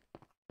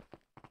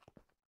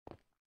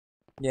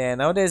 Yeah,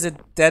 nowadays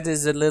that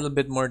is a little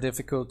bit more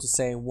difficult to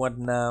say what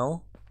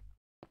now.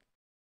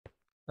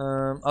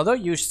 Although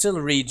you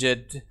still reach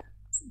it,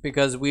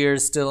 because we're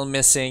still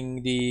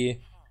missing the,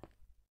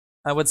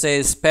 I would say,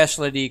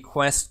 especially the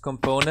quest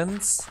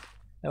components.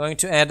 I'm going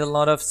to add a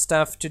lot of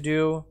stuff to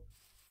do,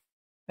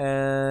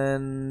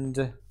 and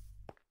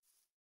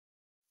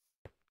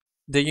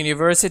the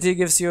university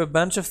gives you a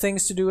bunch of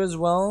things to do as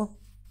well.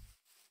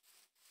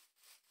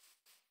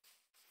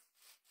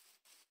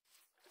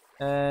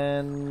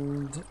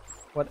 And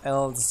what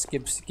else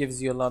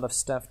gives you a lot of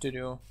stuff to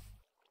do?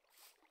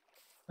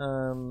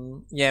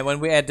 Yeah, when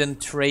we add in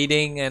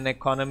trading and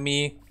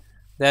economy,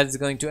 that's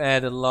going to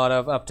add a lot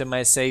of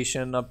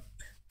optimization of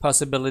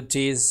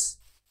possibilities.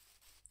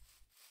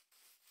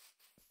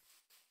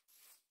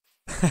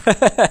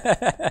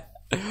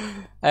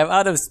 I'm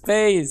out of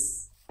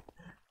space.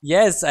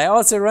 Yes, I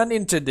also run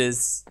into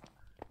this.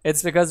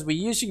 It's because we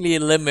usually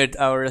limit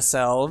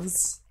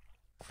ourselves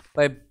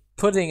by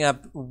putting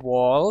up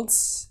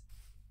walls,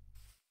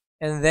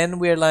 and then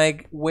we're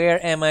like,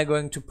 where am I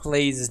going to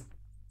place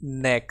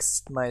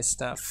next my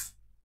stuff?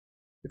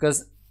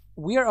 Because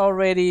we're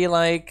already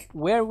like,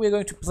 where we're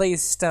going to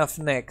place stuff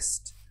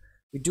next.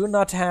 We do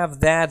not have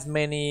that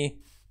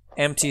many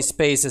empty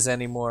spaces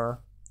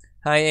anymore.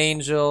 Hi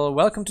Angel,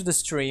 welcome to the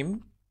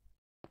stream.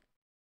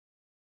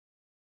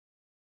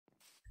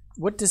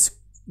 Would this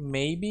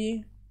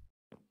maybe?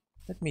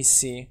 Let me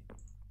see.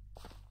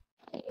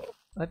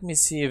 Let me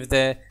see if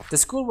the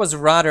school was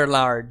rather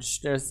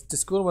large. The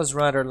school was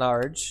rather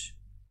large.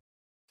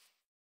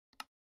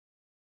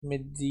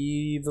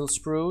 Medieval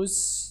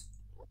spruce.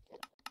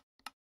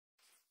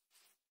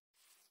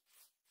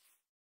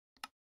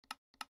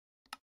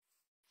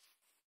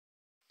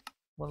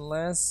 One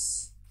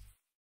less.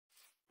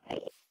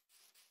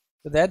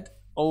 But that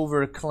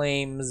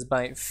overclaims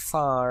by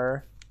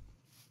far.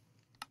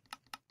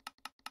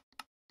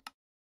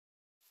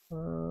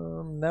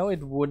 No,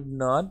 it would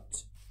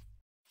not.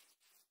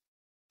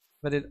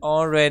 But it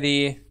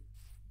already,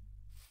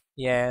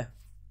 yeah.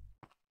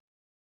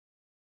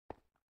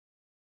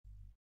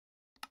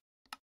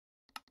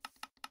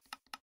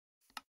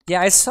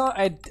 Yeah, I saw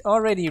I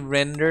already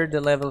rendered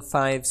the level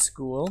 5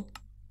 school.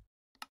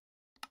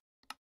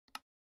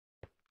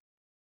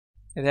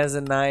 It has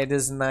a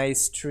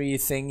nice tree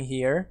thing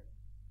here.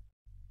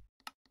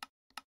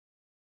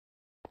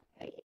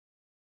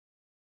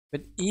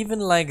 But even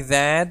like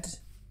that,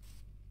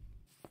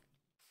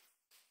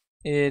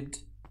 it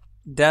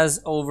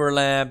does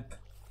overlap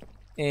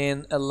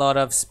in a lot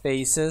of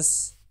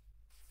spaces,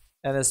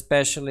 and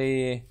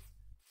especially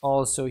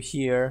also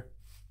here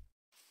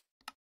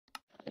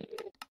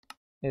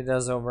it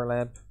does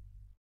overlap.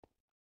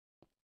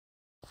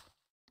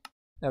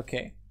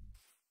 Okay,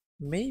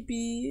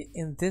 maybe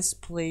in this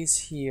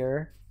place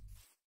here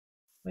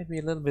might be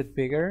a little bit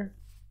bigger.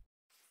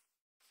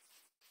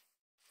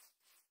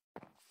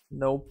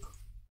 Nope,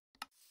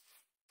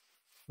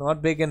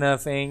 not big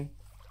enough, eh?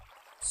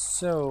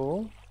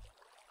 So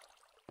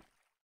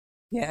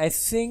yeah, I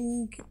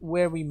think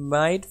where we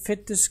might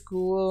fit the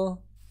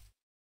school,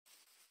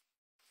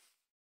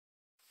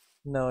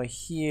 no,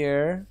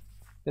 here,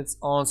 that's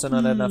also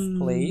not enough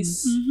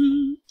place.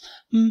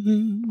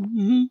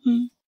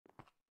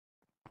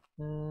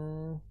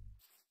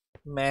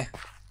 Meh.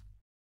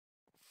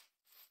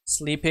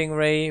 Sleeping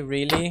Ray,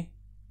 really?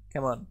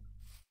 Come on,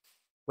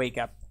 wake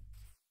up.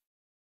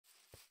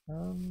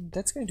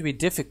 That's going to be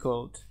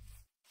difficult.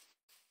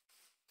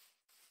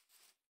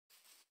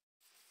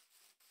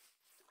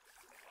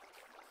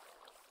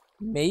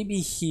 maybe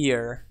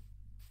here.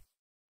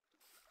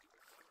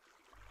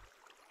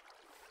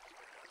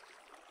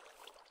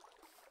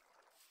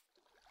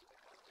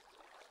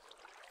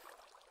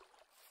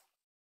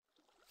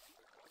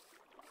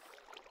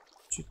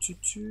 Choo choo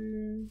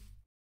choo.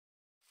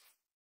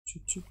 Choo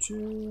choo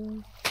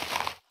choo.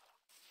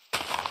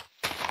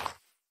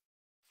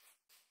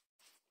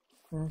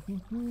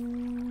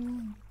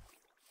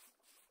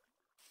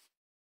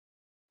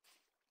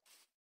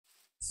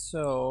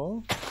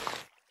 So,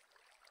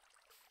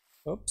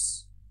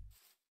 oops,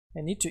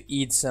 I need to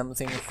eat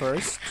something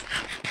first.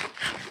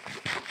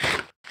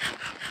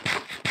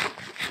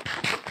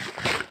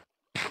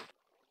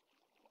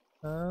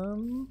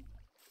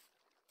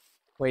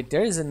 Wait,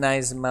 there is a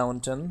nice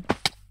mountain.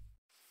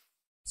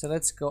 So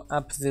let's go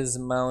up this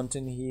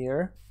mountain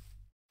here.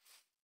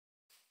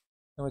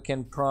 And we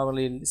can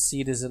probably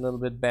see this a little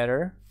bit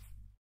better.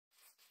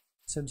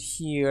 So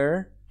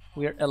here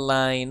we are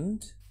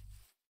aligned.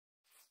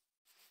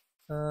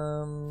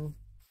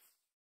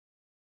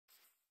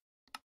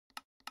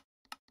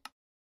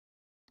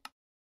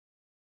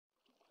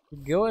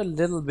 Go a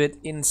little bit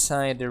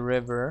inside the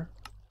river.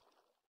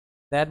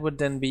 That would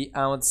then be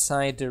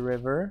outside the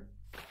river.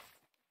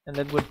 And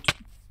that would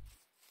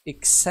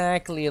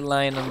exactly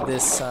align on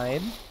this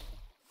side.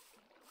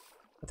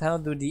 But how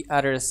do the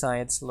other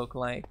sides look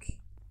like?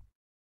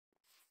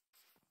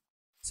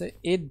 So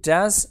it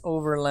does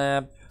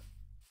overlap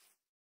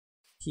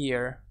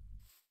here.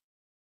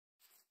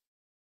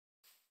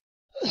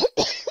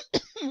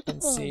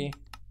 Let's see.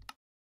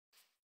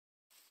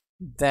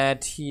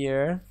 That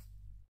here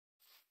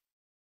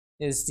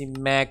is the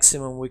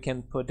maximum we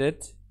can put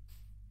it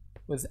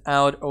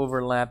without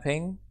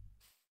overlapping.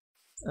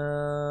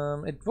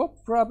 It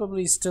will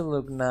probably still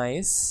look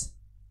nice.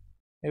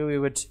 Maybe we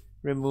would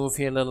remove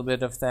here a little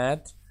bit of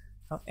that.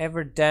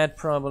 However, that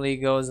probably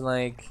goes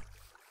like,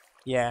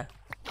 yeah,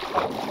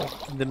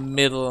 like the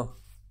middle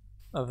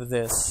of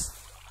this.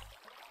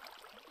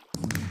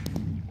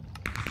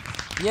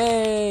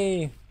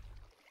 Yay!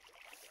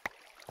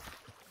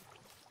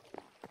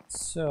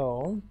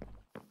 So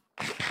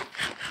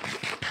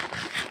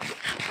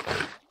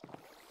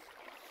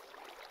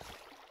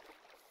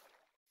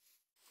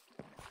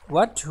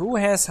what? Who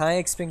has high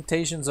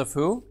expectations of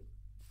who?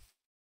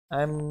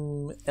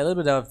 I'm a little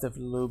bit out of the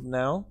loop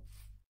now.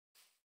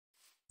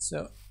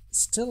 So,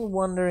 still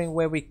wondering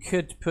where we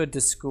could put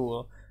the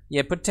school.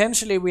 Yeah,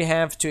 potentially we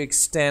have to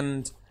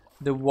extend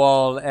the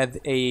wall at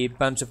a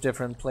bunch of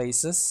different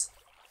places.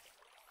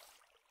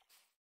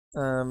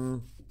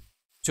 To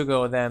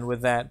go then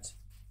with that.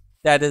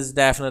 That is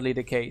definitely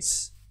the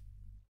case.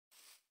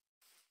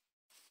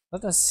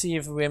 Let us see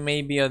if we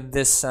maybe on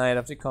this side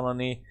of the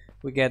colony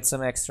we get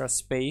some extra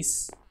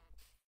space.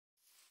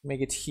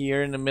 Make it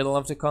here in the middle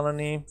of the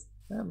colony.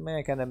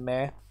 Meh, kinda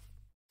meh.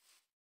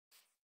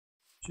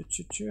 Choo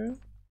choo choo.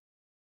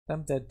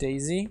 Dump that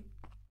daisy.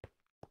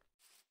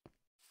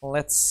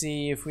 Let's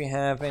see if we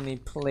have any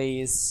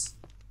place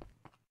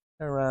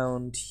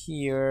around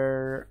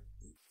here.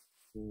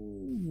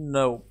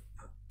 Nope.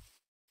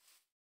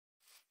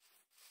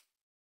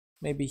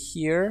 Maybe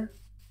here.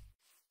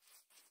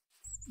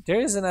 There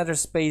is another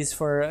space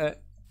for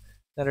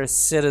another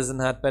citizen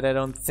hut, but I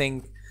don't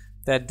think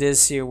that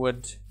this here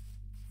would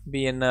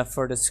be enough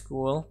for the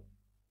school.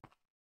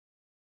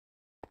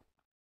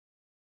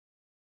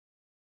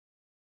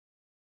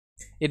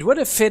 It would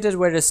have fitted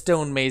where the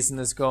stonemason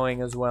is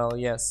going as well,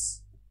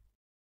 yes.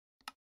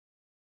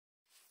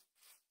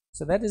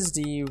 So that is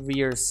the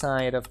rear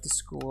side of the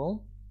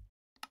school.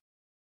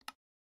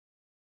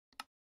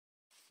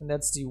 And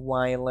that's the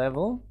Y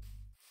level.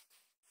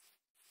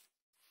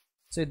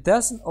 So it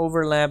doesn't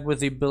overlap with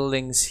the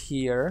buildings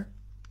here.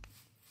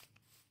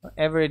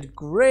 However, it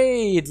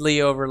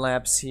greatly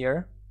overlaps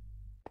here.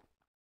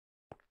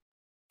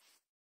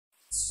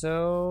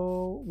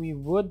 So we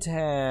would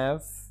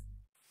have,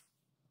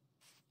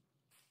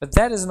 but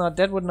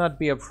that would not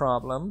be a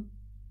problem.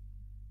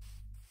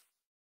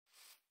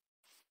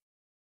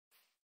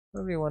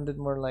 Probably wanted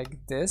more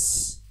like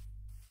this.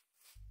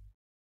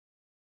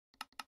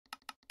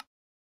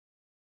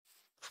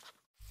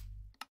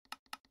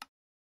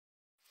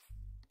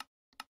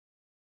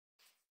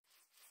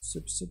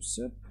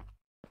 Sip.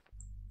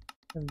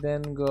 And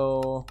then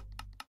go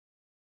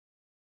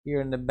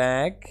here in the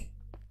back.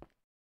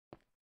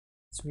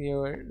 So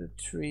the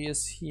tree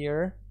is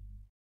here.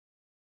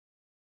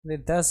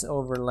 It does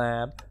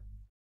overlap.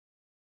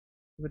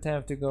 We would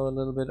have to go a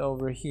little bit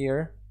over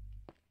here.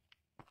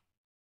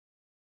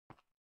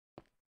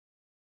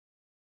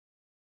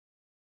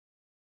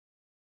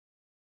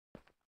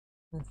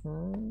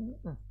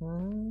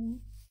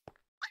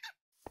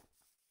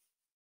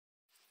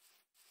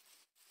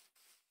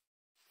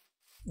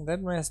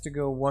 That one has to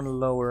go one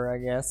lower, I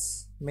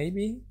guess.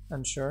 Maybe?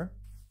 Unsure.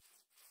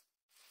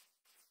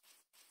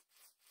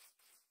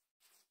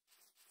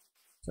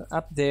 So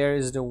up there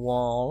is the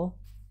wall.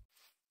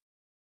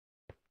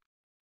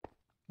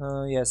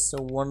 Yes, so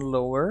one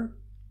lower.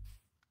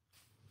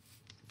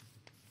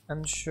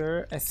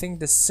 Unsure. I think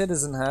the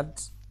citizen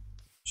hut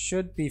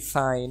should be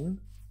fine.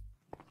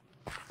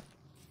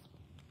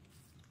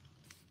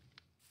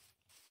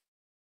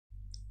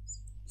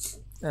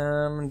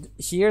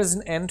 Here's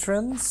an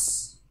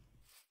entrance.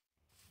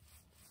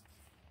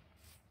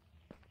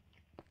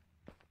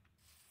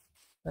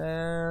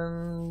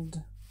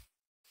 And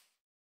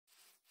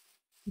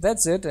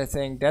that's it, I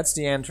think. That's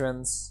the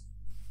entrance.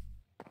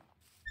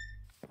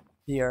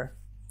 Here.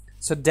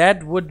 So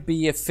that would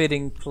be a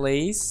fitting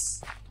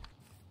place.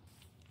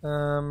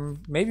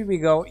 Maybe we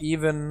go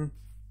even...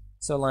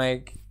 So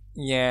like,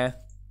 yeah.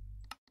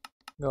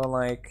 Go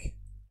like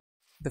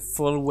the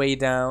full way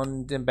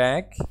down and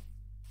back.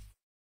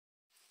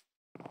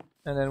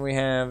 And then we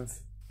have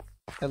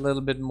a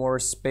little bit more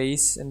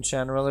space in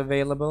general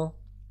available.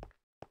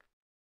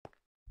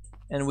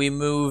 And we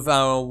move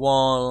our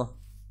wall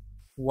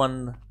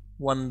one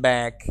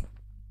back.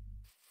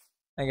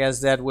 I guess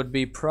that would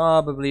be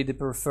probably the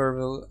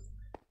preferable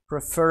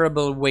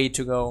way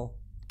to go.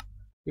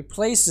 We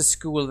place the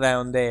school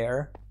down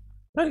there.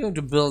 Not going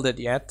to build it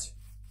yet,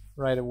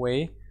 right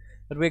away.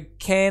 But we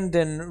can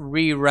then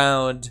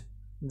reroute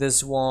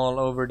this wall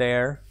over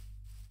there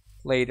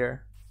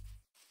later.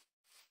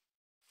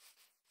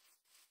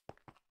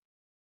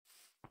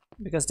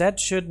 Because that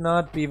should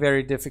not be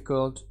very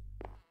difficult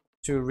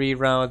to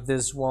reroute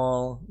this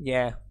wall.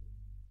 Yeah,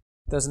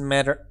 doesn't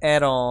matter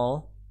at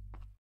all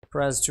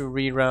for us to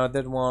reroute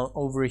that wall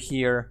over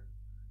here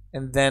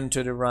and then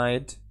to the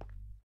right,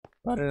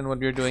 rather than what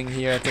we're doing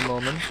here at the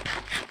moment.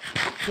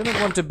 Do not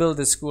want to build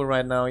a school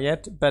right now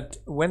yet, but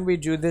when we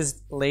do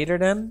this later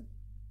then,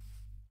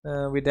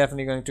 we're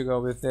definitely going to go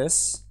with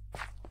this.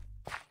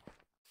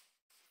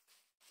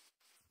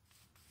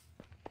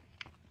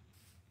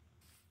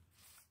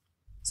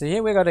 So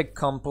here we got a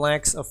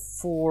complex of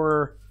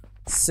 4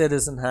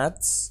 citizen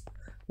huts.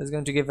 That's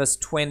going to give us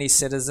 20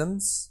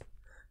 citizens.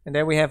 And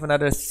then we have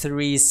another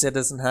 3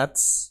 citizen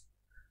huts.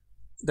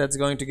 That's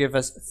going to give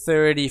us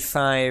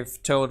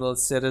 35 total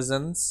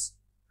citizens.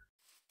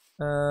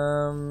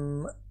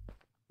 That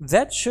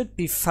should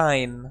be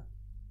fine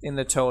in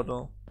the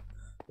total.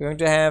 We're going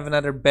to have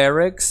another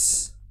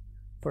barracks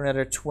for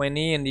another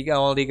 20 and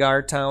all the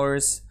guard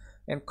towers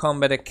and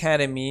combat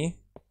academy.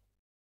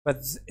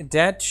 But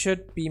that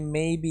should be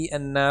maybe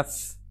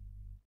enough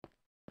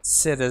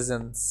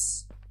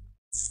citizens.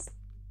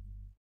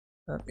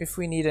 If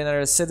we need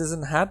another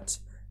citizen hut,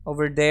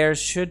 over there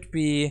should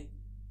be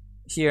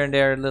here and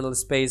there a little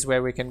space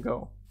where we can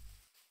go.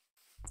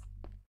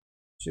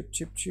 Choop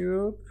choop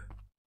choop.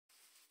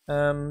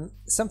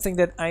 Something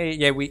that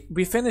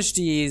we finished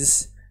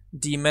these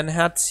demon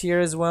huts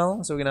here as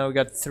well, so now we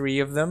got 3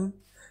 of them.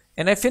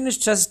 And I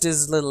finished just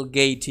this little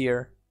gate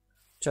here,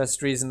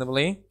 just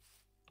reasonably.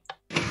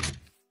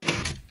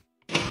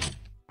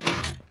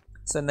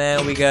 So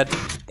now we got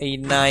a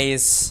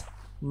nice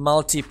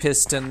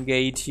multi-piston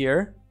gate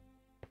here.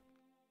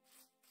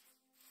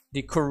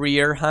 The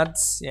courier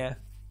huts, yeah.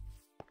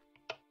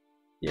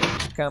 Here,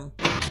 come.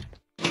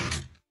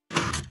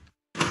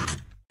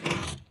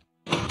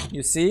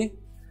 You see?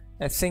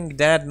 I think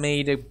that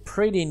made a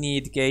pretty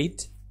neat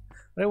gate.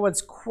 But it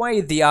was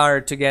quite the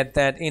art to get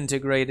that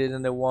integrated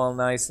in the wall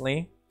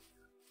nicely.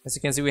 As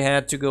you can see, we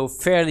had to go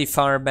fairly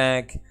far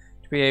back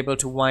to be able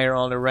to wire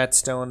all the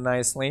redstone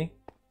nicely.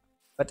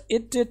 But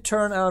it did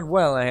turn out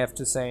well, I have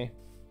to say.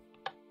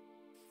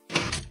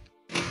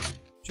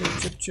 Chip,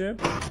 chip, chip.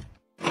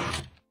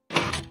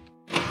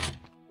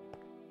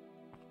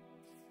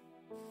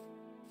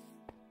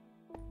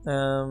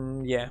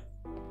 Yeah.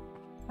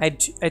 I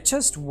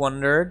just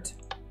wondered.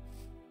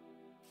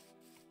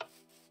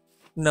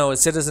 No,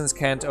 citizens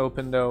can't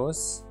open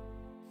those.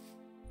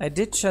 I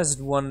did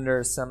just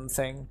wonder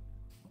something.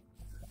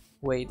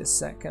 Wait a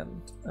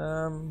second.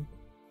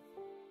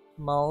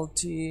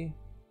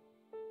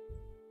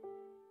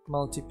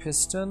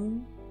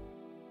 Multi-piston.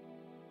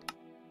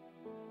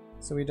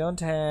 So we don't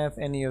have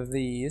any of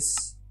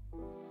these.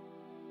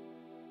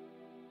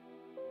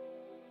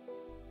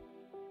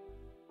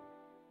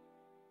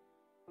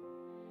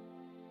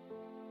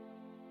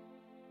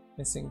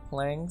 Missing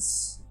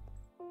planks.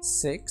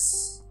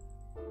 6.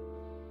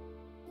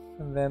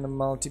 And then a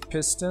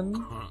multi-piston.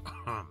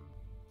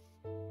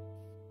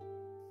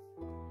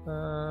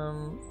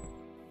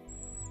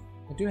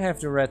 I do have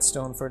the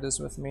redstone for this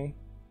with me.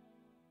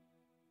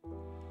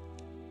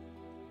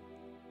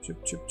 Choop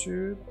choop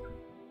choop.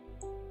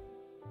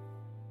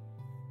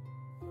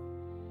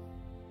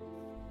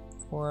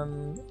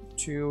 1,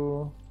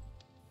 2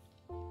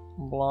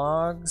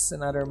 blocks,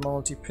 another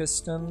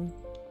multi-piston.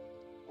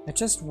 I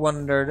just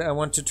wondered, I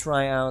want to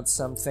try out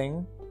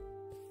something.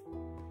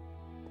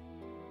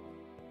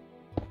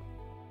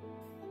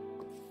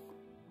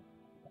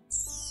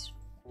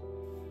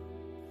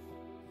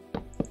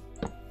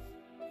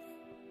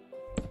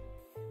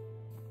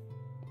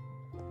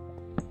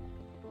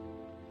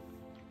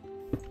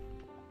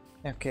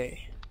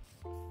 Okay,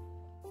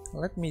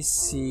 let me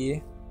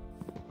see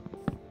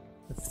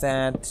if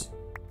that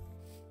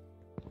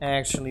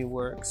actually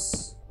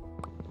works.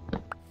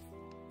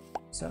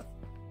 So,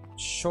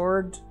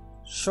 short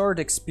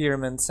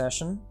experiment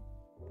session.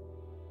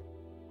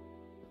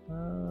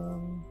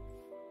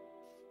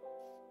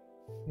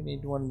 We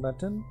need 1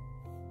 button.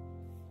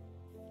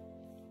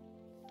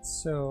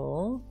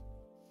 So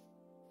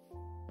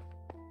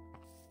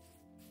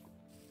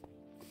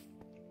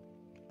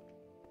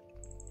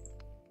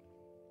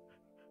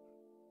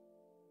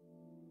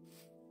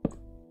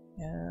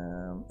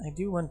I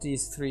do want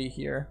these 3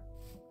 here.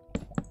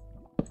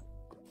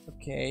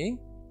 Okay.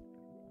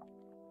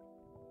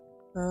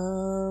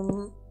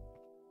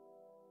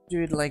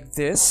 Do it like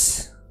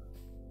this.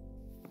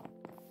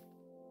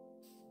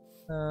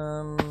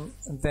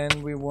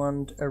 Then we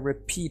want a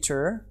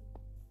repeater.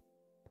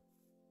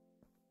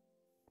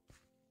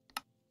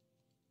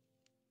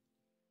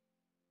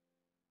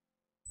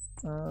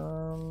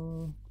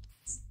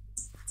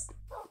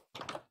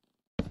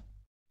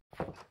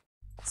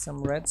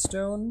 Some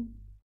redstone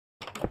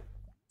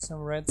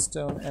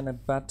and a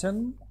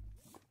button.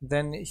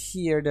 Then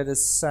here that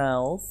is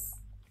south,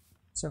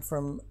 so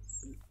from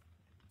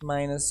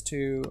minus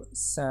to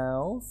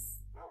south,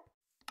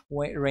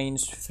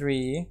 range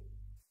 3,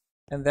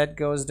 and that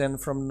goes then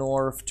from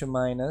north to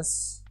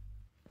minus.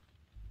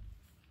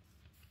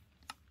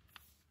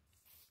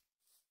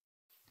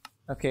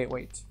 Okay,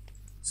 wait,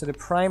 so the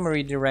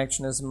primary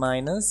direction is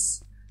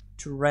minus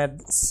to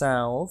red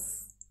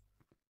south,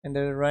 and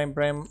the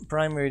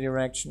primary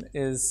direction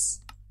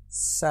is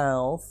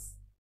south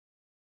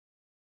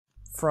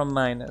from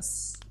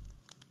minus,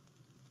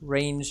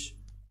 range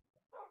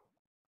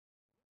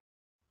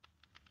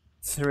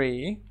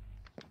 3.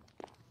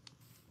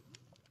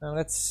 Now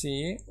let's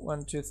see,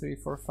 1, 2, 3,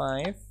 4,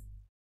 5.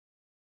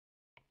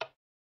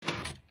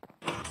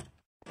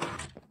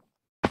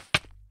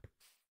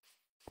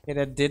 Okay,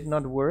 that did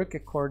not work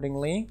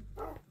accordingly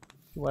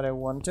to what I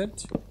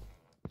wanted.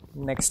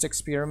 Next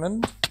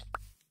experiment.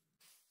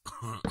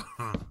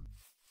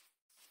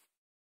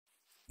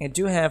 I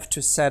do have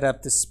to set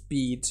up the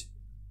speed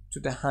to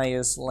the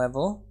highest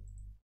level,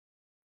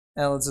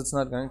 else it's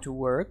not going to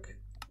work.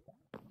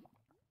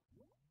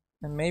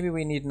 And maybe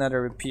we need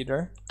another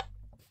repeater.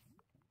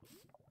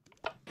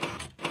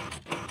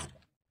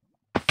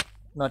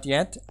 Not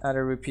yet.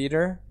 Other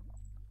repeater.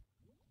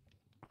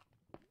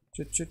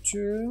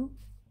 Choo-choo-choo.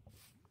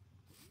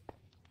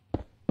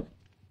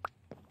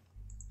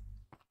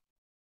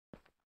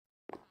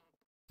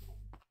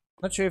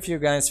 Not sure if you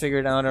guys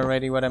figured out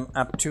already what I'm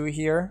up to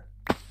here.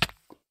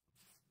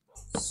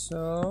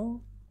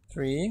 So,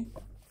 3.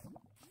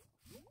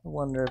 I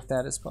wonder if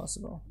that is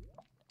possible.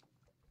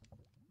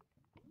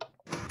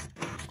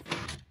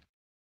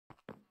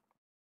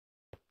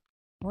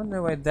 I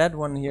wonder why that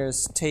one here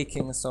is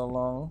taking so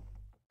long.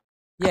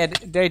 Yeah,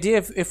 the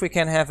idea if we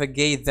can have a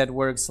gate that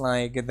works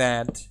like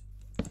that.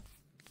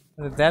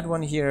 That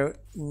one here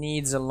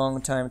needs a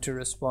long time to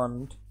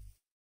respond.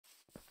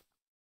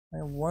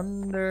 I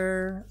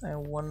wonder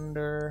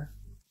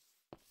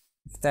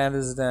if that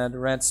is that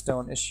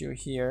redstone issue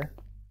here.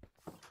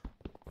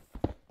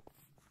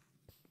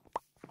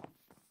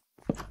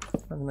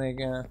 I'm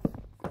gonna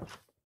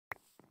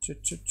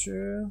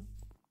choo-choo-choo.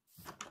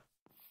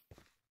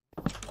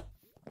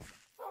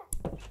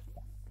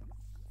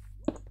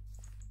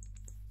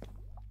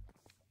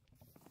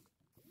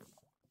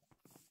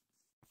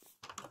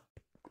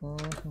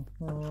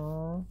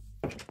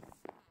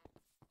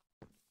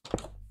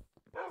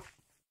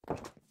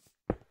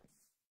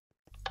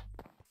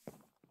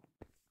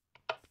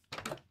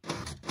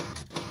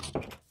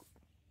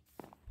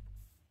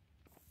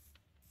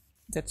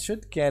 That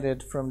should get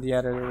it from the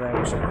other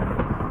direction.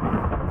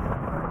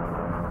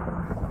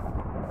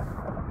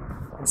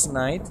 It's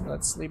night,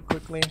 let's sleep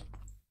quickly.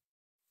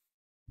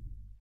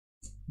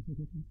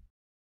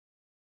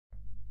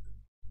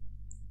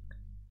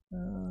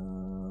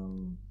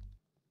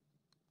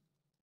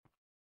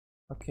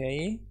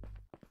 Okay.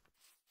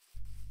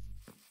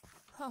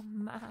 Oh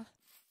my.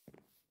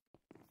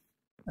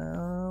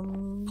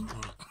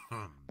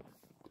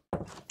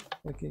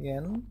 Look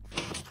again.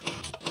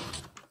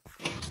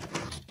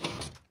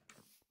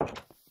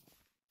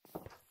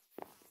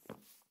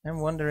 I'm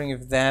wondering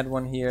if that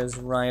one here is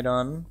right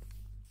on.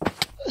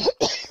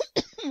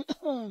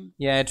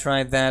 Yeah, I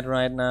tried that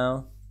right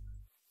now.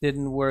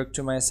 Didn't work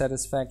to my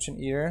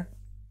satisfaction either.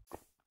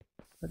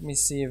 Let me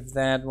see if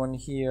that one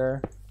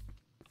here.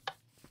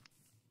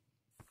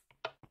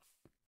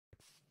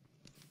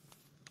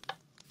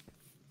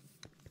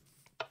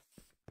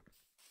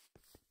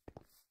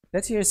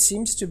 That here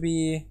seems to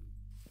be...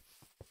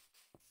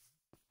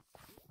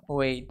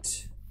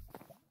 Wait.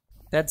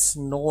 That's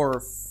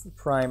north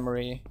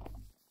primary.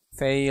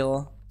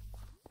 Fail.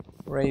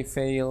 Ray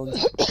failed.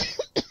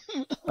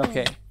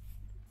 Okay.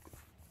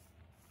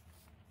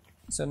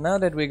 So now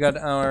that we got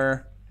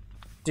our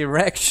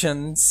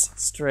directions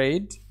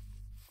straight,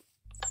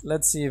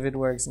 let's see if it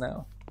works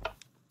now.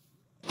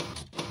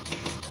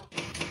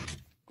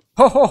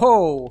 Ho ho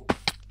ho!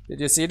 Did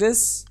you see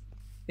this?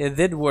 It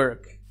did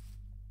work.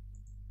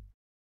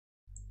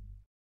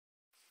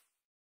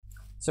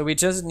 So we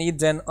just need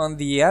then on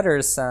the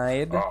other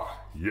side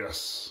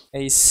Yes.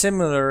 a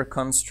similar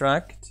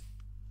construct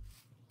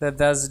that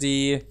does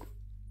the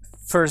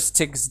first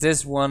ticks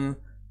this one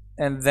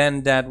and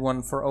then that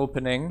one for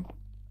opening.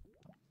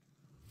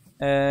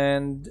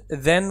 And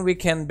then we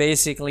can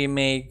basically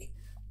make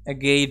a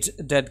gate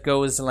that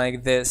goes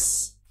like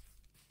this.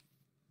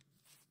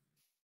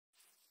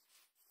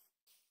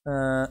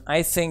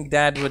 I think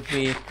that would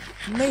be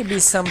maybe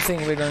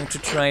something we're going to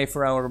try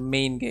for our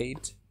main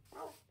gate.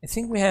 I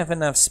think we have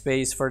enough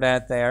space for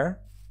that there.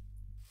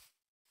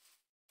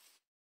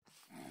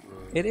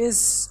 It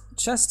is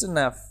just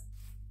enough.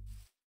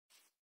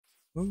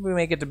 Maybe we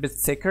make it a bit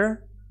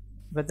thicker,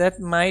 but that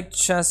might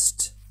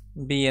just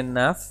be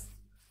enough.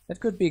 That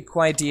could be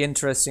quite the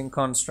interesting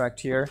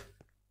construct here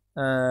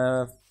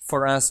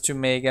for us to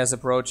make as a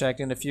project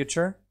in the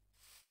future.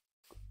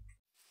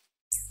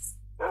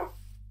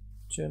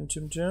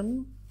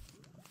 Jum.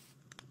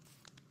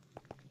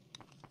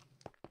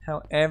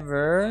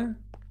 However,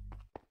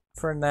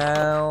 for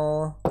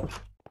now,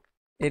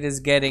 it is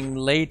getting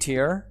late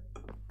here,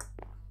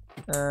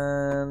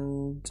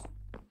 and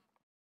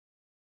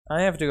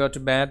I have to go to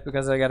bed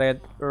because I gotta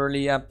get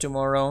early up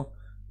tomorrow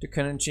to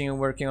continue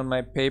working on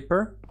my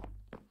paper.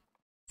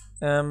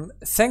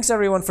 Thanks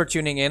everyone for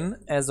tuning in.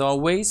 As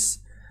always,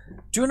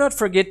 do not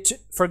forget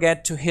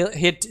to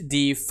hit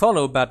the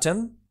follow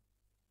button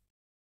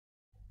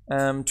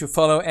to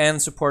follow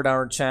and support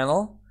our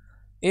channel.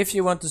 If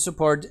you want to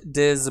support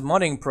this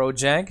modding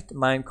project,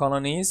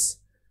 MineColonies,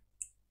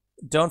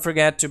 don't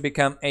forget to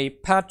become a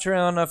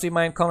Patreon of the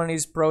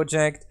MineColonies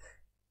project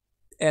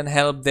and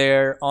help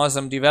their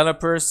awesome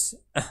developers.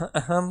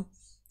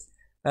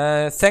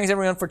 Thanks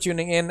everyone for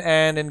tuning in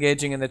and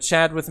engaging in the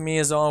chat with me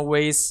as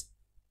always.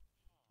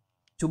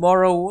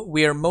 Tomorrow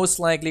we are most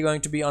likely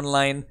going to be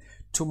online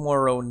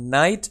tomorrow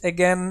night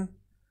again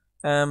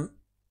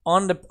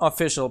on the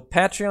official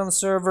Patreon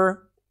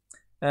server.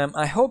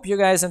 I hope you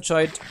guys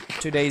enjoyed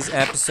today's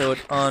episode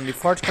on the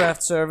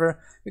ForgeCraft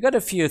server. We got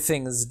a few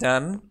things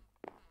done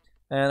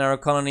and our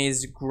colony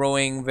is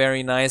growing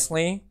very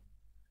nicely.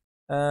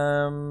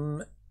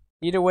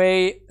 Either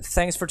way,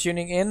 thanks for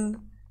tuning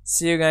in.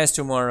 See you guys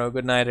tomorrow.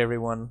 Good night,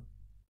 everyone.